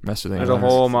never messed with any There's of a those.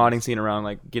 whole modding scene around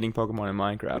like getting Pokemon in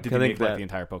Minecraft. Did I you think make like that the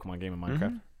entire Pokemon game in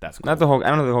Minecraft? That's cool. not the whole. I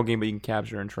don't know the whole game, but you can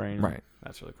capture and train. Right.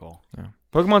 That's really cool.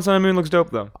 Pokemon Sun and Moon looks dope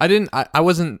though. I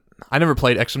never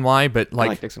played X and Y, but I like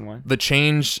like X and Y. the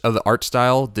change of the art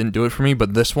style didn't do it for me.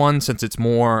 But this one, since it's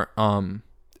more,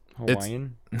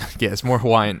 Hawaiian. yeah, it's more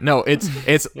Hawaiian. No, it's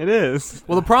It is.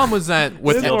 well, the problem was that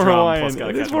with It's El more Drum Hawaiian. plus gotta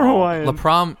It's catch more them all. Hawaiian. the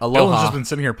problem, Dylan's Aloha. just been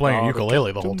sitting here playing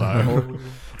ukulele the whole time.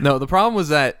 No, the problem was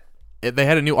that they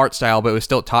had a new art style, but it was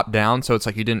still top down, so it's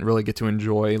like you didn't really get to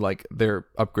enjoy like their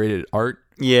upgraded art.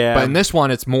 Yeah. But in this one,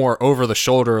 it's more over the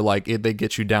shoulder. Like they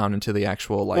get you down into the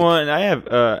actual like. Well, and I have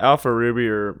Alpha Ruby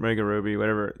or Mega Ruby,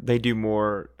 whatever. They do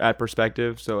more at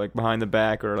perspective, so like behind the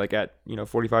back or like at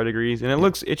 45 degrees, and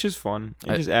it's just fun.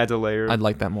 It just adds a layer. I'd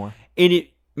like that more. And it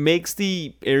makes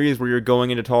the areas where you're going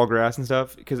into tall grass and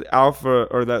stuff, because Alpha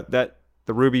or the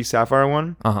Ruby Sapphire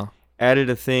one added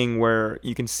a thing where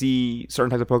you can see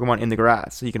certain types of Pokemon in the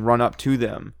grass, so you can run up to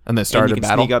them And then start you a can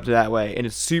battle. sneak up to that way, and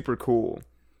it's super cool.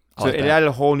 So like it that. added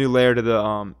a whole new layer to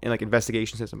the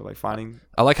investigation system of like finding.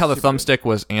 I like how the thumbstick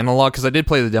was analog because I did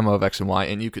play the demo of X and Y,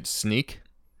 and you could sneak.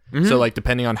 So like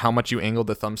depending on how much you angled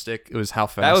the thumbstick, it was how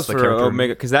fast That was the for character.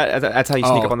 Omega, because that's how you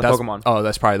sneak up on the Pokemon. Oh,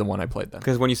 that's probably the one I played then.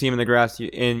 Because when you see them in the grass,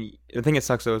 and the thing that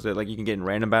sucks though is that like you can get in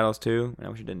random battles too. And I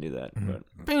wish you didn't do that, but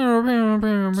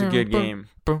it's a good game.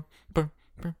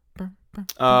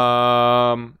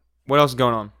 What else is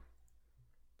going on?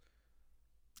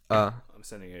 I'm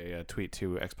sending a tweet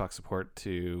to Xbox support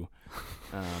to.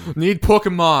 Need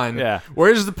Pokemon. Yeah.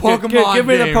 Where's the Pokemon? Give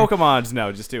me the game? Pokemons.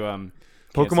 No, just to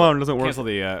Pokemon doesn't work. Cancel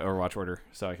the Overwatch order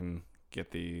so I can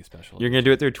get the special. You're gonna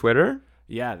do it through Twitter?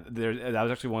 Yeah, that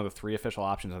was actually one of the 3 official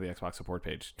options on the Xbox support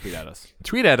page. Tweet at us.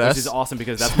 Tweet at us. Which is awesome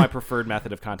because that's my preferred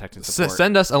method of contacting support.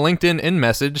 Send us a LinkedIn in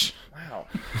message. Wow.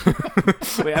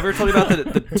 Wait, I ever told you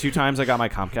about the 2 times I got my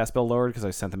Comcast bill lowered because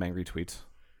I sent them angry tweets?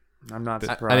 I'm not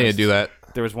surprised. I need to do that.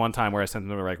 There was one time where I sent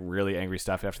them like really angry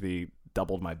stuff after they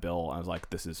doubled my bill. I was like,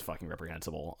 "This is fucking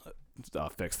reprehensible.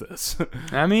 Fix this."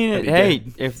 I mean,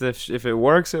 if it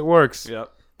works, it works.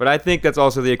 Yep. But I think that's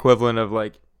also the equivalent of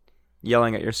like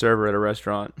yelling at your server at a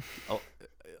restaurant. Oh,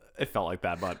 it felt like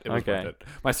that, but it was Okay. worth it.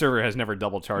 My server has never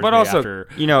double charged But me also, after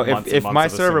months and if months my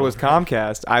of a server was single-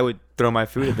 Comcast, I would throw my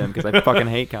food at them because I fucking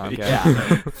hate Comcast.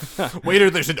 Yeah. Waiter,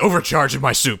 there's an overcharge in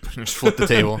my soup. Just flip the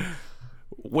table.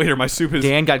 Waiter, my soup is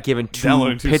Dan got given 2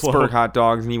 downloading too Pittsburgh slow. hot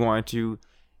dogs and he wanted 2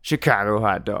 Chicago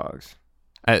hot dogs.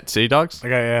 At City Dogs?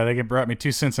 They brought me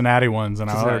 2 Cincinnati ones, and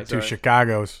I Cincinnati, ordered 2 sorry.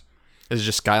 Chicago's. Is it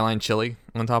just Skyline chili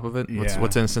on top of it? Yeah.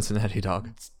 What's in a Cincinnati dog?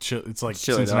 It's like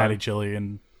Chili Cincinnati dog. chili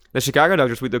and The Chicago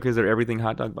dogs are sweet though because they're everything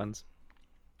hot dog buns.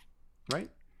 Right?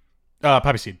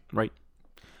 poppy seed. Right.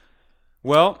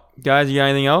 Well, guys, you got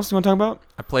anything else you want to talk about?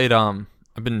 I played I've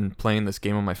been playing this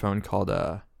game on my phone called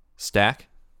Stack.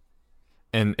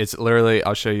 And it's literally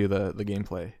I'll show you the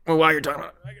gameplay. Well, while you're talking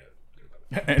about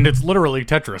And it's literally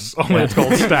Tetris, only it's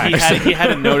called stacks. he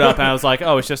had a note up, and I was like,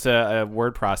 "Oh, it's just a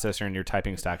word processor, and you're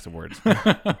typing stacks of words."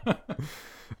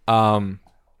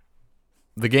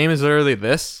 The game is literally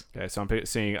this, Okay, so I'm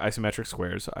seeing isometric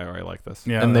squares. I already like this.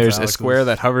 Yeah, and that's there's a Alex's. square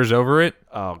that hovers over it,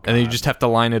 Oh, God. and then you just have to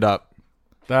line it up,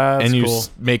 That's and you cool.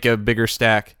 make a bigger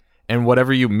stack, and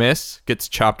whatever you miss gets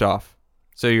chopped off,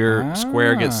 so your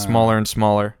square gets smaller and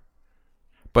smaller.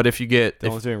 But if you get,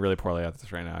 Dylan's doing really poorly at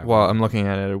this right now. well, I'm looking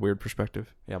at it at a weird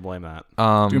perspective. Yeah, blame that.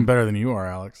 Doing better than you are,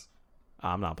 Alex.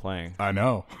 I'm not playing. I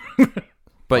know.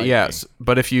 But Like yes,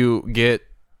 but if you get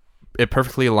it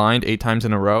perfectly aligned 8 times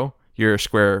in a row, your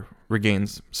square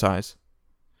regains size,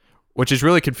 which is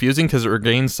really confusing because it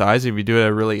regains size if you do it at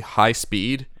a really high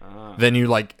speed. Then you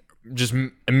like just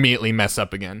immediately mess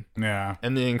up again, Yeah.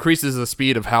 and it increases the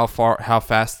speed of how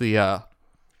fast the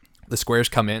squares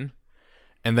come in,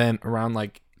 and then around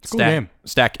like cool game.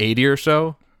 stack 80 or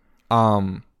so,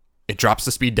 it drops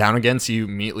the speed down again, so you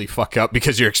immediately fuck up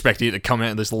because you're expecting it to come in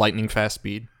at this lightning fast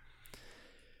speed.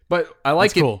 But I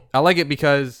like That's it. cool. I like it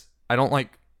because I don't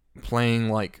like playing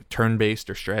like turn-based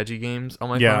or strategy games on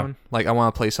my Yeah. phone. Like I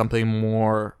want to play something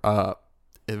more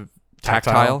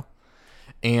Tactile.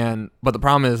 but the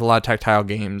problem is a lot of tactile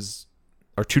games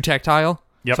are too tactile.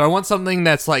 Yep. So I want something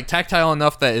that's like tactile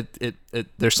enough that it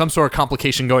there's some sort of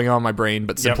complication going on in my brain,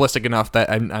 but Yep. simplistic enough that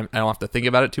I don't have to think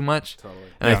about it too much. Totally.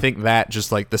 And Yeah. I think that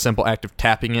just like the simple act of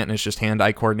tapping it and it's just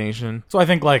hand-eye coordination. So I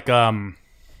think like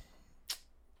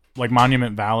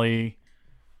Monument Valley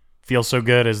feels so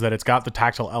good is that it's got the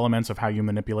tactile elements of how you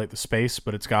manipulate the space,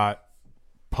 but it's got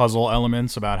puzzle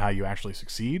elements about how you actually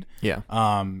succeed. Yeah.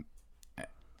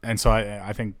 And so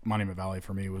I think Monument Valley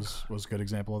for me was a good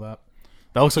example of that.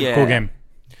 That looks like a cool game.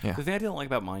 Yeah. The thing I didn't like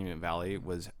about Monument Valley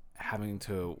was having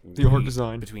to The art weed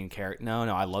design. between character. No,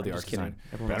 I love the art design.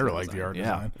 Better like the art Yeah,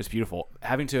 design. it's beautiful.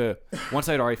 Having to once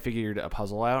I'd already figured a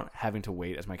puzzle out, having to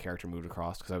wait as my character moved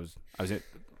across because I was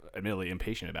admittedly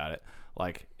impatient about it.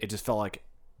 Like it just felt like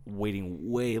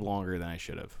waiting way longer than I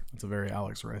should have. It's a very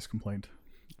Alex Rice complaint.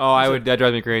 Oh, that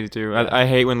drives me crazy too. I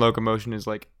hate when locomotion is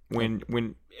like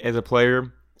when as a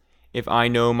player, if I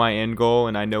know my end goal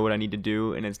and I know what I need to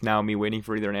do, and it's now me waiting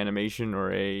for either an animation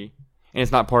or and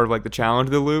it's not part of like the challenge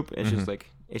of the loop. It's just like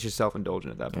it's just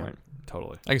self-indulgent at that point.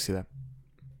 Totally. I can see that.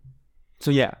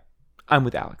 So yeah, I'm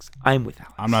with Alex. I'm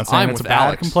not saying I'm it's a with bad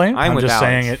Alex. complaint. I'm I'm with just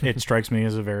saying Alex. it strikes me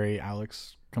as a very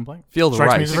Alex complaint. Feels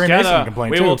strikes right. me as a very Mason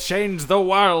complaint we too. will change the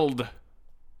world.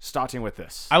 Starting with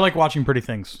this. I like watching pretty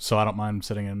things, so I don't mind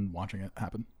sitting and watching it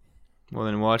happen. Well,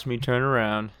 then watch me turn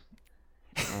around.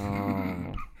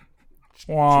 Should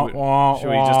we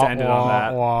just end it on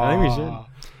that? I think we should.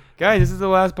 Guys, this is the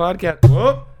last podcast.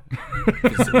 Whoop.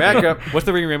 Back up. What's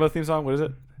the Reading Rainbow theme song? What is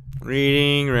it?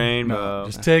 Reading Rainbow.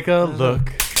 Just take a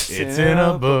look. It's in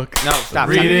a book. No, stop.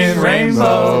 Reading stop.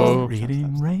 Rainbow. Stop.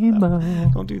 Reading Rainbow.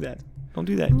 Don't do that. Don't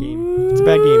do that game. It's a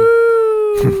bad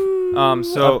game.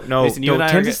 So no, Mason, you and I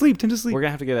tend are to get- sleep. Tend to sleep. We're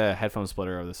gonna have to get a headphone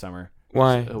splitter over the summer.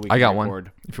 Why? So we I can got one.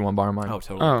 record. If you want to borrow mine. Oh,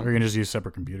 totally. Oh, We're gonna just use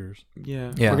separate computers.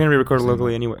 yeah. Yeah. We're gonna re-record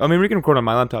locally anyway. I mean, we can record on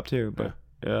my laptop too, but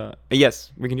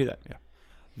yes, we can do that. Yeah.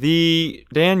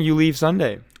 Dan, you leave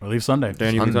Sunday. I leave Sunday.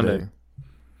 Dan, you leave Sunday.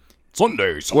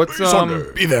 Sunday. What's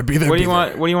Be there. Be there. What do you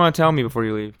want? What do you want to tell me before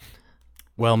you leave?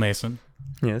 Well, Mason,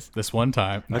 Yes. this one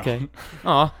time. No. Okay.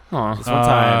 Aw. This one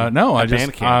time. No, I at just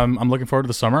band camp. I'm looking forward to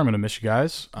the summer. I'm gonna miss you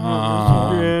guys.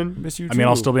 Miss you I mean,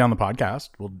 I'll still be on the podcast.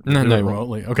 We'll No, do no, it you won't.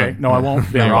 remotely. Okay, no, I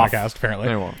won't be on the You're off. podcast. Apparently,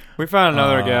 No, you won't. We found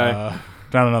another guy.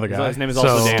 Found another guy. His name is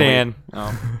also Dan. Stan.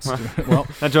 Oh. Well,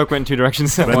 That joke went in two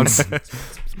directions at once.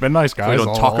 it's been nice, guys. We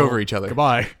don't talk over each other.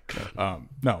 Goodbye.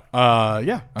 No.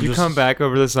 Yeah. I'm You just, come back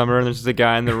over the summer and there's just a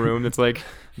guy in the room that's like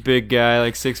big guy,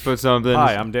 like 6 foot something.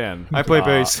 Hi, I'm Dan. I play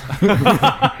bass.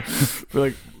 be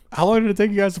like, how long did it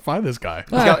take you guys to find this guy?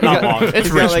 Not long. It's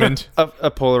He's got, like, Richmond. a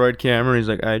Polaroid camera. He's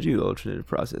like, I do ultrasound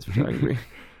process photography.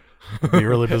 It'd be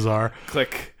really bizarre.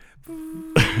 Click.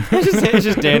 It's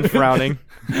just Dan frowning.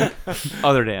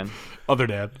 Other Dan. Other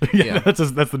dad. Yeah, Yeah. that's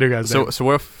the new guy's name. So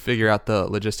we'll figure out the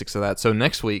logistics of that. So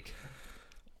next week,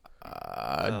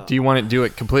 do you want to do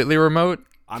it completely remote?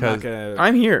 I'm not 'Cause- gonna.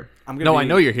 I'm here. I'm gonna. No, be, I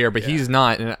know you're here, but he's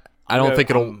not, and I don't think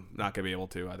it'll. I'm not gonna be able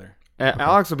to either.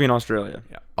 Alex will be in Australia.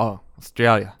 Oh,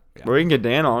 Australia. But we can get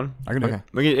Dan on. I can do Okay. it.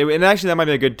 We can, and actually, that might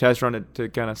be a good test run to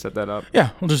kind of set that up. Yeah,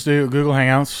 we'll just do Google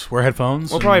Hangouts, wear headphones.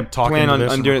 We'll and probably talk plan into on, this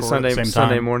on and doing it record at the Sunday same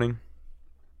Sunday time. morning.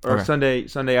 Or Okay.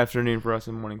 Sunday afternoon for us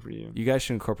and morning for you. You guys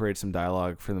should incorporate some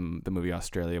dialogue for the movie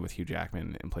Australia with Hugh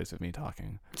Jackman in place of me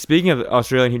talking. Speaking of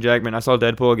Australian Hugh Jackman, I saw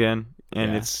Deadpool again,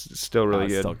 and Yeah. it's still really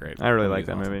it's good. still great. I really That like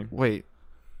that movie's movie. Wait,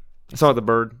 I saw The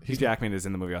Bird. Hugh Jackman is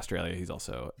in the movie Australia. He's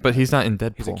also but he's not in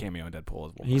he's a Deadpool. cameo in Deadpool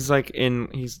as well. He's like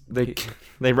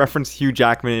they reference Hugh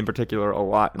Jackman in particular a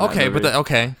lot. In that Okay, movie. but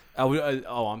okay.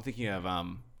 I'm thinking of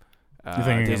You're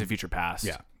thinking Days of- of Future Past.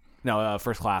 Yeah. No,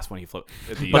 First Class when he flew.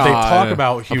 But they talk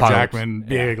about Hugh Apocalypse. Jackman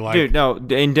being like, Dude, no,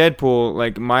 in Deadpool,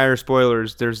 like minor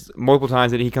spoilers, there's multiple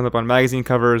times that he comes up on magazine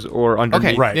covers or underneath.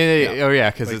 Okay, Right. Yeah. Oh yeah,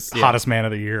 because like, it's hottest man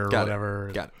of the year or Got it. whatever.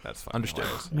 Got it. That's fine. Understood.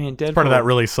 Man, Deadpool. Part of that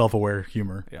really self-aware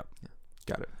humor. Yep.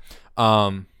 Got it.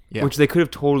 Yeah. Which they could have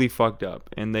totally fucked up,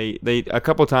 and they a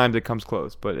couple times it comes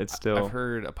close, but it's still. I've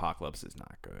heard Apocalypse is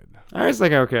not good. I was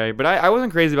like, okay, but I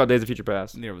wasn't crazy about Days of Future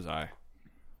Past. Neither was I.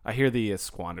 I hear the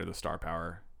squander the star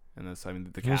power, and this. I mean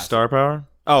the Who's cast. Star Power?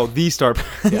 Oh, the Star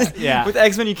Power. Yeah. With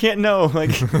X-Men, you can't know.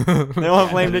 Like, they don't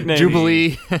have lame nicknames.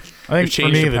 Jubilee I think for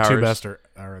changed me, the the two powers. best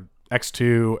are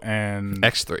X2 and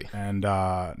X3. and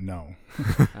no.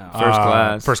 First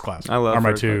Class. First Class. I love are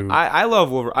my First two. Class. I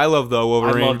love Wolverine. I love the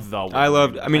Wolverine. I loved the I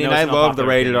loved. Wolverine. I mean, I know and I it's not love the popular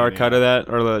rated R opinion cut of that,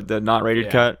 or the not rated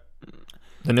Yeah. cut.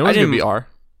 The new I one's gonna didn't- be R.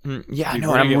 Yeah, I We're know.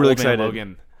 gonna I'm get really Old Man excited.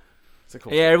 Logan. It's a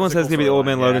cool- Yeah, everyone it's a says it's cool gonna be the Old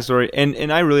Man storyline, Logan yeah. story,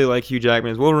 and I really like Hugh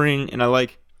Jackman as Wolverine, and I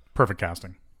liked Perfect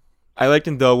casting.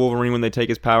 in the Wolverine when they take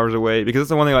his powers away, because that's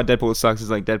the one thing about Deadpool that sucks is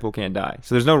like Deadpool can't die,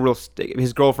 so there's no real stake.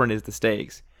 His girlfriend is the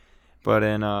stakes, but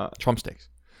in Trump stakes.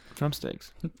 Trump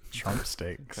stakes. Trump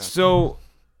steaks. So,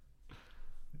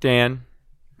 Dan,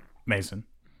 Mason.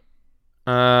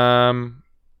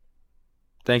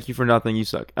 thank you for nothing. You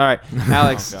suck. All right,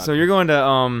 Alex. Oh, God. So you're going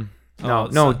to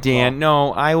no, Dan. oh.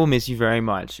 No, I will miss you very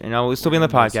much, and I will still be on the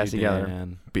podcast together.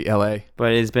 Dan. Be LA.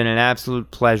 But it's been an absolute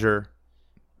pleasure.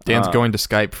 Dan's Uh, going to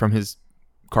Skype from his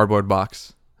cardboard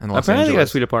box in Los Apparently, you got a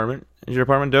Angeles. sweet apartment. Is your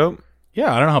apartment dope?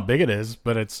 Yeah, I don't know how big it is,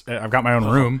 but I've got my own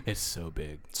room. It's so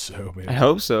big. It's so big. I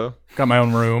hope so. Got my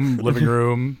own room, living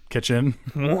room, kitchen.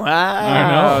 Wow.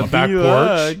 I know, a back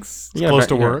porch. It's close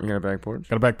to work. You got a back porch.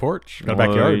 Got a back porch. Got a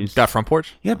backyard. Nice. Got a front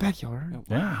porch. You got a backyard.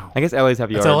 Yeah. I guess LA's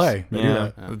have yards. It's LA. They do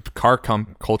Yeah. that. Car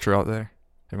culture out there.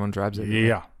 Everyone drives it.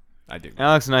 Yeah. I do.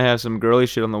 Alex and I have some girly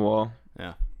shit on the wall.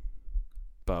 Yeah.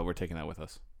 But we're taking that with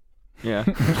us. Yeah.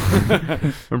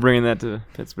 We're bringing that to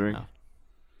Pittsburgh. Oh.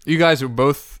 You guys are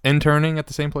both interning at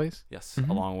the same place? Yes.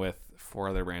 Along with 4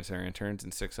 other brand center interns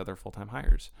and 6 other full-time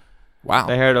hires. Wow.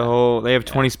 They hired they have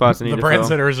 20 spots in The brand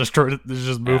center is just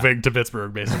moving to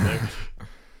Pittsburgh, basically.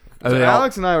 Are So they all-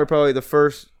 Alex and I were probably the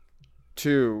first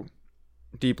 2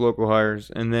 deep local hires,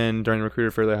 and then during the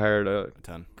recruiter fair they hired A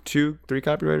ton. 2-3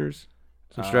 copywriters,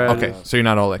 some Uh, strategists. Okay, so you're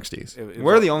not all XDs.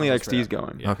 We're the only XDs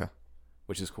going, Yeah. Okay.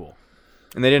 Which is cool.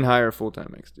 and they didn't hire a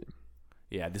full-time XD.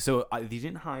 Yeah. So they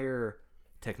didn't hire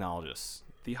technologists.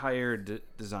 They hired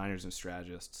designers and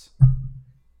strategists.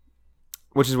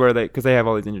 Which is where because they have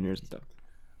all these engineers and stuff.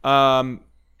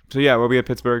 So yeah, we'll be at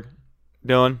Pittsburgh.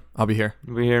 Dylan, I'll be here.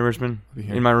 we'll be here in Richmond, Be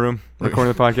here. in my room,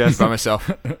 recording the podcast. by myself.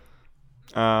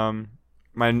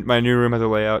 My new room has a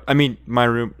layout. I mean, my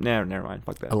room. Nah, never mind.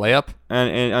 Fuck that. A layup? And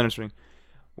uninteresting.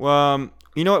 Well,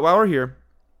 you know what? While we're here,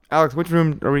 Alex, which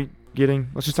room are we getting?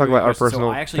 Let's just talk about our So personal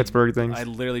I actually- Pittsburgh things. I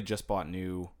literally just bought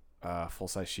new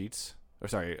full-size sheets. Or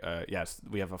sorry, yes,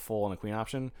 we have a full and a queen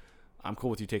option. I'm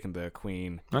cool with you taking the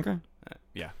queen. Okay.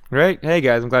 Yeah. Great. Hey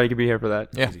guys, I'm glad you could be here for that.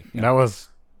 Yeah. Easy. That was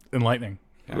enlightening.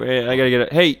 Yeah. Wait, I gotta get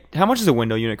it. Hey, how much does a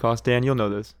window unit cost, Dan? You'll know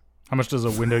this. How much does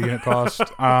a window unit cost?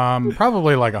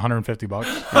 Probably like $150.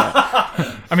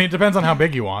 I mean, it depends on how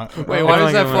big you want. Wait, I why feel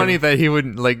is like that I'm funny that he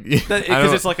wouldn't like?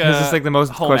 Because it's like a This is like the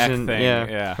most home ec question. thing.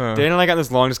 Yeah. Yeah. Dan and I got in this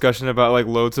long discussion about like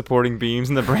load supporting beams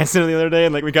in the Branson the other day,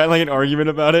 and like we got in, like an argument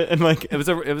about it, and like It was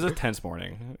a tense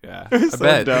morning. Yeah. it was I so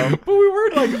bet. dumb. But we were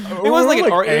like, It wasn't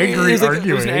like an angry it was like- arguing.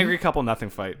 It was an angry couple nothing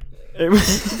fight. It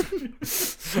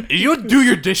was, You do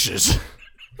your dishes.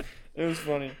 it was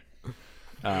funny.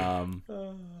 Um,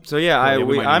 So yeah, yeah,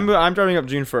 we might I'm driving up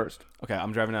June 1st. okay,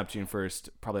 I'm driving up June 1st,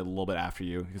 probably a little bit after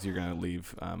you because you're gonna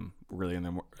leave really in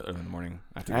the morning.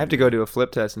 I have to go do a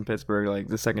flip test in Pittsburgh like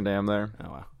the second day I'm there. Oh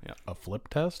wow, yeah. A flip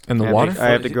test? In the I have water? to- I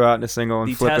have to go out in a single and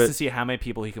The flip test it to see how many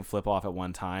people he can flip off at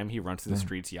one time. He runs through the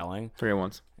streets yelling. 3 at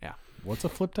once. What's a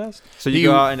flip test? So you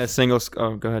go out in a single.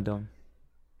 Oh, go ahead, Dylan.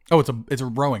 Oh, it's a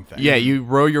rowing thing. Yeah, you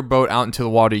row your boat out into the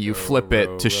water. You flip it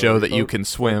row, to show row that your you boat, can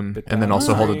swim, flip it and then down.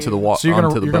 also hold it to the water. So you're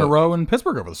onto the gonna boat. row in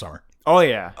Pittsburgh over the summer. Oh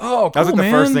yeah. Oh, That was like the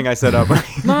first thing I set up.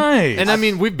 Nice. And I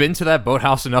mean, we've been to that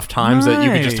boathouse enough times that you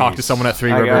could just talk to Nice. someone at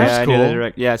Three I Rivers. did cool. it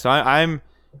direct. Yeah. So I'm.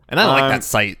 And I like Um, that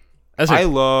site. That's I a,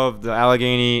 love the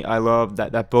Allegheny. I love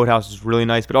that boathouse is really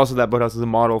nice, but also that boathouse is a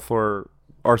model for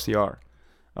RCR,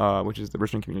 which is the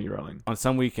Richmond Community Rowing. On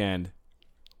some weekend,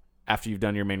 after you've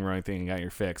done your main rowing thing and got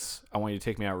your fix, I want you to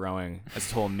take me out rowing as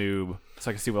a total noob so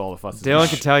I can see what all the fuss is. Dylan about.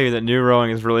 can tell you that new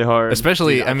rowing is really hard.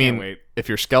 especially, Dude, I I mean, can't wait. if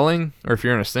you're sculling or if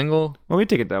you're in a single, Well, we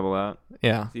take a double out.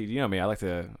 yeah. Dude, you know me. I like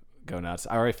to go nuts.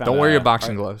 I already found. Don't wear a- your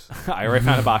boxing gloves. I already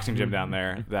found a boxing gym down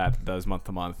there that does month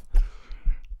to month.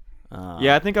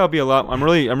 Yeah, I think I'll be a lot. I'm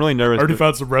really nervous. I already but-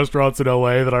 found some restaurants in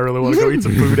LA that I really want to go eat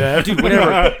some food at. Dude,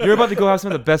 whatever. You're about to go have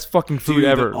some of the best fucking food Dude,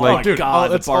 ever. Oh Like, my dude,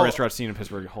 god, the it's bar all- restaurant scene in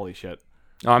Pittsburgh. Holy shit.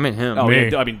 oh, I'm in him. Oh, Me.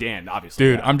 yeah, I mean Dan, obviously.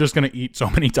 Dude, yeah. I'm just gonna eat so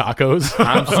many tacos.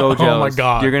 I'm so jealous. Oh my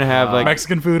god, You're gonna have like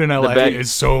Mexican food in LA bag-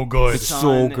 is so good. It's so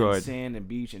Sun good. And sand and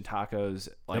beach and tacos.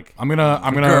 Like I'm gonna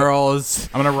Girls.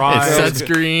 I'm gonna It's ride.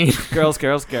 sunscreen.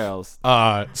 girls.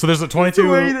 So there's a 22 the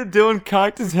way that Dylan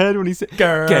cocked his head when he said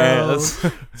girls.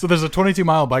 So there's a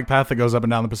 22-mile bike path that goes up and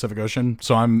down the Pacific Ocean.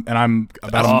 So I'm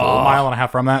about a mile and a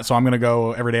half from that. So I'm gonna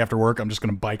go every day after work. I'm just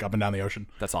gonna bike up and down the ocean.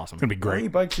 That's awesome. It's gonna be Where do you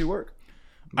great. bike to work?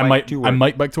 I Bike to work.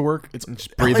 might bike to work. It's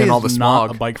breathe LA in all is the not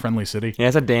smog. a bike-friendly city. Yeah,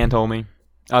 that's what Dan told me.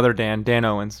 Other Dan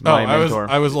Owens, Oh, my mentor.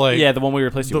 I was like, Yeah, the one we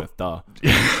replaced you with. Duh.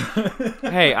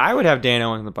 Hey, I would have Dan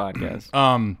Owens on the podcast.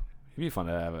 It'd be fun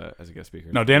to have as a guest speaker.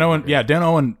 No, Dan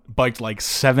Owen biked like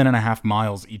 7.5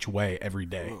 miles each way every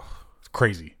day. It's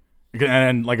crazy.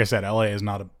 And like I said, LA is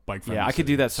not a bike friendly. Yeah, I could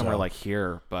do that somewhere so. like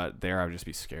here, but there I would just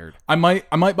be scared. I might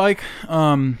bike.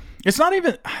 It's not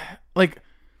even like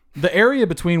the area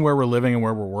between where we're living and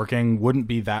where we're working wouldn't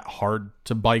be that hard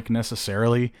to bike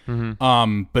necessarily.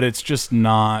 But it's just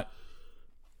not.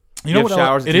 You know have what?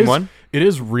 showers at It Team is. One? It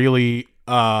is really.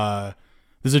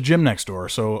 There's a gym next door,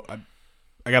 so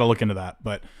I got to look into that.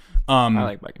 But I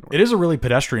like biking. to work. it is a really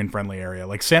pedestrian friendly area,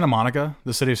 like Santa Monica,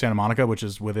 the city of Santa Monica, which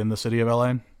is within the city of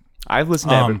LA. I've listened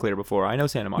to Everclear before. I know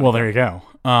Santa Monica. Well, there you go.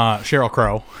 Sheryl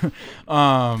Crow.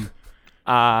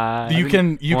 You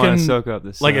can soak up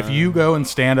this. like if you go and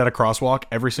stand at a crosswalk,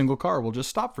 every single car will just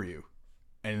stop for you,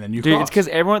 and then you dude, cross. it's because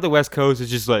everyone at the West Coast is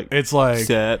just like it's like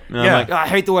set. And yeah. I'm like, "Oh, I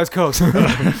hate the West Coast.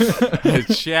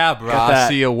 Yeah, bro. that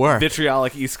See you work.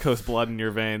 Vitriolic East Coast blood in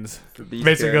your veins.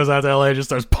 basically goes out to LA, just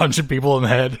starts punching people in the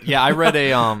head. Yeah, I read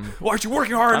a Why aren't you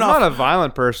working hard I'm not a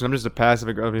violent person. I'm just a passive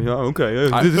aggressive. Oh, okay,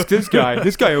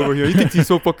 this guy over here. He thinks he's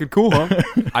so fucking cool, huh?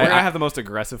 I have the most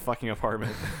aggressive fucking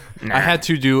apartment. I had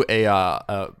to do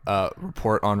a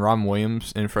report on Ron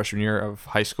Williams in freshman year of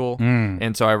high school,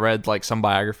 and so I read like some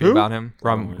biography about him.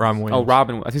 Ron Williams. Oh,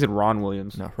 Robin. I think he said Ron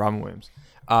Williams. No, Robin Williams.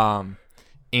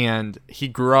 And he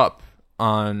grew up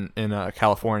in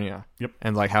California. Yep.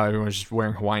 And like how everyone was just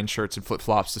wearing Hawaiian shirts and flip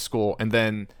flops to school, and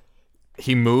then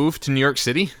he moved to New York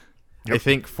City, I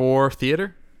think, for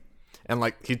theater. And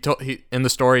like he in the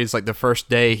story, it's like the first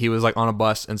day he was like on a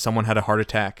bus and someone had a heart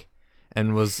attack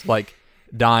and was like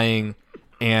dying,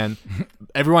 and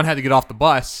everyone had to get off the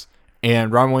bus.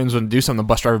 And Robin Williams wouldn't do something. The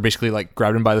bus driver basically like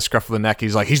grabbed him by the scruff of the neck.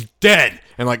 He's like, he's dead,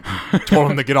 and like told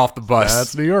him to get off the bus.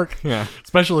 That's New York. Yeah.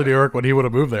 Especially New York when he would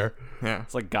have moved there. Yeah.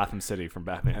 It's like Gotham City from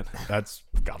Batman. That's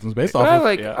Gotham's based off I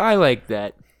of. like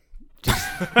that.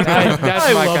 That's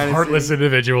I my love kind of heartless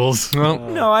individuals. Well,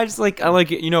 No, I like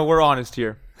it. We're honest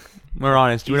here. We're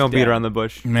honest. We don't beat dead. around the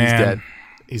bush. Man, he's dead.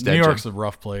 He's dead. New York's Jim. a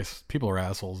rough place. People are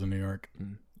assholes in New York.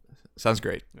 Sounds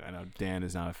great. I know Dan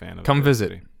is not a fan of Come the visit.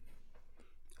 city.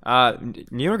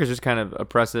 New York is just kind of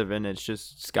oppressive, and it's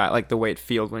just sky like the way it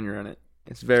feels when you're in it.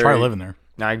 It's very. Try living there.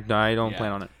 I don't Yeah.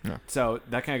 plan on it. So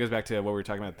that kind of goes back to what we were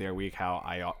talking about the other week, how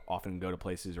I often go to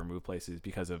places or move places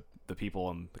because of the people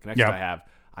and the connections Yeah. I have.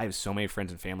 I have so many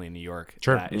friends and family in New York.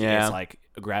 Sure. That Yeah. It's like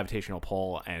a gravitational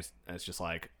pull, and it's just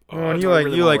like, oh, Well, it's you really like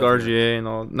really you like well worth it. RGA and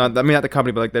all. Not the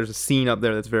company, but like there's a scene up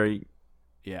there that's very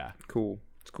Yeah. cool.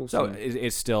 It's a cool. So scene.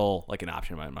 it's still like an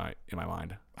option in my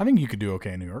mind. I think you could do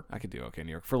okay in New York. I could do okay in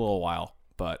New York for a little while,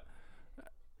 but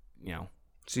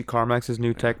See CarMax's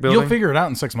new tech building. You'll figure it out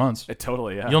in 6 months. it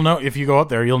totally yeah. You'll know if you go up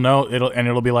there. You'll know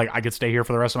it'll be like I could stay here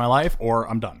for the rest of my life, or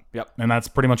I'm done. Yep. And that's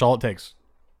pretty much all it takes.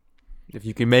 If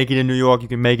you can make it in New York, you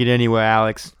can make it anywhere,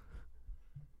 Alex.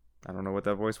 I don't know what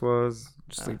that voice was.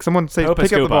 Just like someone say, Poopa pick up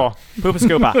the Scoopa. ball. Poopa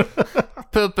Scoopa.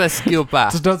 Poopa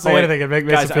scoopa. Just don't say Oh, wait. anything. It makes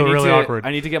Guys, it feel really awkward.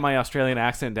 I need to get my Australian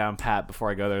accent down pat before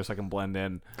I go there so I can blend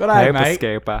in. Good night, Poopa mate.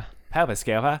 Scoopa. Poopa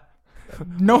Scoopa.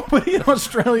 Nobody in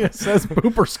Australia says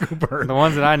pooper scooper. The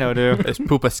ones that I know do. It's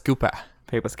poopa scoopa.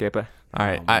 Poopa Scoopa. All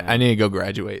right, Oh, man. I need to go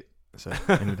graduate. So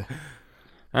I need to-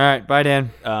 All right. Bye,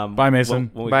 Dan. Bye, Mason.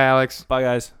 Bye, Alex. Bye,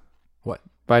 guys. what?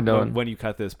 Bye, When, Dylan. when you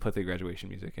cut this, put the graduation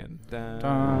music in.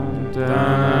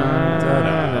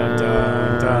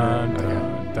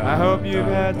 I hope you've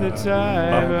had the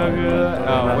time of your life.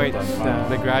 Oh, wait.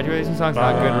 The graduation song's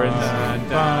not good riddance.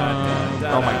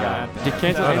 Oh, my God. You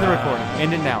cancel end the recording.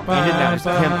 End it now. End it now. Just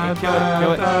kill it.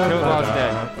 Kill it. Kill it while it's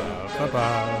dead.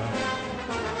 Bye-bye.